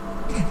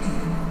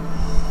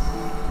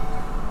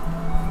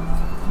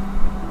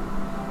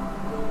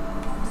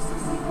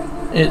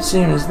 It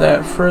seems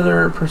that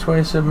further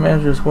persuasive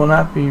measures will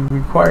not be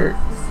required.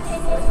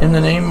 In the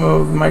name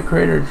of my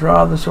creator,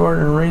 draw the sword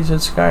and raise it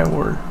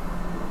skyward.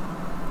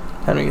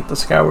 Time to get the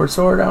Skyward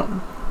Sword out,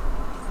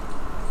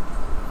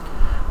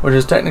 which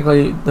is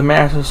technically the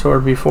Master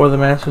Sword before the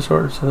Master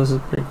Sword, so this is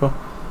pretty cool.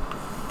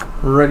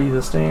 Ready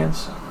to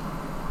stance.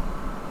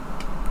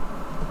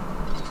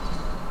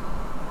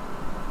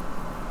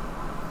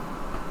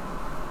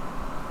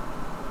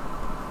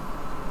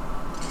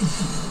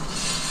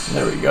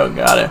 There we go,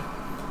 got it.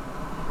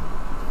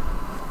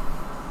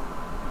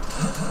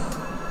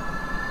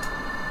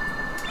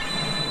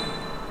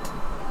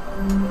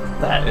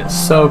 That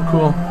is so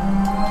cool.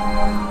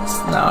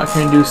 Now I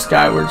can do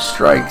Skyward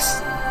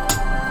strikes.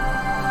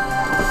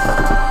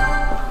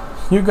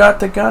 You got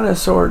the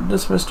goddess sword.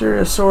 This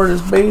mysterious sword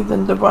is bathed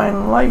in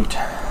divine light.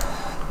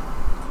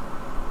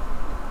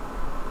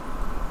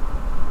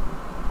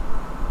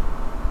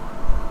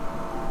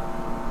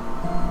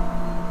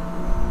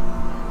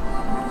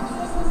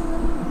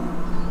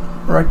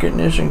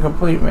 Recognition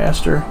complete,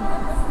 Master.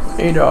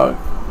 Adog,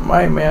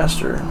 my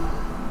master.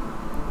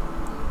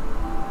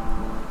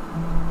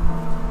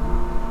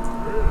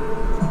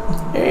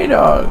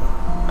 Adog.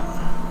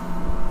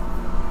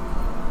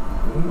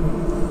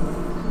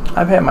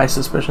 I've had my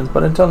suspicions,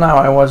 but until now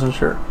I wasn't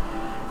sure.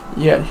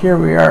 Yet here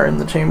we are in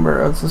the Chamber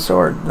of the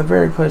Sword, the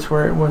very place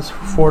where it was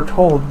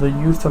foretold the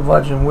youth of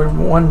legend would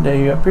one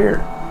day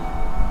appear.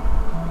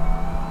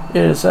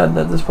 It is said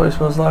that this place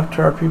was left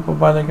to our people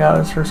by the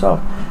goddess herself.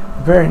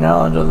 The very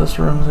knowledge of this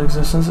room's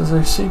existence is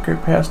a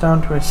secret passed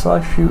down to a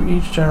select few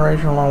each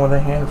generation along with a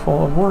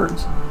handful of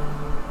words.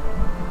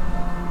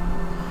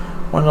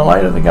 When the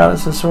light of the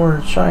goddess's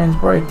sword shines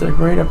bright, the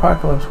great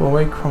apocalypse will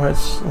wake from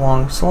its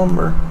long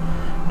slumber.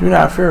 Do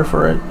not fear,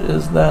 for it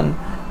is then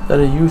that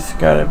a youth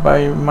guided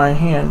by my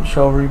hand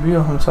shall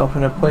reveal himself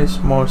in a place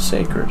most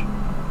sacred.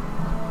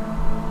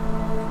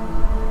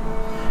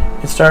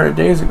 It started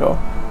days ago.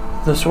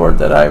 The sword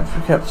that I've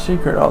kept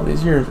secret all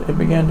these years, it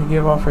began to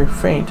give off a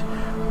faint,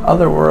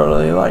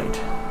 otherworldly light.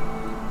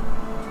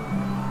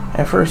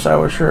 At first I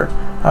was sure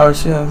I was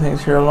sealing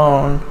things here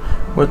alone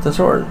with the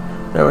sword.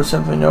 There was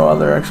simply no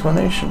other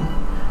explanation.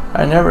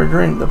 I never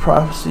dreamed the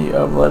prophecy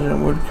of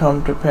legend would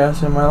come to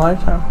pass in my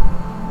lifetime.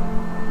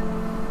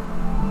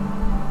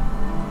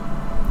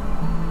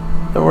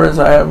 The words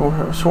I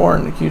have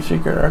sworn to keep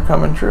secret are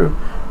coming true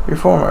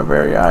before my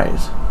very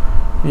eyes.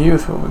 The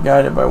youth will be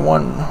guided by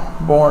one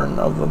born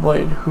of the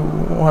blade,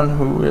 one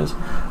who is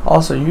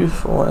also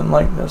youthful in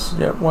likeness,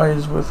 yet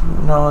wise with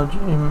knowledge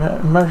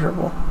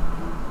immeasurable.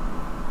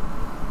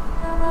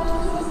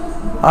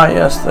 Ah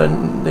yes,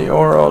 the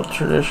oral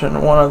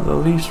tradition, one of the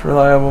least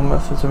reliable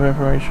methods of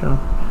information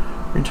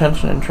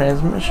retention and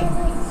transmission.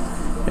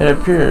 It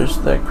appears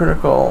that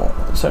critical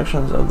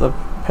sections of the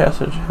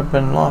passage have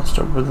been lost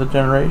over the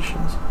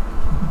generations.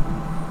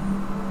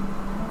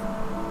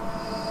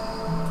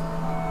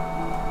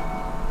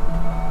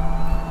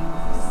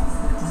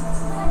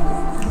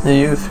 The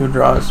youth who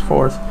draws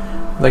forth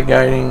the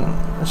guiding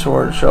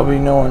sword shall be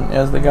known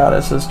as the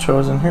goddess's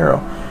chosen hero,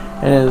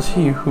 and it is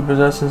he who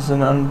possesses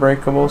an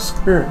unbreakable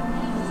spirit.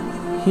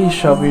 He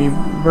shall be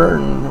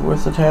burdened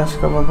with the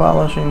task of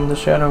abolishing the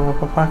shadow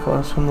of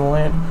apocalypse from the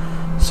land.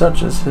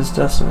 Such is his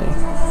destiny.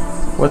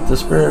 With the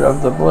spirit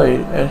of the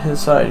blade at his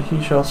side,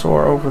 he shall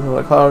soar over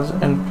the clouds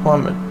and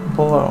plummet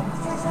below.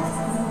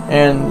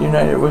 And,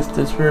 united with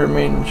the spirit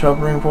maiden, shall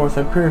bring forth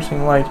a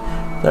piercing light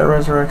that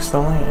resurrects the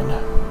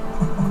land.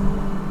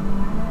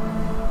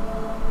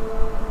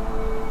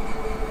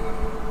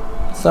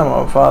 Some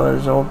of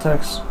Father's old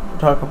texts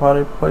talk about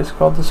a place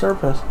called the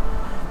Surface.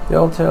 The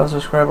old tales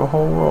describe a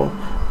whole world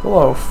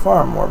below,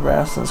 far more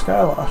vast than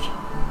Skyloft.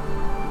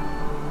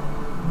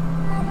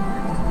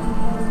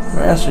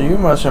 Master, you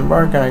must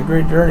embark on a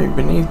great journey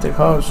beneath the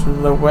clouds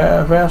through the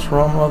vast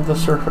realm of the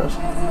Surface.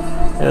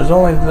 It is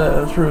only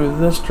through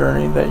this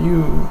journey that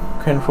you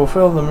can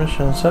fulfill the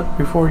mission set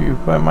before you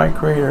by my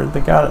creator, the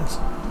goddess.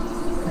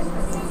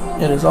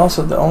 It is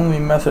also the only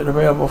method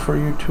available for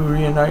you to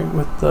reunite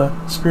with the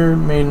spirit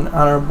maiden,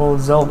 Honorable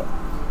Zelda.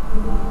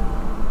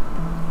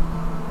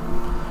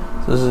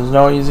 This is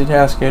no easy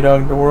task,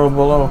 Dog. The world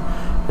below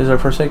is a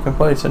forsaken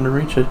place, and to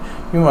reach it,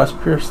 you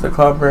must pierce the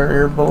cloud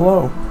barrier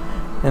below.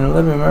 In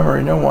living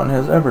memory, no one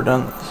has ever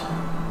done this.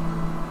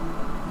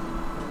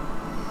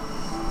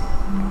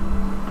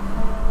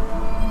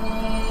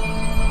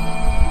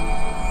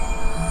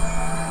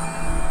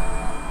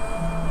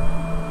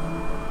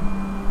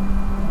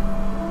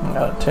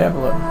 Got a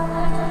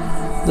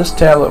tablet. This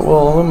tablet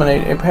will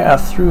illuminate a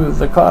path through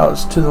the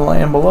clouds to the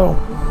land below.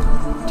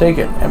 Take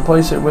it and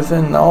place it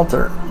within the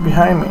altar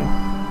behind me.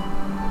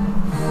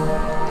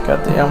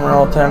 Got the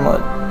emerald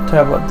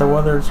tablet. The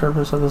weathered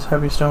surface of this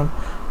heavy stone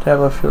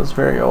tablet feels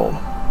very old.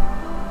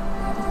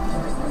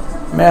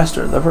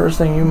 Master, the first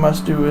thing you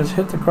must do is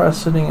hit the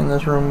crest sitting in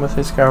this room with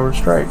a Skyward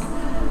strike.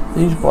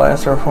 These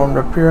blasts are formed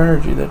of pure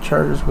energy that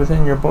charges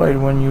within your blade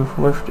when you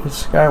lift it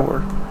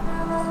skyward.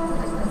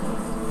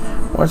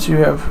 Once you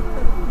have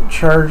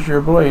charged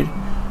your blade,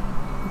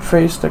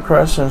 face the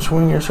crest and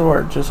swing your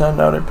sword to send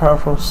out a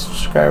powerful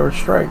Skyward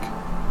strike.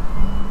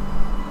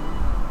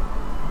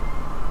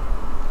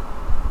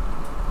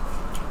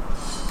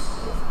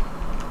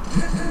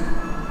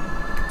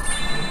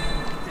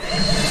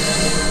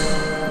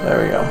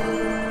 There we go.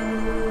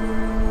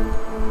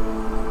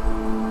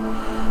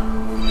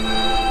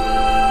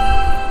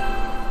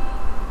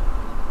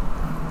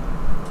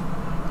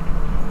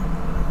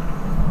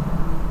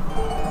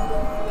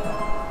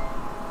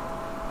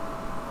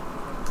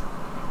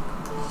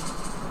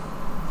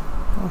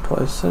 I'll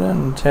place it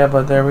in the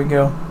tablet. There we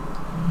go.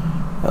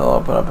 It'll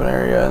open up an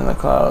area in the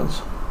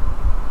clouds.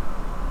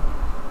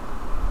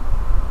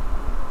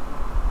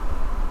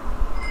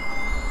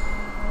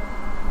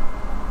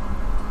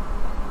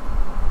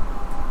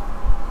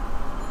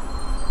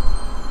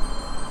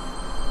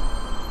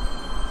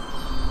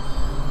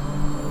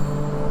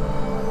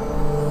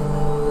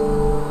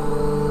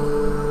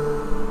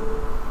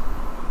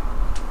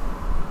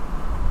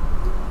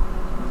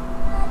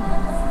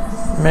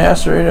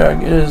 Master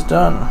Adog, it is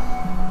done.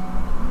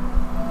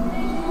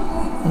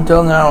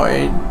 Until now,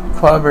 a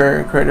cloud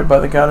barrier created by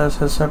the goddess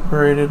has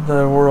separated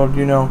the world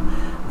you know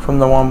from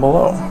the one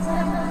below.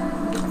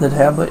 The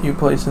tablet you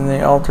place in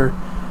the altar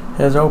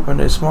has opened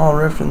a small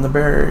rift in the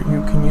barrier.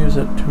 You can use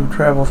it to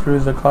travel through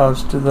the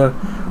clouds to the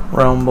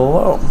realm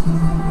below.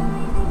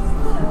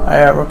 I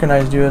have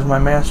recognized you as my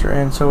master,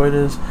 and so it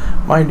is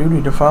my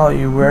duty to follow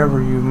you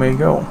wherever you may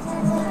go.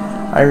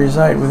 I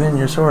reside within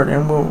your sword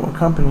and will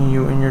accompany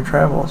you in your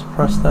travels.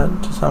 Press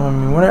that to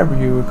summon me whenever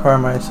you require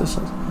my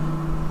assistance.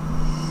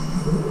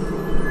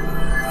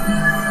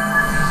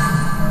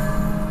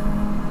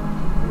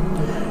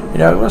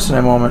 Now listen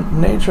a moment. The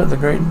nature of the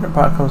great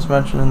apocalypse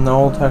mentioned in the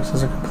old text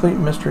is a complete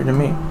mystery to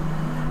me.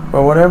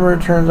 But whatever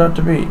it turns out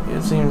to be,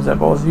 it seems that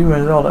both you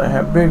and Zelda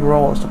have big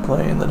roles to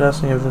play in the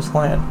destiny of this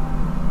land.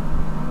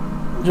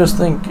 Just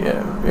think,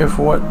 if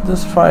what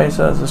this Phi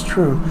says is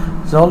true,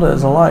 Zelda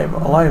is alive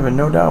and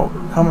no doubt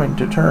coming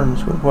to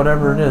terms with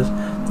whatever it is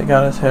the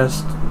goddess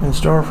has in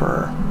store for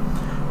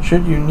her.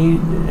 Should you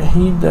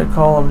heed the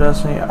call of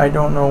destiny, I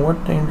don't know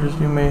what dangers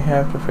you may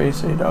have to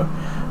face, A-Dog,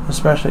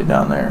 especially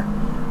down there.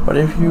 But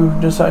if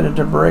you've decided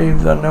to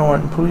brave the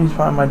unknown, please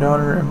find my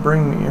daughter and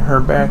bring her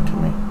back to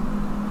me.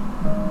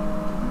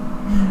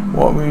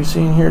 What we've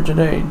seen here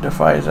today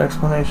defies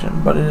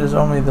explanation, but it is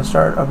only the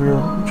start of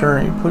your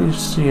journey. Please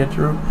see it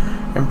through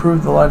and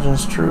prove the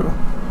legends true.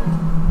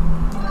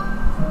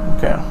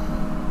 Okay.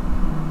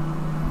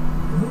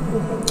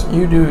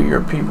 You do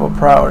your people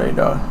proud,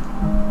 A-Dog.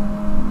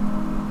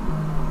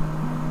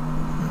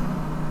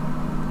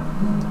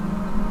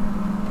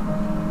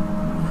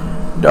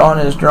 Dawn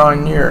is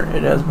drawing near.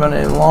 It has been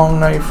a long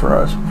night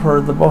for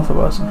the both of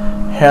us,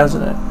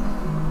 hasn't it?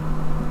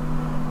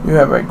 You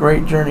have a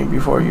great journey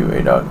before you,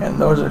 A-Dog, and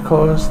those are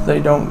close, they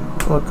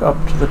don't look up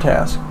to the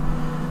task.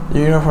 The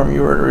uniform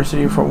you were to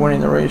receive for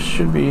winning the race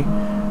should be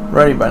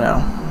ready by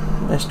now.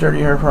 A sturdy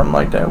uniform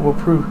like that will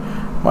prove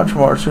much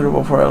more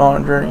suitable for a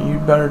long journey.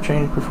 You'd better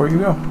change before you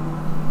go.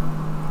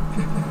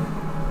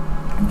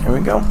 Here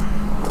we go.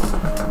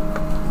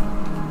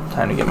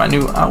 Time to get my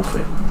new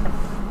outfit.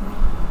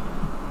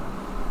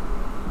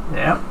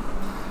 Yep.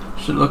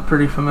 Should look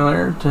pretty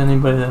familiar to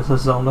anybody that's a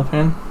Zelda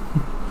fan.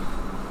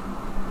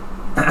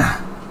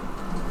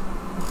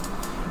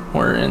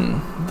 We're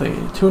in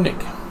the tunic.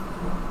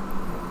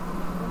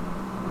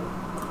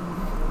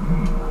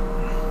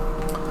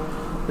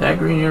 That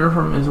green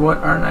uniform is what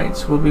our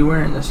knights will be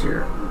wearing this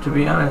year. To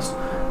be honest,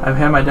 I've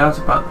had my doubts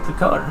about the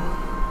color.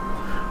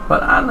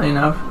 But oddly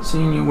enough,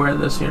 seeing you wear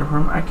this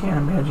uniform, I can't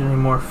imagine a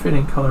more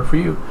fitting color for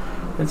you.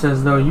 It's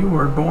as though you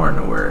were born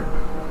to wear it.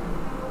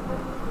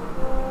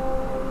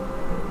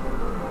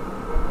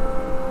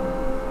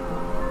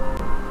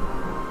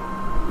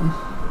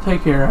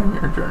 Take care on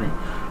your journey,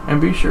 and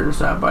be sure to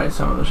stop by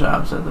some of the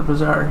shops at the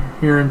bazaar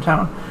here in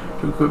town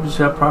to equip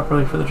yourself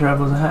properly for the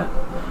travels ahead.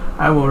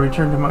 I will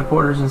return to my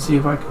quarters and see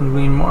if I can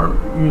glean more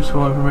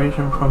useful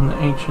information from the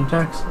ancient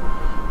texts.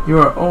 You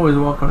are always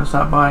welcome to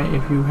stop by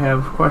if you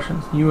have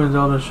questions. You and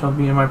Zelda shall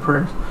be in my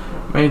prayers.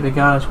 May the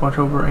goddess watch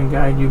over and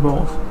guide you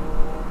both.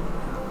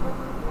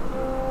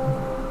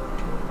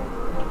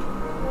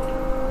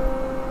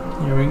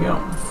 Here we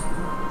go.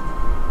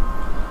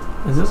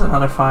 Is this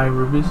another 5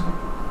 rubies?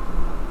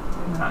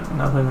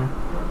 Nothing there.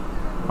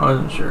 I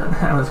wasn't sure.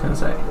 I was gonna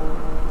say.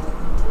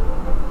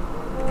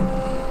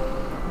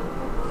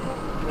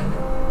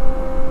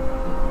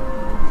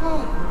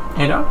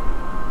 Hey, dog.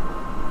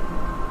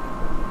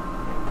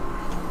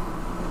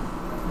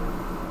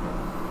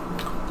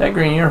 That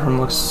green uniform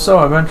looks so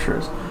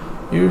adventurous.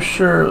 You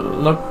sure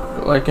look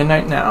like a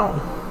knight now.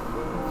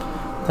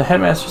 The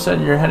headmaster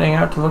said you're heading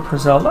out to look for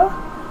Zelda?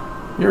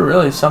 You're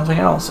really something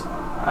else.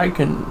 I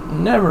could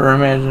never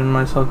imagine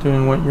myself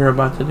doing what you're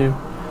about to do.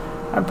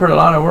 I put a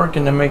lot of work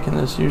into making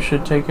this. You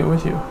should take it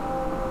with you.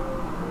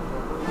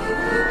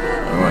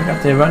 Oh, I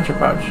got the adventure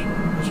pouch.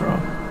 What's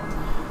wrong?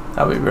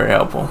 That'll be very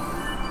helpful.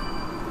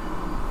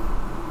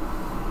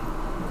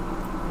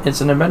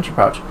 It's an adventure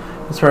pouch.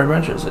 It's for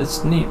adventures.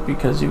 It's neat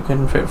because you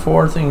can fit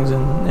 4 things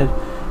in it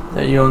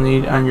that you'll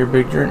need on your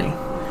big journey.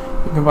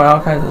 You can buy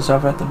all kinds of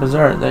stuff at the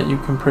bazaar that you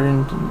can put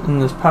in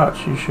this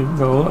pouch. You should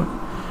go look.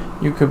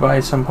 You could buy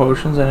some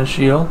potions and a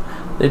shield.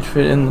 They'd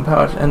fit in the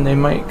pouch, and they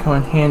might come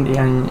in handy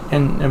on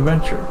an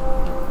adventure.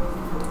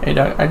 Hey,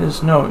 Doc, I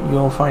just know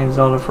you'll find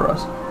Zelda for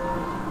us.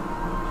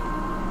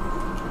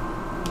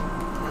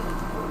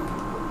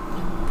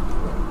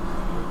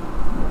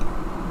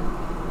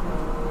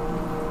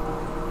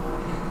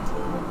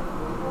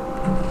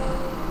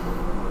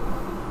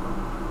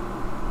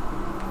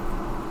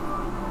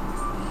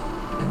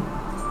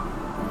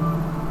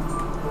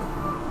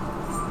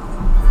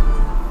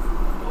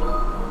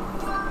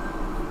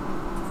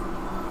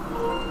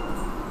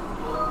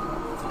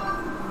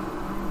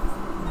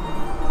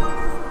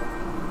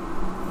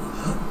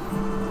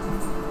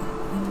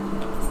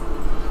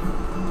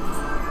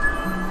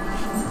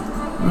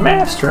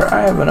 Master,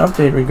 I have an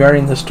update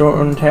regarding the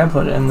stone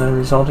tablet and the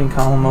resulting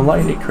column of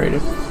light it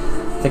created.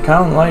 The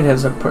column of light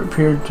has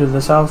appeared to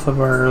the south of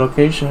our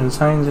location, and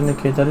signs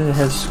indicate that it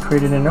has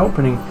created an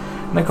opening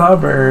in the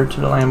cloud barrier to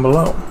the land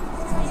below.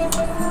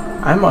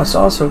 I must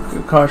also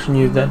caution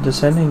you that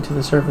descending to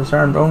the surface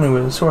armed only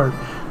with a sword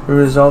will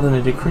result in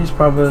a decreased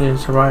probability of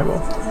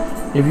survival.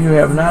 If you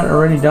have not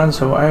already done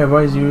so, I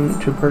advise you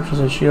to purchase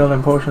a shield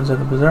and potions at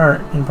the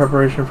bazaar in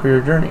preparation for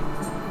your journey.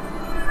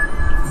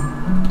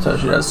 So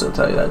she does still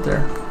tell you that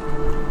there.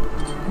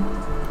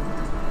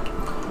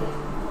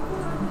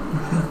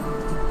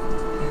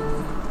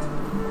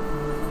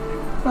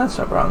 That's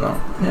no problem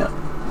though. Yeah.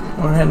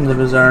 We're heading to the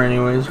bazaar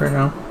anyways right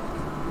now.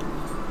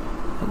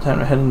 Time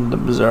to head into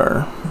the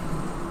bazaar.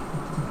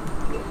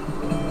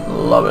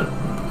 Love it.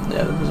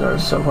 Yeah, the bazaar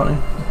is so funny.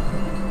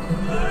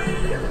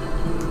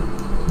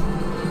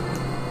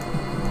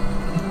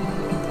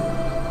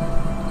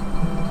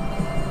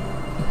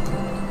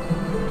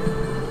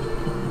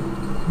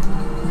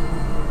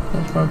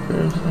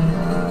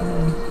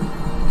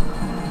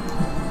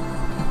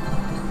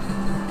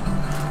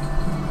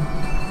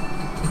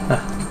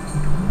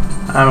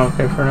 I'm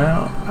okay for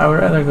now. I would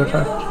rather go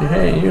talk to you.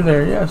 Hey, you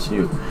there? Yes,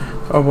 you.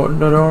 Oh,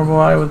 the adorable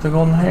eye with the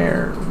golden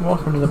hair.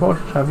 Welcome to the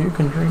potion shop. You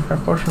can drink our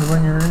potions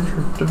when you're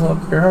injured to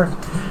develop your heart.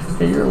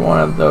 Hey, you're one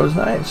of those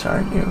knights,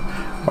 aren't you?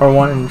 Or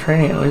one in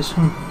training, at least.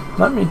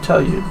 Let me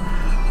tell you.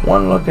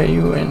 One look at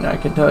you and I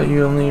can tell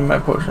you'll need my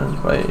potions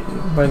by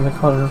the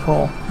color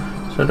full.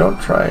 So don't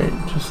try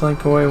to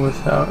slink away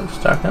without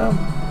stocking up.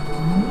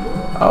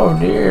 Oh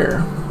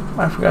dear.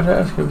 I forgot to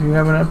ask if you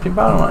have an empty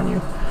bottle on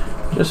you.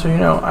 Just so you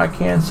know, I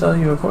can't sell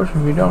you a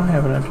potion if you don't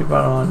have an empty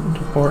bottle on to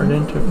pour it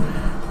into.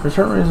 For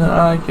some reason,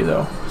 I like you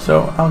though,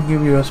 so I'll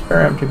give you a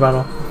spare empty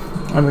bottle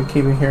I've been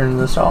keeping here in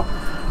the stall.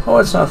 Oh,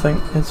 it's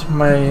nothing. It's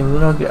my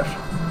little gift.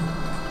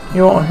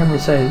 You won't hear me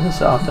say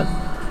this often,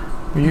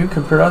 but you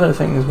can put other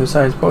things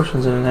besides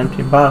potions in an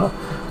empty bottle,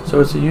 so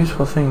it's a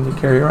useful thing to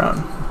carry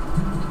around.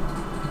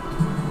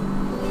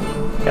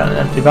 Got an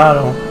empty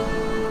bottle.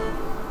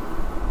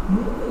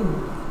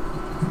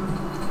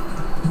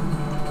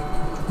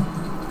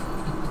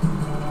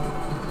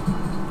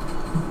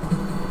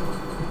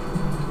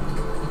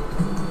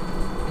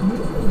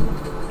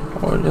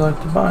 What would you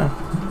like to buy?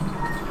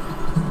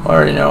 I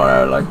already know what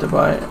I would like to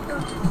buy.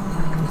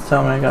 Just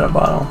tell me I got a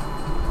bottle.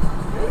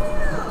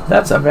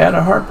 That's a vat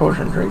of heart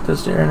potion. Drink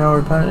this dear and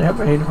replenish. Yep,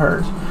 8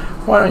 hearts.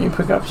 Why don't you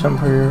pick up some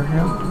for your...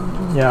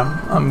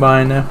 Yeah, I'm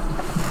buying now.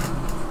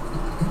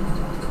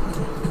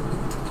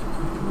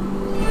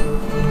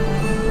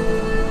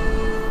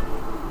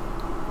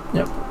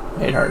 Yep,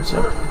 8 hearts.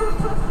 Yep.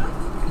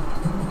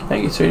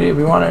 Thank you, sweetie. If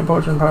you want a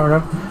potion powered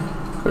up,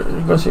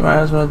 go see my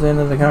husband at the end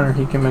of the counter.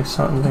 He can make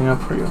something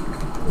up for you.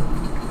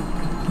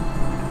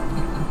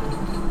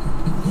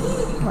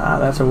 Ah,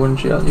 that's a wooden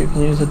shield. You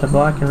can use it to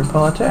block and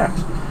repel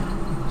attacks.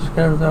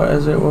 Discover though,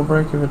 as it will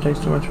break if it takes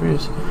too much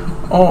use.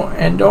 Oh,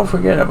 and don't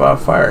forget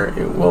about fire.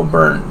 It will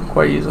burn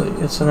quite easily.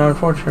 It's an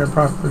unfortunate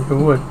property of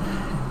wood.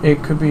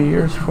 It could be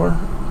yours for...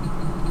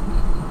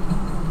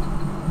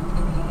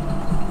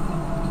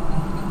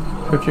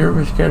 Would you ever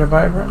be scared of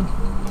vibrant?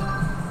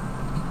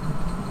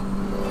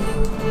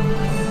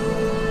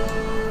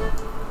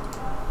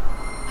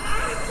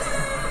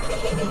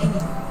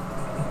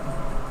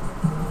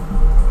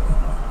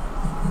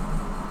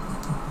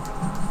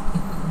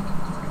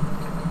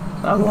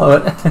 I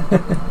love it.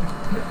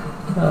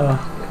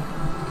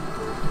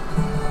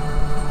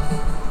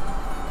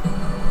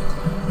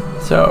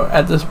 So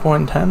at this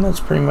point in time, that's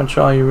pretty much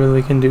all you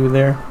really can do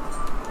there.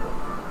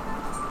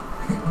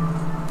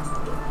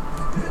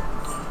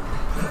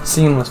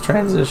 Seamless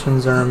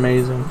transitions are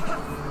amazing.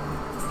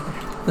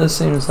 This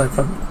seems like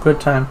a good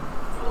time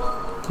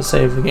to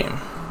save the game.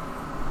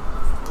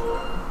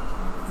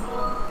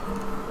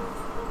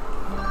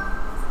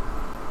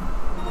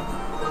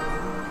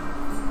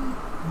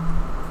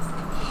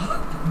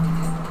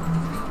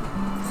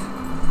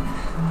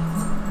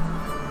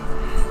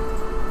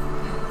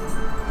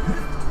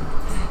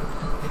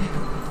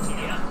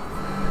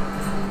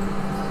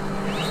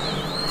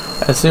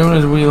 As soon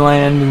as we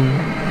land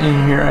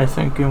in here, I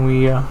think, and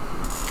we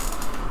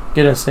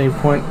get a save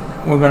point,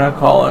 we're gonna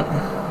call it.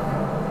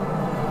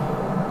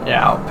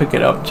 Yeah, I'll pick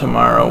it up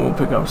tomorrow. We'll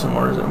pick up some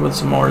more with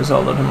some more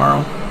Zelda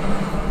tomorrow.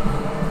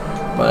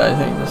 But I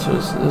think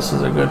this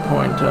is a good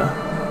point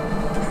to.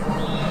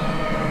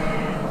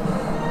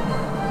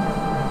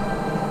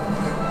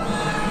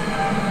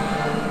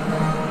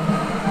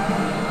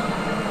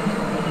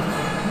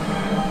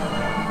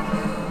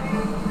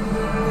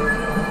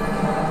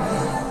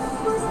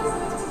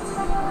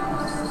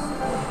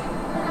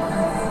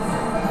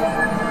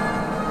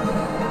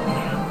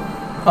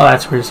 Oh,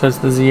 that's weird. So it's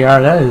the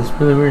ZR. That is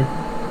really weird.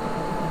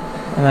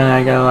 And then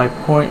I gotta like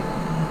point.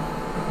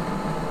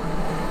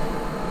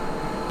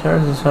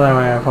 There's this other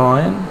way I fall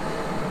in.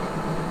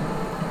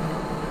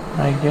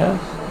 I guess.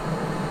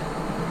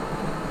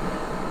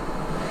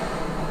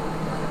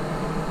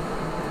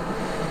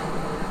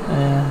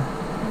 Yeah.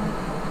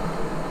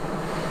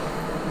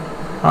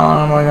 How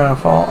long am I gonna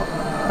fall?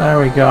 There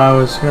we go. I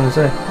was gonna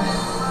say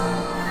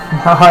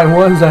how high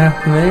was I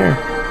up in the air?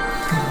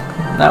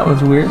 That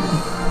was weird.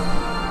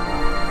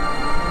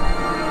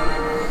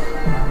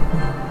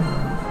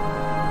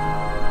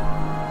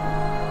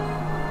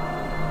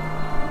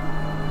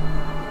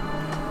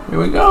 Here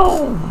we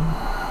go.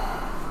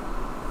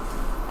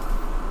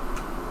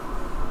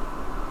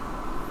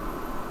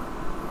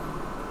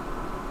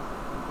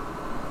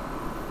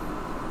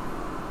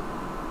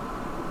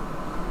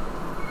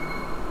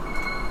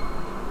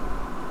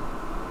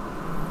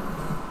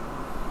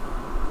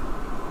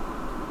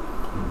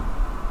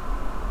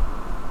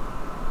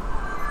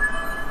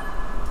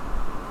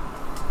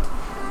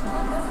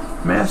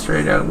 Master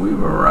Ada, we've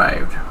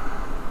arrived.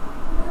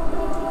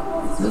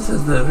 This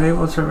is the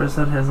fabled service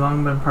that has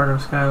long been part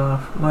of Skyward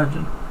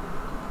legend.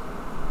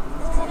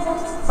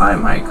 By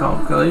my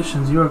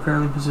calculations, you are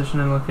currently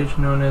positioned in a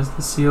location known as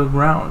the Sealed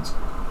Grounds.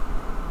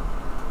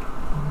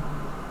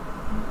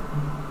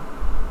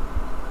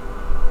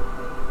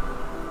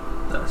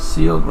 The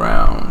Sealed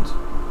Grounds.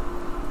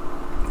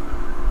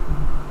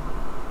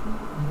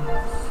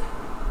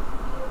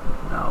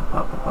 Now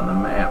pop up on the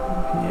map.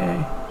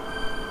 Yay.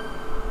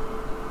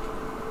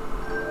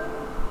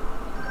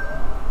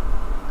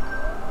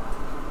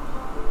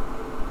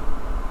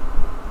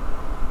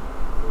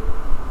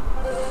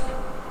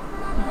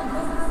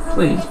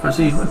 Please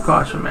proceed with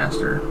caution,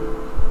 Master.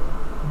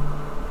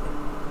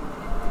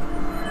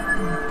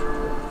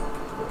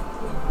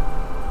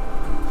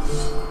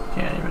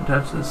 Can't even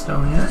touch this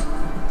stone yet.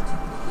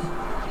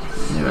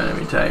 New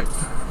enemy type.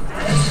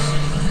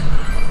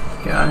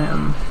 Got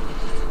him.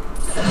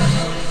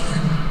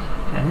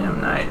 Got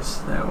him. Nice.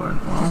 That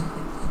went well.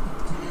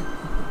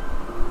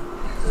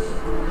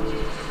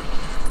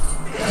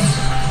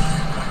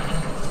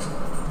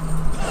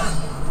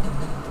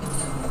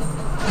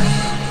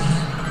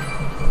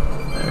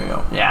 There we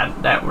go. Yeah,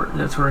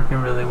 that's working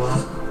really well.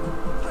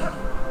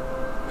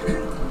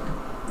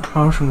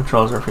 Motion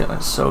controls are feeling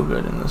so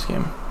good in this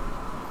game.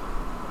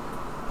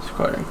 It's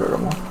quite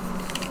incredible.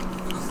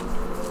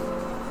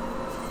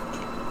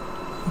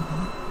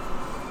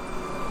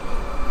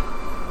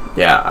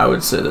 Yeah, I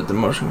would say that the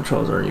motion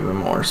controls are even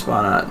more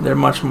spot on. They're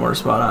much more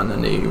spot on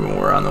than they even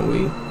were on the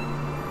Wii.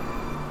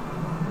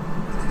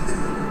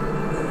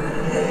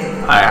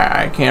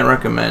 I can't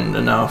recommend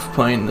enough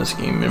playing this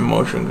game in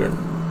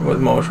with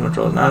motion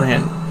controls, not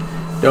hand.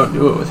 Don't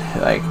do it with,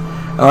 like,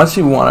 unless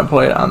you want to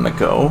play it on the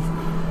go.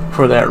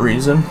 For that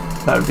reason,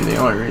 that would be the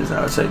only reason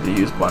I would say to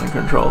use button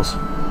controls.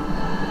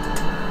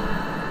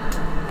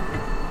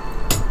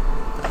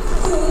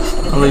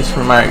 At least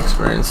from my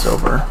experience so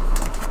far.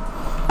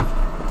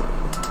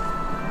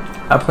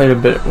 I played a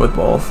bit with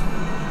both.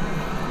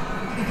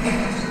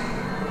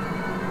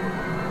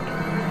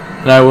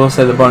 And I will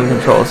say the button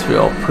controls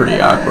feel pretty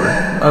awkward.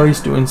 At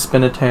least doing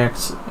spin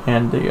attacks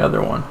and the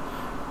other one.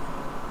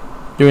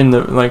 Doing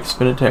the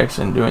spin attacks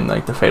and doing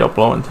like the fatal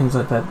blow and things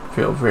like that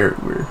feel very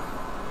weird.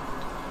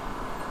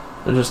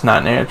 They're just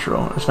not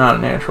natural. It's not a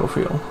natural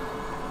feel.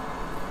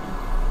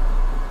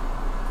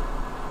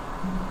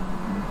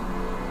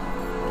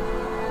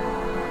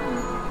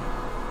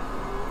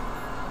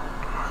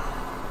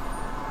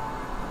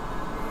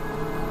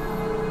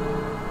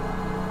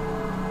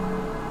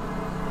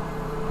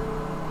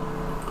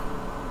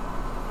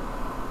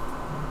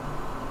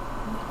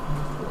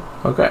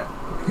 Okay,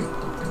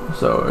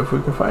 so if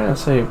we can find a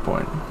save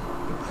point,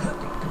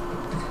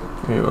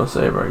 we will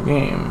save our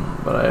game,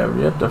 but I have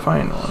yet to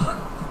find one.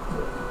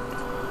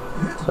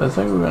 So I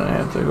think we're going to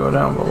have to go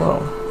down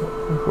below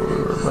before we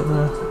were, but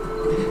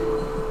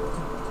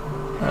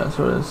that's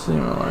what it's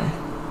seeming like.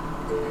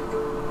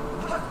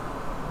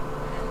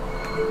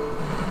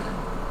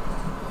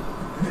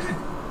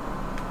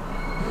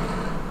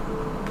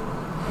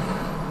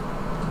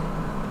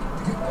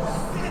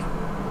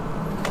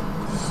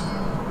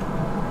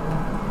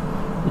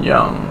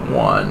 Young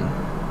one,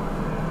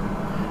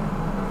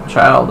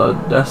 child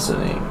of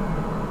destiny,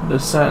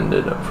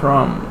 descended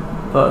from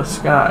the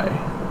sky.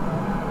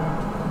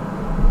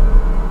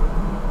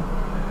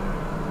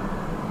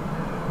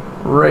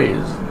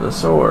 Raise the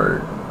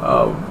sword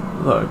of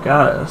the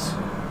goddess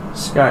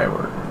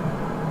Skyward.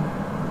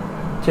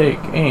 Take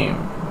aim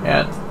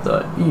at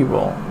the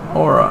evil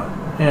aura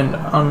and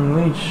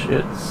unleash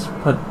its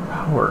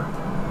power.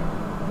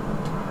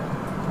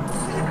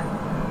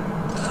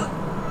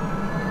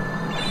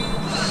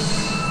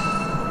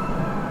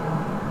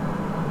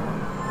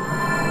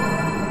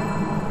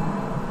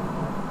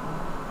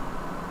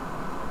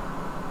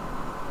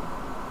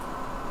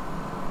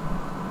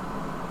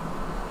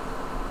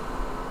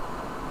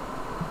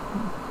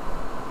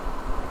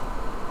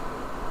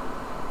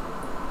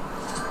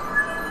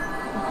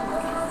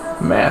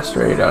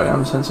 Master 8,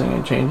 I'm sensing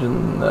a change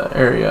in the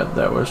area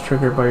that was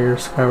triggered by your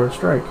Skyward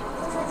strike.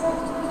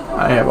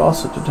 I have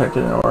also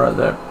detected an aura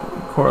that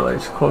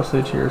correlates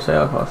closely to your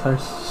sail cloth. I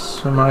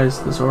surmise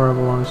this aura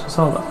belongs to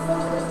Zelda.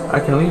 I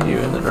can lead you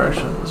in the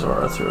direction of this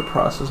aura through a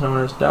process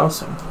known as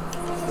dowsing.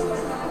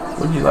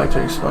 Would you like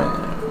to explain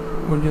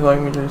it? Would you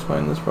like me to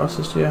explain this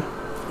process to you?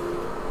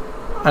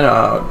 I know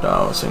how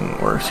dowsing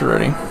works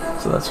already,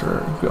 so that's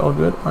all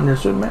good.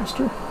 Understood,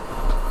 Master?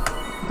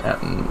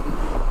 And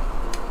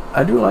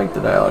I do like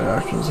the dialogue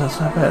options, that's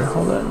not bad.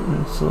 Hold that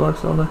and select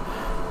Zelda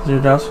as your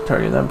dowsing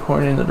target, then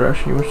point in the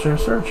direction you wish to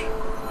search.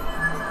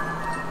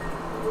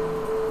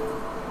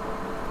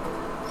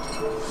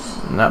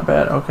 Not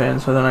bad, okay,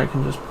 and so then I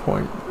can just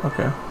point,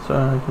 okay, so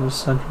I can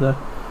just center that.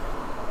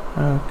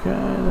 Okay,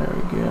 there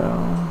we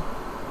go.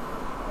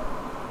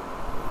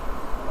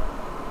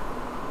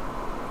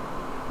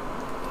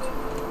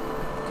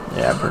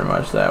 Yeah, pretty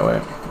much that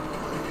way.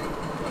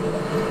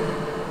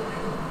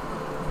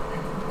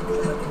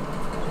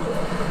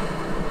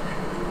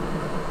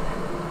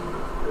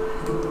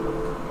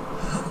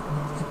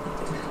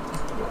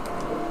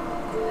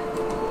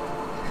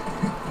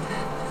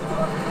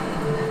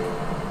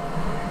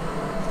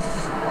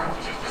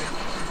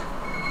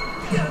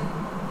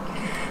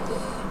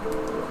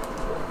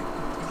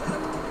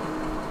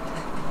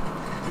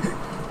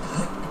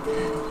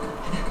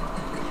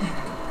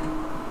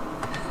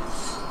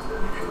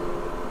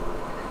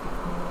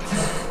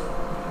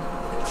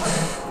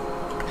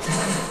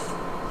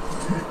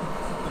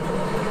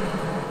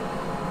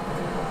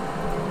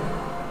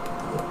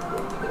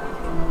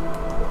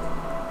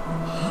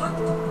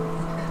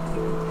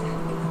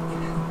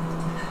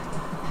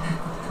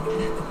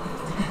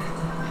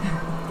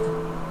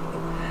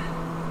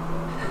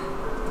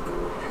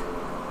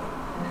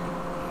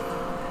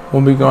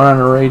 we'll be going on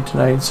a raid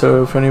tonight.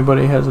 So if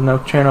anybody has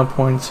enough channel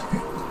points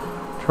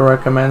to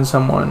recommend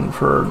someone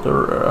for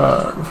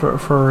the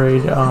for a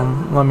raid,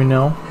 let me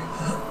know.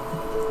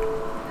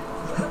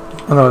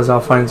 Otherwise,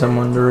 I'll find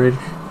someone to raid.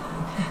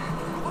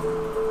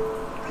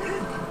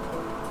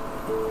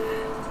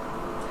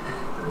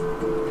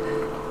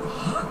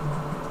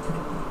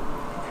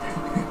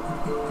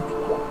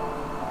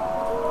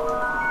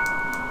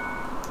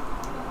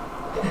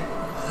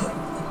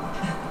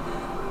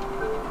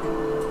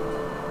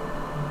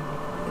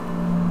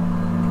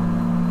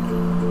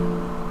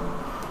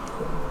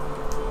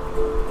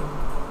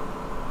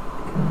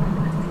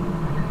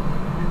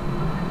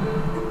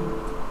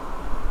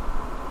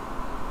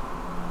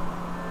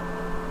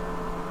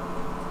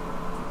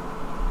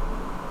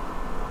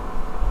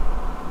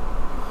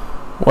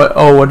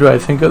 What do I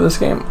think of this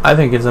game? I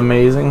think it's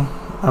amazing.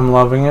 I'm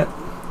loving it.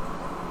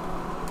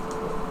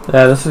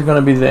 Yeah, this is going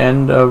to be the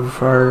end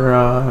of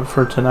our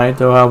for tonight,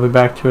 though. I'll be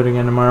back to it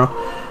again tomorrow.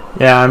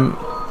 Yeah,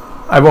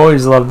 I've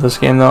always loved this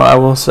game, though. I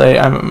will say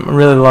I'm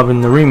really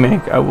loving the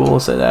remake. I will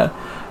say that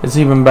it's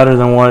even better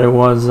than what it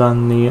was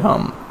on the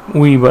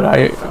Wii, but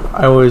I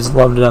always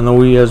loved it on the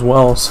Wii as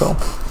well. So,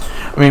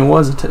 I mean,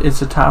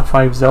 it's a top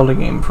 5 Zelda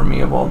game for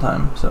me of all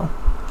time. So,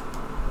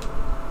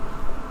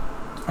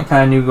 I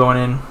kind of knew going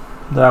in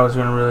that I was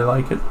going to really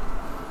like it.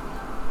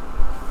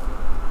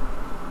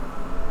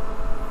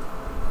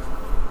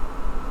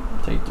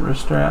 Take the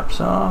wrist straps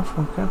off.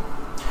 Okay.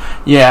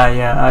 Yeah.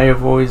 I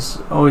have always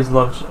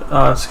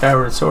loved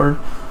Skyward Sword.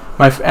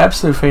 My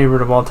absolute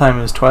favorite of all time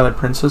is Twilight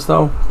Princess,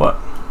 though. But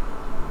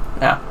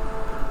yeah,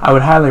 I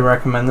would highly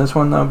recommend this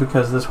one though,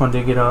 because this one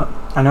did get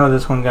I know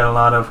this one got a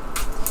lot of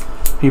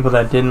people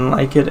that didn't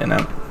like it, and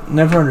I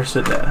never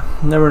understood that.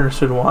 Never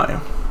understood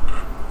why.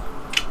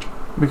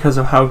 Because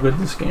of how good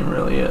this game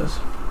really is.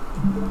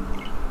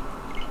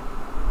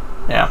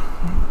 Yeah,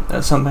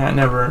 that's something I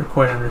never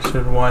quite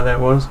understood why that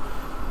was.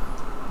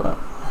 But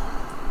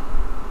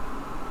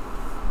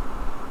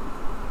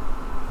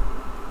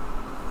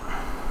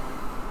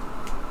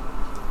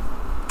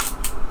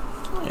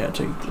yeah,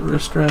 take the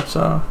wrist straps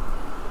off.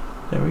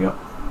 There we go.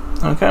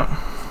 Okay.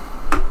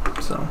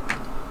 So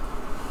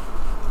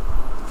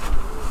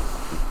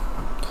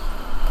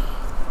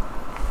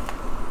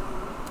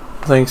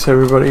thanks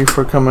everybody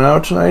for coming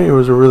out tonight. It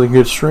was a really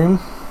good stream.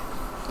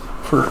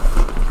 For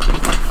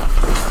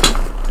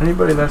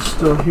anybody that's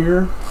still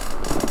here,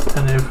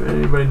 and if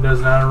anybody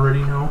does not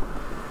already know,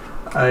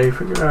 I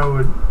figured I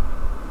would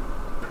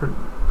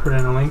put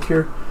in a link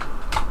here.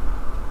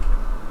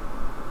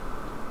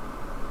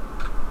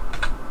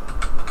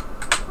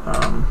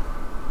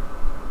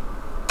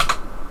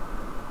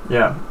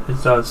 Yeah,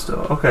 it does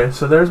still. Okay,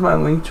 so there's my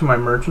link to my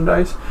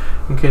merchandise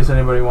in case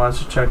anybody wants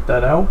to check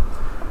that out.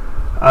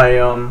 I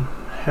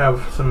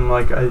have some,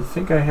 I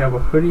think I have a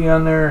hoodie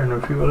on there and a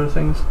few other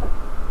things.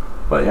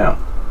 But yeah,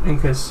 in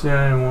case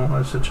anyone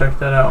wants to check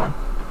that out.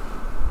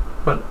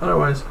 But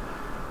otherwise,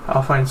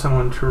 I'll find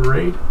someone to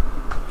raid.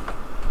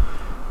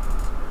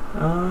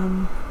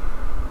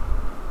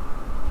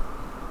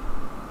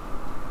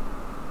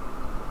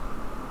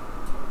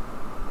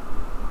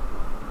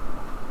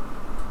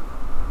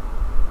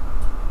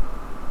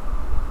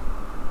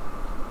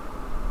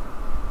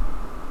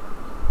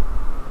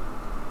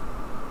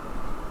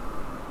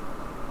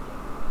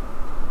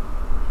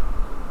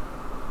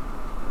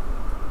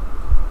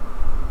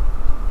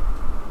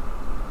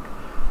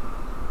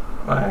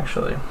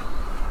 Actually,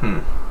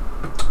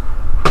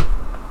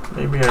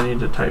 maybe I need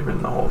to type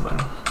in the whole thing.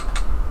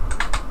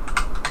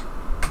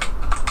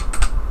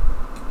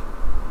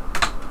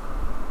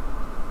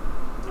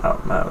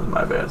 Oh, that was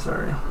my bad,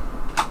 sorry.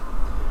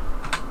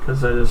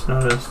 Because I just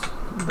noticed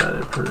that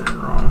it put it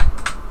in wrong.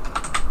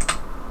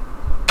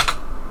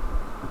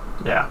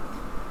 Yeah.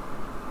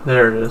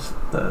 There it is.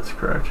 That's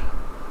correct.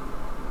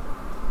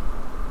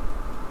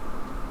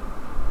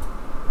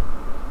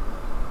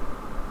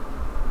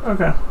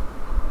 Okay.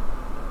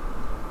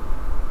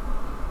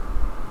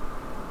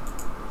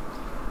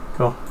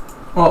 Cool.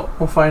 Well,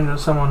 we'll find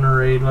someone to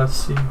raid. Let's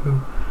see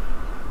who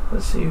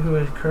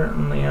is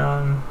currently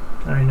on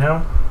right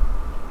now.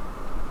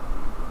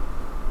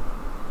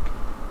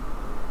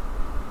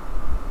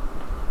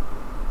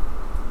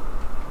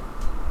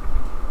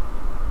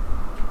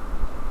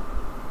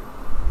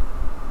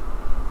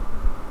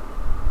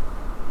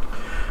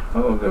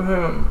 I'll give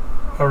him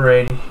a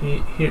raid.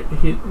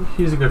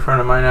 He's a good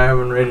friend of mine. I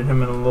haven't raided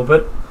him in a little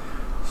bit.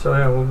 So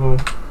yeah, we'll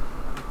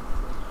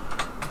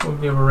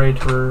give a raid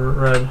for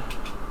Red.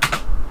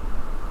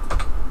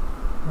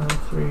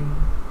 3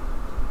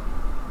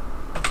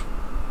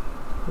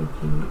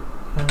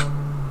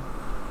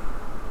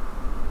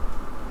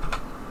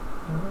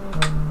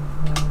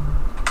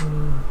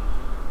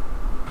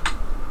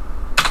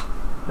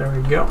 there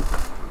we go.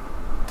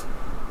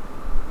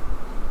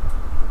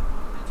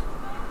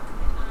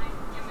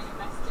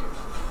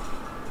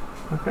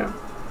 Okay.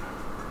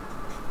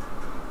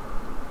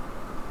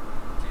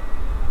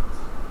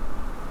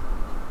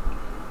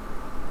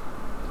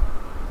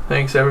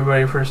 Thanks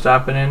everybody for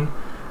stopping in.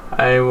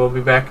 I will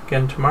be back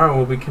again tomorrow.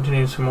 We'll be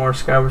continuing some more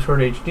Skyward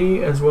Sword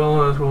HD, as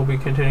well as we'll be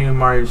continuing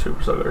Mario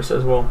Super Sluggers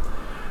as well.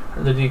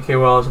 The DK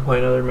Wells will play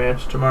another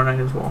match tomorrow night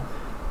as well,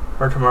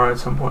 or tomorrow at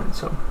some point.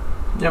 So,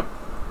 yep.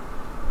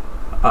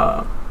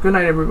 Good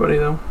night, everybody.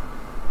 Though.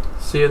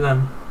 See you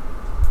then.